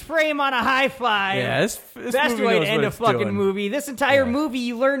freeze frame on a high five. Yeah, this best movie way to knows end what a it's fucking doing. movie. This entire movie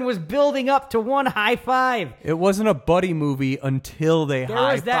you learned was building up to one high five. It wasn't a buddy movie until they There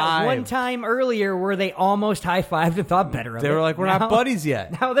high was that one time earlier where they almost high fived and thought better of it. They were like, we're not buddies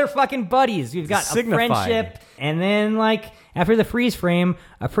yet. Now they're fucking buddies. We've got a Signified. friendship, and then like after the freeze frame,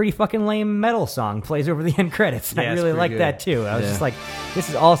 a pretty fucking lame metal song plays over the end credits. Yeah, I it's really pretty like good. that too. I was Yeah. just like, this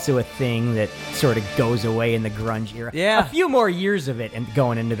is also a thing that sort of goes away in the grunge era. Yeah. A few more years of it and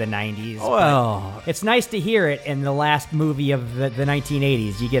going into the 90s. but Well. it's nice to hear it in the last movie of the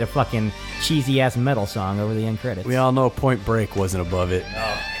 1980s. You get a fucking cheesy ass metal song over the end credits. We all know Point Break wasn't above it.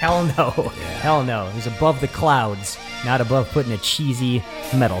 Hell no. Hell no. It was above the clouds, not above putting a cheesy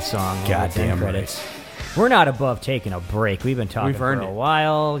metal song over the end Goddamn credits. We're not above taking a break. We've been talking We've for earned a it.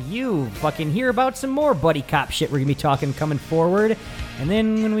 while. You fucking hear about some more buddy cop shit we're going to be talking coming forward. And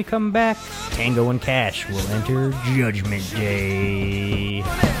then when we come back, Tango and Cash will enter Judgment Day.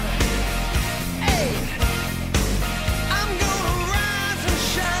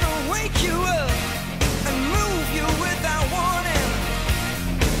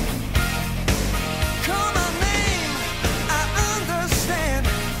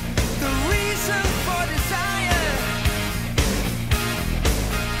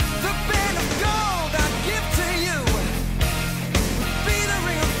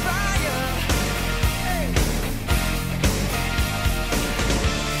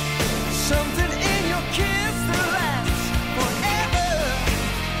 Something in your kiss that lasts forever.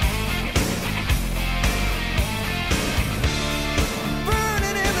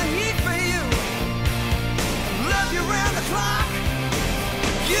 Burning in the heat for you. Love you round the clock.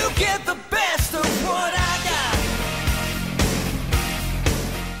 You get the best of what I got.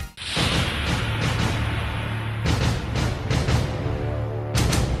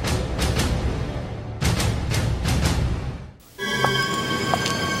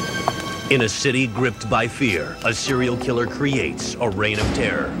 In a city gripped by fear, a serial killer creates a reign of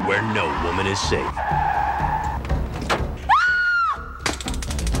terror where no woman is safe.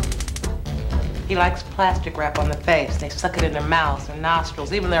 He likes plastic wrap on the face. They suck it in their mouths, their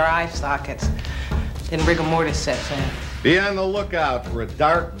nostrils, even their eye sockets. Then rigor mortis sets in. Be on the lookout for a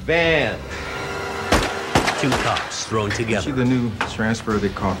dark van. Two cops thrown together See the new transfer they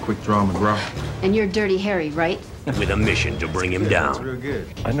call Quick Draw McGraw? And you're Dirty Harry, right? with a mission to bring him down. Real good.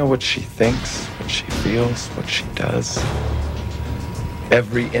 I know what she thinks, what she feels, what she does.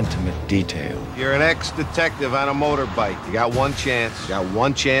 Every intimate detail. You're an ex-detective on a motorbike. You got one chance. You got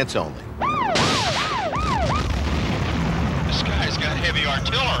one chance only. This guy's got heavy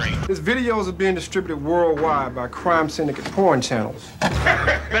artillery. His videos are being distributed worldwide by crime syndicate porn channels.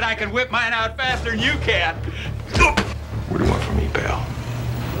 Bet I can whip mine out faster than you can. What do you want from me, pal?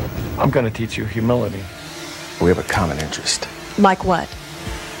 I'm gonna teach you humility. We have a common interest. Like what?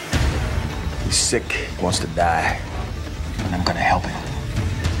 He's sick, he wants to die. And I'm gonna help him.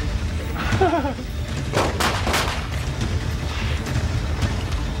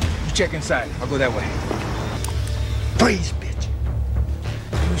 You check inside. I'll go that way. Freeze, bitch.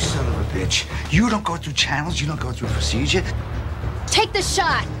 You son of a bitch. You don't go through channels. You don't go through procedure. Take the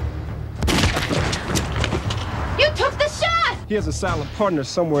shot! You took the shot! He has a silent partner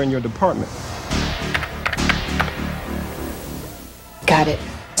somewhere in your department. Got it.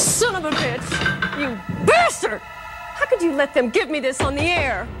 Son of a bitch! You bastard! How could you let them give me this on the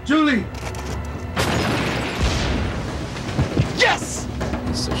air? Julie! Yes!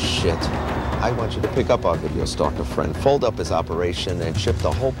 Piece of shit. I want you to pick up our video stalker friend, fold up his operation, and ship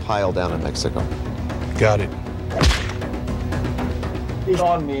the whole pile down to Mexico. Got it. He's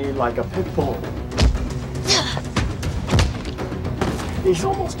on me like a pit bull. He's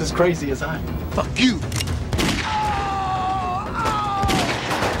almost as crazy as I am. Fuck you.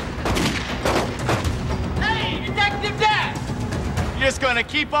 Hey, Detective Dash! You're just gonna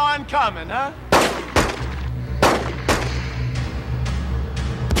keep on coming, huh?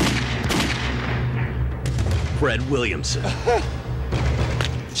 Fred Williamson.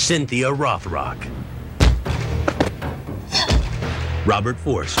 Cynthia Rothrock. Robert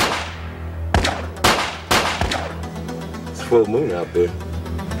Forster. It's full moon out there.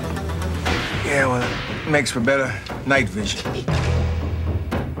 Yeah, well, it makes for better night vision.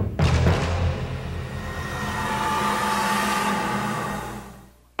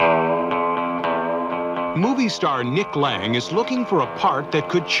 Movie star Nick Lang is looking for a part that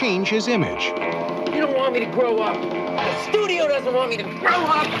could change his image. You don't want me to grow up. The studio doesn't want me to grow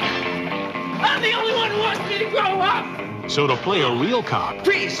up. I'm the only one who wants me to grow up. So to play a real cop,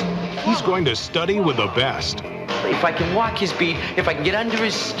 Freeze! he's going to study with the best. If I can walk his beat, if I can get under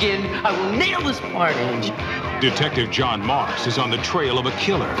his skin, I will nail this part, Angie. Detective John Marks is on the trail of a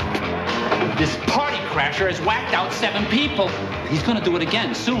killer. This party crasher has whacked out 7 people. He's gonna do it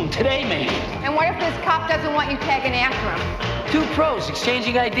again soon, today maybe. And what if this cop doesn't want you tagging after him? 2 pros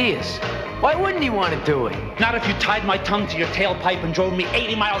exchanging ideas. Why wouldn't he want to do it? Not if you tied my tongue to your tailpipe and drove me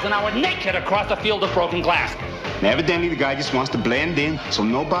 80 miles an hour naked across a field of broken glass. Now, evidently, the guy just wants to blend in so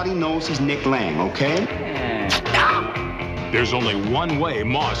nobody knows he's Nick Lang, okay? There's only one way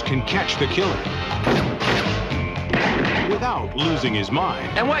Moss can catch the killer without losing his mind.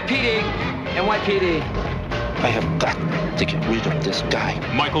 NYPD! NYPD! I have got to get rid of this guy.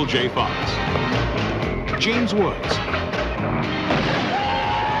 Michael J. Fox. James Woods.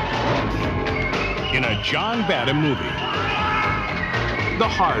 In a John Badham movie. The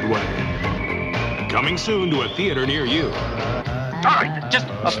Hard Way. Coming soon to a theater near you. All right, just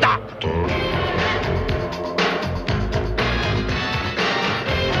stop.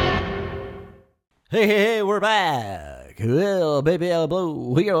 Hey, we're back. Well, baby, I'll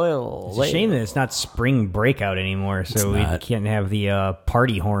blow. It's a shame that it's not spring breakout anymore, so we can't have the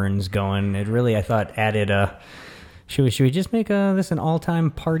party horns going. It really, I thought, added a... Should we just make this an all-time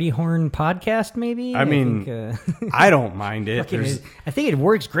party horn podcast, maybe? I mean, I don't mind it. I think it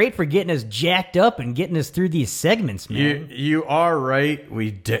works great for getting us jacked up and getting us through these segments, man. You are right.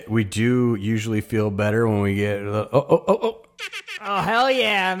 We do usually feel better when we get... Oh, hell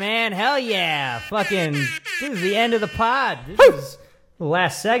yeah, man. Hell yeah. Fucking, this is the end of the pod. This is the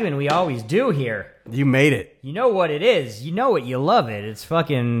last segment we always do here. You made it. You know what it is. You know it. You love it. It's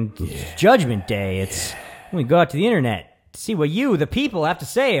fucking Judgment Day. It's... We go out to the internet to see what you, the people, have to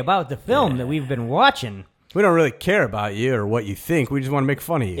say about the film that we've been watching. We don't really care about you or what you think. We just want to make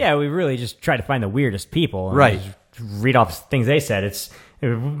fun of you. Yeah, we really just try to find the weirdest people. And right. Read off things they said. It's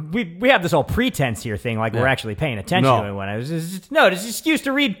we have this whole pretense here thing, like we're actually paying attention to it. When I was it's just an excuse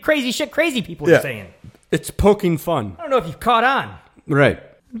to read crazy shit crazy people are saying. It's poking fun. I don't know if you've caught on. Right.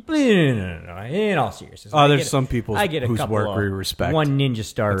 No. In all seriousness, there's some people whose work we respect. 1 Ninja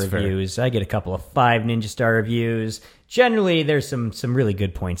Star reviews. Fair. I get a couple of 5 Ninja Star reviews. Generally, there's some really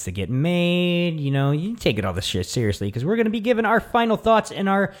good points that get made. You know, you take it all this shit seriously because we're going to be giving our final thoughts and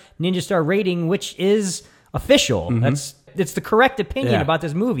our Ninja Star rating, which is official. Mm-hmm. It's the correct opinion about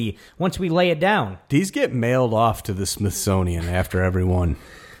this movie once we lay it down. These get mailed off to the Smithsonian after every one.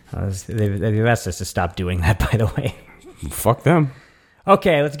 They've asked us to stop doing that, by the way. Fuck them.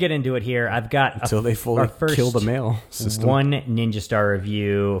 Okay, let's get into it here. I've got until they fully kill the mail system. 1 Ninja Star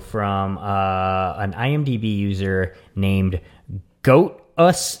review from an IMDb user named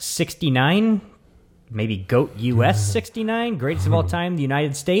GoatUs69, maybe Goat US 69, greatest of all time, the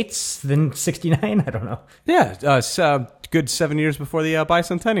United States, then 69. I don't know. Yeah, good 7 years before the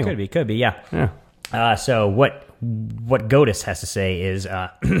bicentennial. Could be, yeah. So what GoatUs has to say is.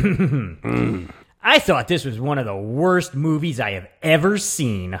 I thought this was one of the worst movies I have ever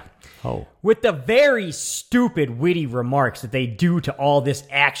seen. Oh. With the very stupid, witty remarks that they do to all this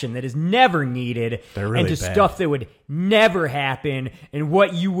action that is never needed, they're really and to bad. Stuff that would never happen, and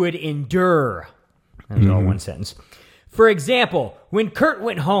what you would endure. That was all one sentence. For example, when Kurt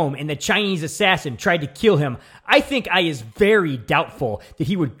went home and the Chinese assassin tried to kill him, I think I is very doubtful that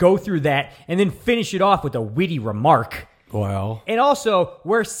he would go through that and then finish it off with a witty remark. Well. And also,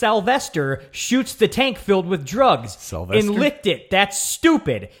 where Sylvester shoots the tank filled with drugs and licked it. That's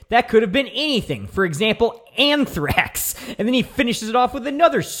stupid. That could have been anything. For example, anthrax. And then he finishes it off with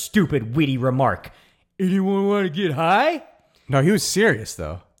another stupid, witty remark. Anyone want to get high? No, he was serious,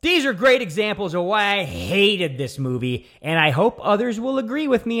 though. These are great examples of why I hated this movie, and I hope others will agree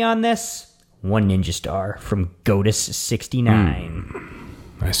with me on this. 1 Ninja Star from GoatUs69.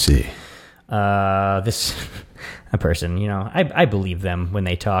 I see. This... A person, you know, I believe them when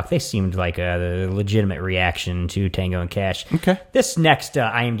they talk. They seemed like a legitimate reaction to Tango and Cash. Okay. This next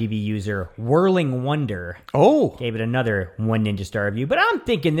IMDb user, Whirling Wonder, gave it another 1 Ninja Star review. But I'm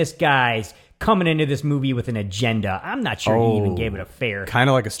thinking this guy's coming into this movie with an agenda. I'm not sure he even gave it a fair kind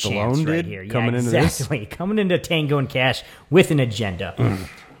of like a Stallone did here. coming into this. Exactly. Coming into Tango and Cash with an agenda.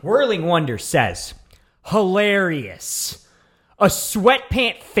 Whirling Wonder says, hilarious. A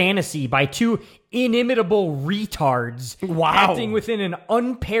sweatpant fantasy by 2 inimitable retards acting within an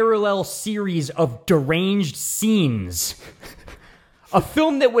unparalleled series of deranged scenes. A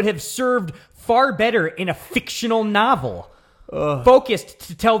film that would have served far better in a fictional novel. Focused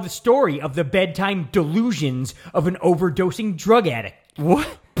to tell the story of the bedtime delusions of an overdosing drug addict.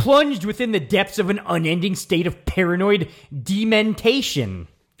 What? Plunged within the depths of an unending state of paranoid dementation.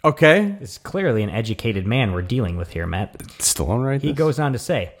 Okay. This is clearly an educated man we're dealing with here, Matt. Stallone, right? He goes on to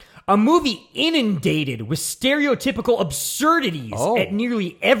say, A movie inundated with stereotypical absurdities at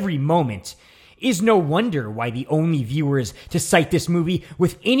nearly every moment. Is no wonder why the only viewers to cite this movie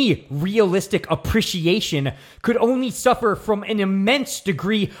with any realistic appreciation could only suffer from an immense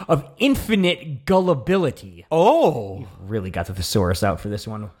degree of infinite gullibility. Oh. You really got the thesaurus out for this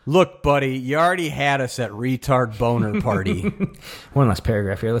one. Look, buddy, you already had us at retard boner party. One last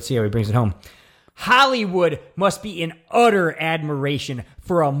paragraph here. Let's see how he brings it home. Hollywood must be in utter admiration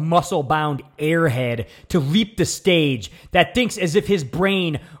for a muscle-bound airhead to leap the stage that thinks as if his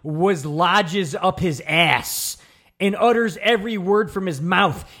brain was lodges up his ass and utters every word from his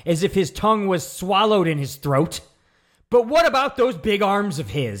mouth as if his tongue was swallowed in his throat. But what about those big arms of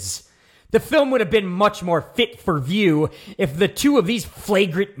his? The film would have been much more fit for view if the two of these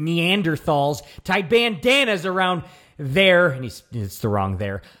flagrant Neanderthals tied bandanas around and it's the wrong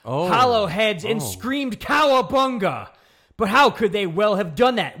there, hollow heads and screamed cowabunga. But how could they well have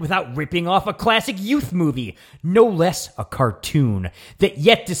done that without ripping off a classic youth movie, no less a cartoon, that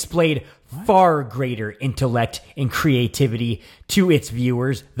yet displayed far greater intellect and creativity to its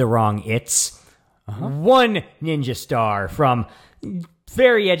viewers, the wrong its? One ninja star from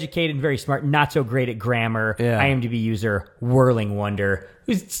very educated, very smart, not so great at grammar, IMDb user, Whirling Wonder,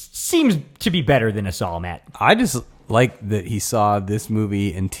 who seems to be better than us all, Matt. I just like that he saw this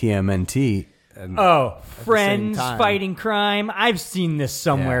movie in TMNT. Friends fighting crime. I've seen this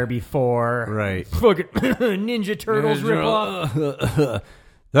somewhere before. Right. Fucking Ninja Turtles ripoff.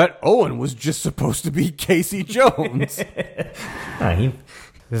 That Owen was just supposed to be Casey Jones.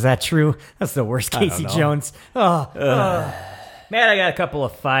 Is that true? That's the worst Casey Jones. Matt, I got a couple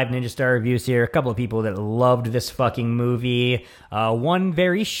of 5 Ninja Star reviews here. A couple of people that loved this fucking movie. One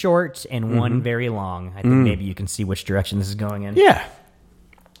very short and one very long. I think maybe you can see which direction this is going in. Yeah.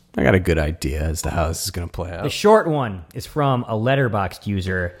 I got a good idea as to how this is going to play out. The short one is from a Letterboxd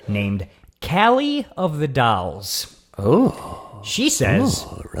user named Callie of the Dolls. Oh. She says,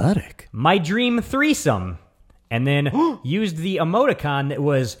 erotic. My dream threesome. And then used the emoticon that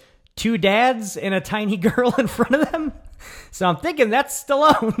was 2 dads and a tiny girl in front of them. So I'm thinking that's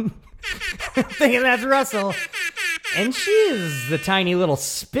Stallone. I'm thinking that's Russell. And she is the tiny little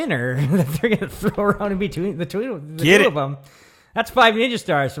spinner that they're going to throw around in between the two of them. That's 5 Ninja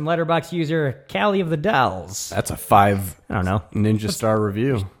Stars from Letterboxd user Callie of the Dolls. That's a 5 I don't know. Ninja Star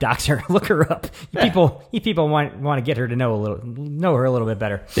review. Dox her. Look her up. You people want to get her to know her a little bit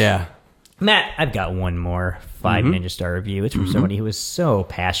better. Yeah. Matt, I've got one more 5 Ninja Star review. It's from somebody who was so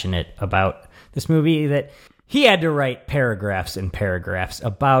passionate about this movie that he had to write paragraphs and paragraphs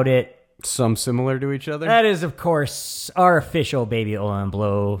about it. Some similar to each other? That is, of course, our official Baby Oil and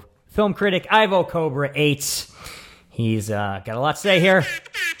Blow film critic, Ivo Cobra 8. He's got a lot to say here.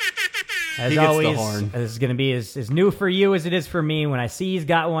 As always, this is going to be as new for you as it is for me. When I see he's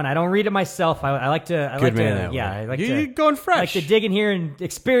got one, I don't read it myself. I like to. You're going fresh. I like to dig in here and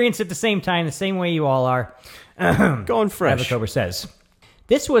experience it at the same time, the same way you all are. Going fresh. Ivo Cobra says,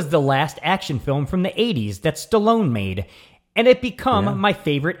 this was the last action film from the 80s that Stallone made, and it became my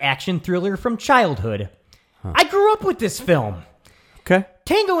favorite action thriller from childhood. I grew up with this film. Okay.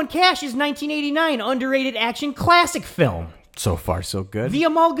 Tango and Cash is 1989 underrated action classic film. So far, so good. The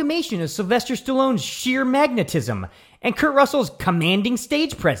amalgamation of Sylvester Stallone's sheer magnetism and Kurt Russell's commanding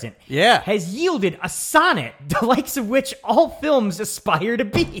stage presence has yielded a sonnet, the likes of which all films aspire to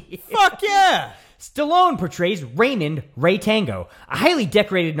be. Fuck yeah! Stallone portrays Raymond Ray Tango, a highly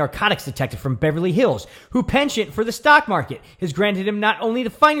decorated narcotics detective from Beverly Hills, who penchant for the stock market has granted him not only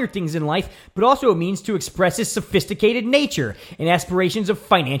the finer things in life, but also a means to express his sophisticated nature and aspirations of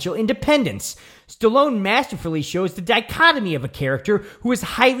financial independence. Stallone masterfully shows the dichotomy of a character who is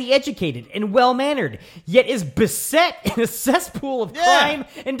highly educated and well-mannered, yet is beset in a cesspool of crime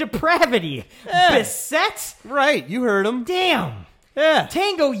and depravity. Beset? Right, you heard him. Damn. Yeah.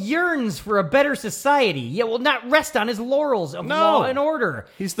 Tango yearns for a better society, yet will not rest on his laurels of law and order.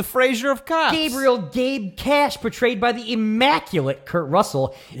 He's the Frasier of cops. Gabriel Gabe Cash, portrayed by the immaculate Kurt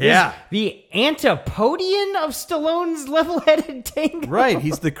Russell, is the Antipodean of Stallone's level-headed Tango. Right,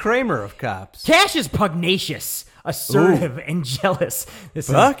 he's the Kramer of cops. Cash is pugnacious, assertive, and jealous. This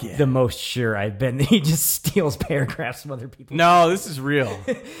is the most sure I've been that he just steals paragraphs from other people. No, this is real.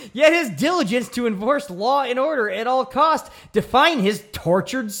 Yet his diligence to enforce law and order at all costs define his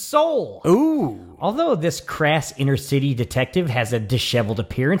tortured soul. Ooh. Although this crass inner-city detective has a disheveled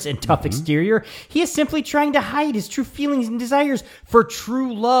appearance and tough exterior, he is simply trying to hide his true feelings and desires for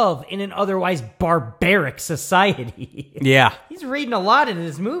true love in an otherwise barbaric society. Yeah. He's reading a lot into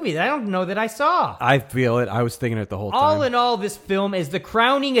this movie that I don't know that I saw. I feel it. I was thinking thinking it the whole time. All in all, this film is the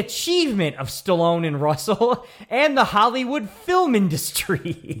crowning achievement of Stallone and Russell and the Hollywood film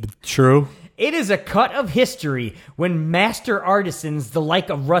industry. True. It is a cut of history when master artisans, the like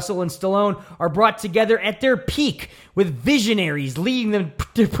of Russell and Stallone, are brought together at their peak, with visionaries leading them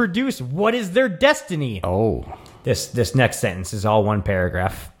to produce what is their destiny. Oh. This next sentence is all one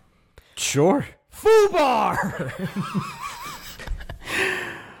paragraph. Sure. FUBAR!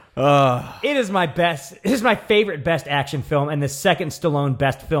 It is my best. It is my favorite best action film and the second Stallone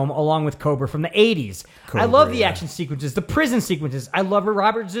best film, along with Cobra from the 80s. I love the action sequences, the prison sequences. I love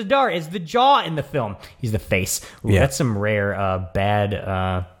Robert Zadar as the Jaw in the film. He's the face. Ooh, that's some rare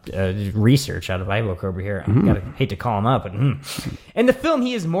bad research out of Ivo Cobra here. Hate to call him up, but in the film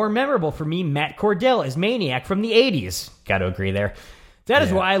he is more memorable for me. Matt Cordell as Maniac from the 80s. Got to agree there. That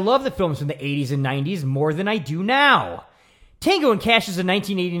is why I love the films from the 80s and 90s more than I do now. Tango and Cash is a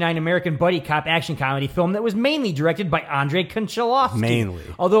 1989 American buddy cop action comedy film that was mainly directed by Andrei Konchalovsky.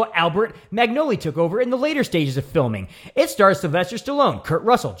 Although Albert Magnoli took over in the later stages of filming. It stars Sylvester Stallone, Kurt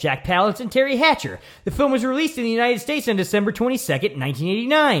Russell, Jack Palance, and Terry Hatcher. The film was released in the United States on December 22nd,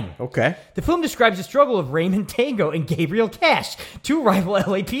 1989. Okay. The film describes the struggle of Raymond Tango and Gabriel Cash, two rival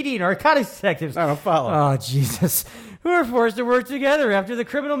LAPD narcotics detectives. I don't follow. Oh, Jesus. Who are forced to work together after the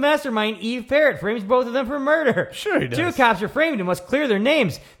criminal mastermind Eve Parrott frames both of them for murder. Sure he does. Two cops are framed and must clear their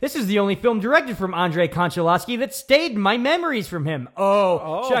names. This is the only film directed from Andrei Konchalovsky that stayed in my memories from him.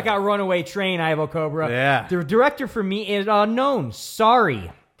 Oh. Check out Runaway Train, Ivo Cobra. Yeah. The director for me is unknown.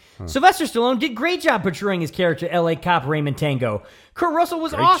 Sorry. Sylvester Stallone did great job portraying his character, L.A. cop Raymond Tango. Kurt Russell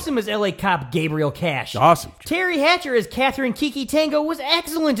was awesome as L.A. cop Gabriel Cash. Awesome. Terry Hatcher as Catherine Kiki Tango was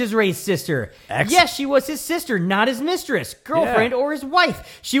excellent as Ray's sister. Excellent. Yes, she was his sister, not his mistress, girlfriend, or his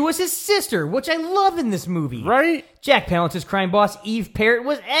wife. She was his sister, which I love in this movie. Right? Jack Palance's crime boss, Eve Parrott,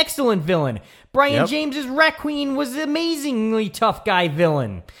 was excellent villain. Brian James's Rat Queen was amazingly tough guy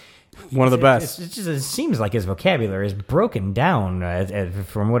villain. One of the best. It seems like his vocabulary is broken down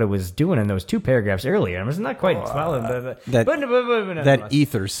from what it was doing in those two paragraphs earlier. I was not quite following that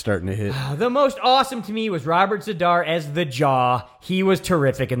ether's starting to hit. The most awesome to me was Robert Zadar as the Jaw. He was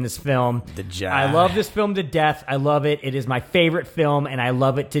terrific in this film. The Jaw. I love this film to death. I love it. It is my favorite film, and I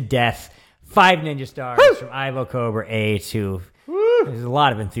love it to death. 5 ninja stars from Ivo Cobra A2. There's a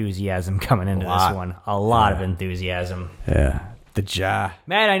lot of enthusiasm coming into this one. A lot of enthusiasm. Yeah. The Jaw.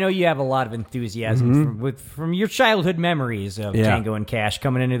 Matt, I know you have a lot of enthusiasm from your childhood memories of Tango and Cash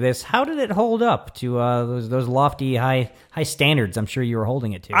coming into this. How did it hold up to those lofty, high standards I'm sure you were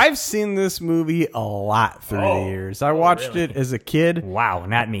holding it to? I've seen this movie a lot through the years. I watched it as a kid. Wow,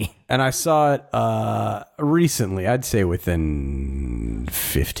 not me. And I saw it recently. I'd say within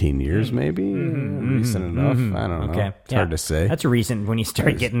 15 years, maybe. Recent enough. I don't know. Okay. It's hard to say. That's recent when you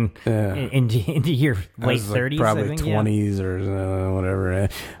start getting into your late 30s. Probably I think, 20s or whatever.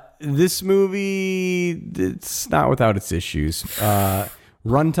 This movie, it's not without its issues.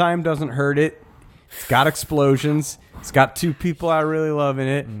 Runtime doesn't hurt it. It's got explosions. It's got two people I really love in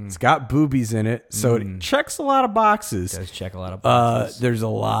it. It's got boobies in it. So it checks a lot of boxes. It does check a lot of boxes. There's a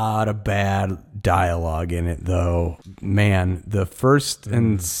lot of bad dialogue in it, though. Man, the first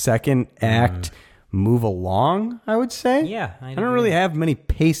and second act move along, I would say. Yeah. I don't really have many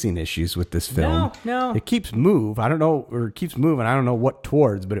pacing issues with this film. No. It keeps moving. I don't know what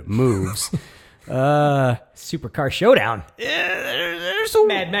towards, but it moves. Supercar Showdown. Yeah, there's a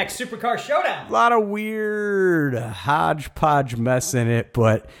Mad Max Supercar Showdown. lot of weird hodgepodge mess in it,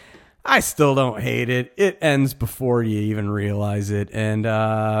 but I still don't hate it. It ends before you even realize it. And,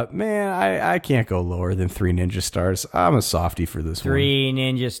 man, I can't go lower than 3 ninja stars. I'm a softie for this 3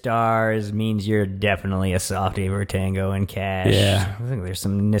 ninja stars means you're definitely a softie for Tango and Cash. Yeah. I think there's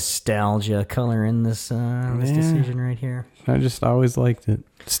some nostalgia color in this decision right here. I just always liked it.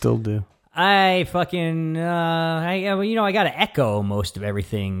 Still do. I fucking, I got to echo most of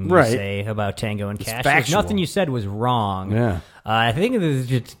everything you say about Tango and Cash. There's nothing you said was wrong. Yeah. I think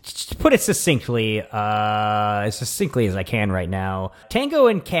to put it succinctly as I can right now, Tango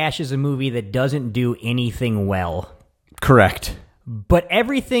and Cash is a movie that doesn't do anything well. Correct. But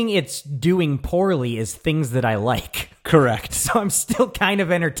everything it's doing poorly is things that I like. Correct. So I'm still kind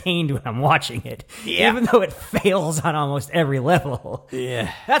of entertained when I'm watching it, even though it fails on almost every level.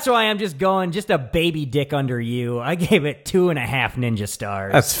 Yeah. That's why I'm just going a baby dick under you. I gave it 2.5 ninja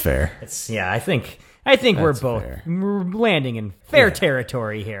stars. That's fair. I think we're both landing in fair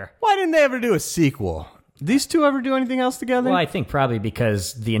territory here. Why didn't they ever do a sequel? These two ever do anything else together? Well, I think probably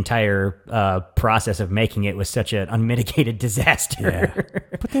because the entire process of making it was such an unmitigated disaster. Yeah.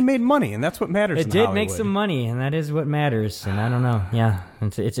 But they made money, and that's what matters. It did make some money, and that is what matters. And I don't know. Yeah,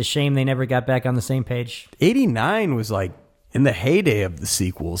 it's a shame they never got back on the same page. 89 was like in the heyday of the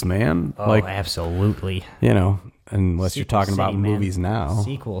sequels, man. Oh, like, absolutely. You know, unless you're talking City, about man. movies now.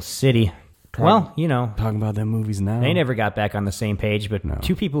 Sequel City. Well, you know. Talking about them movies now. They never got back on the same page, but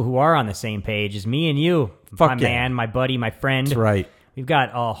two people who are on the same page is me and you. Fuck my yeah. man, my buddy, my friend. That's right. We've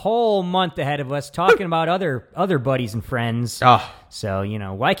got a whole month ahead of us talking about other buddies and friends. So, you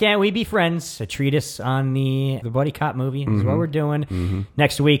know, why can't we be friends? A treatise on the Buddy Cop movie is what we're doing.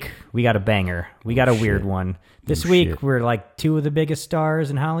 Next week, we got a banger. We got a weird one. This week, we're like two of the biggest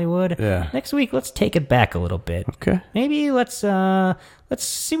stars in Hollywood. Yeah. Next week, let's take it back a little bit. Okay. Maybe let's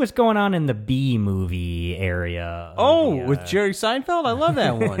see what's going on in the B movie area. With Jerry Seinfeld? I love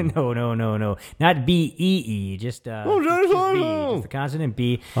that one. No. Not B-E-E. Just, Jerry just B. Seinfeld. Just the consonant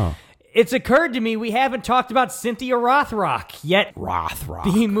B. Oh. It's occurred to me we haven't talked about Cynthia Rothrock yet. Rothrock.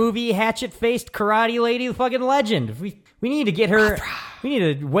 B-movie, hatchet-faced karate lady, the fucking legend. We need to get her... We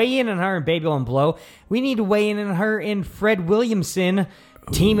need to weigh in on her in Baby and Blow. We need to weigh in on her in Fred Williamson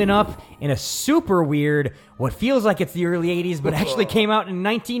teaming up in a super weird, what feels like it's the early 80s, but actually came out in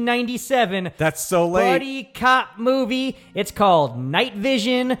 1997. That's so late. Buddy Cop movie. It's called Night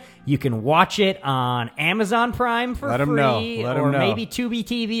Vision. You can watch it on Amazon Prime for Let 'em free. know. Let 'em or know. maybe Tubi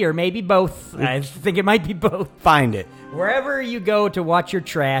TV, or maybe both. I think it might be both. Find it. Wherever you go to watch your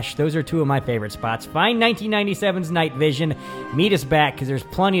trash, those are two of my favorite spots. Find 1997's Night Vision. Meet us back, because there's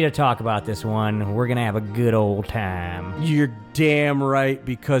plenty to talk about this one. We're going to have a good old time. You're damn right,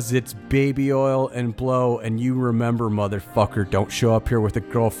 because it's Baby Oil and Blow, and you remember, motherfucker, don't show up here with a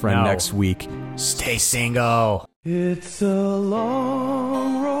girlfriend No. next week. Stay single. It's a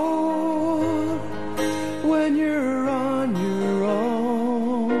long road when you're on your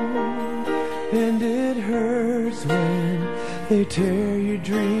own, and it hurts when they tear your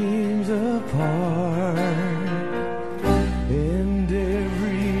dreams apart. And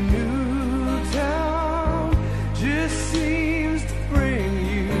every new town just seems to bring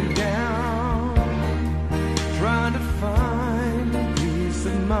you down, trying to find peace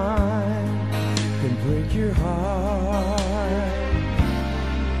of mind can break your heart.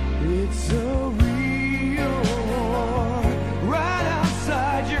 It's a real war right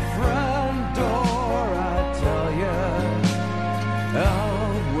outside your front door, I tell ya.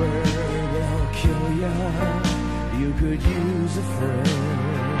 Out where they'll kill ya, you could use a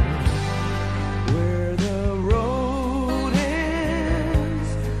friend.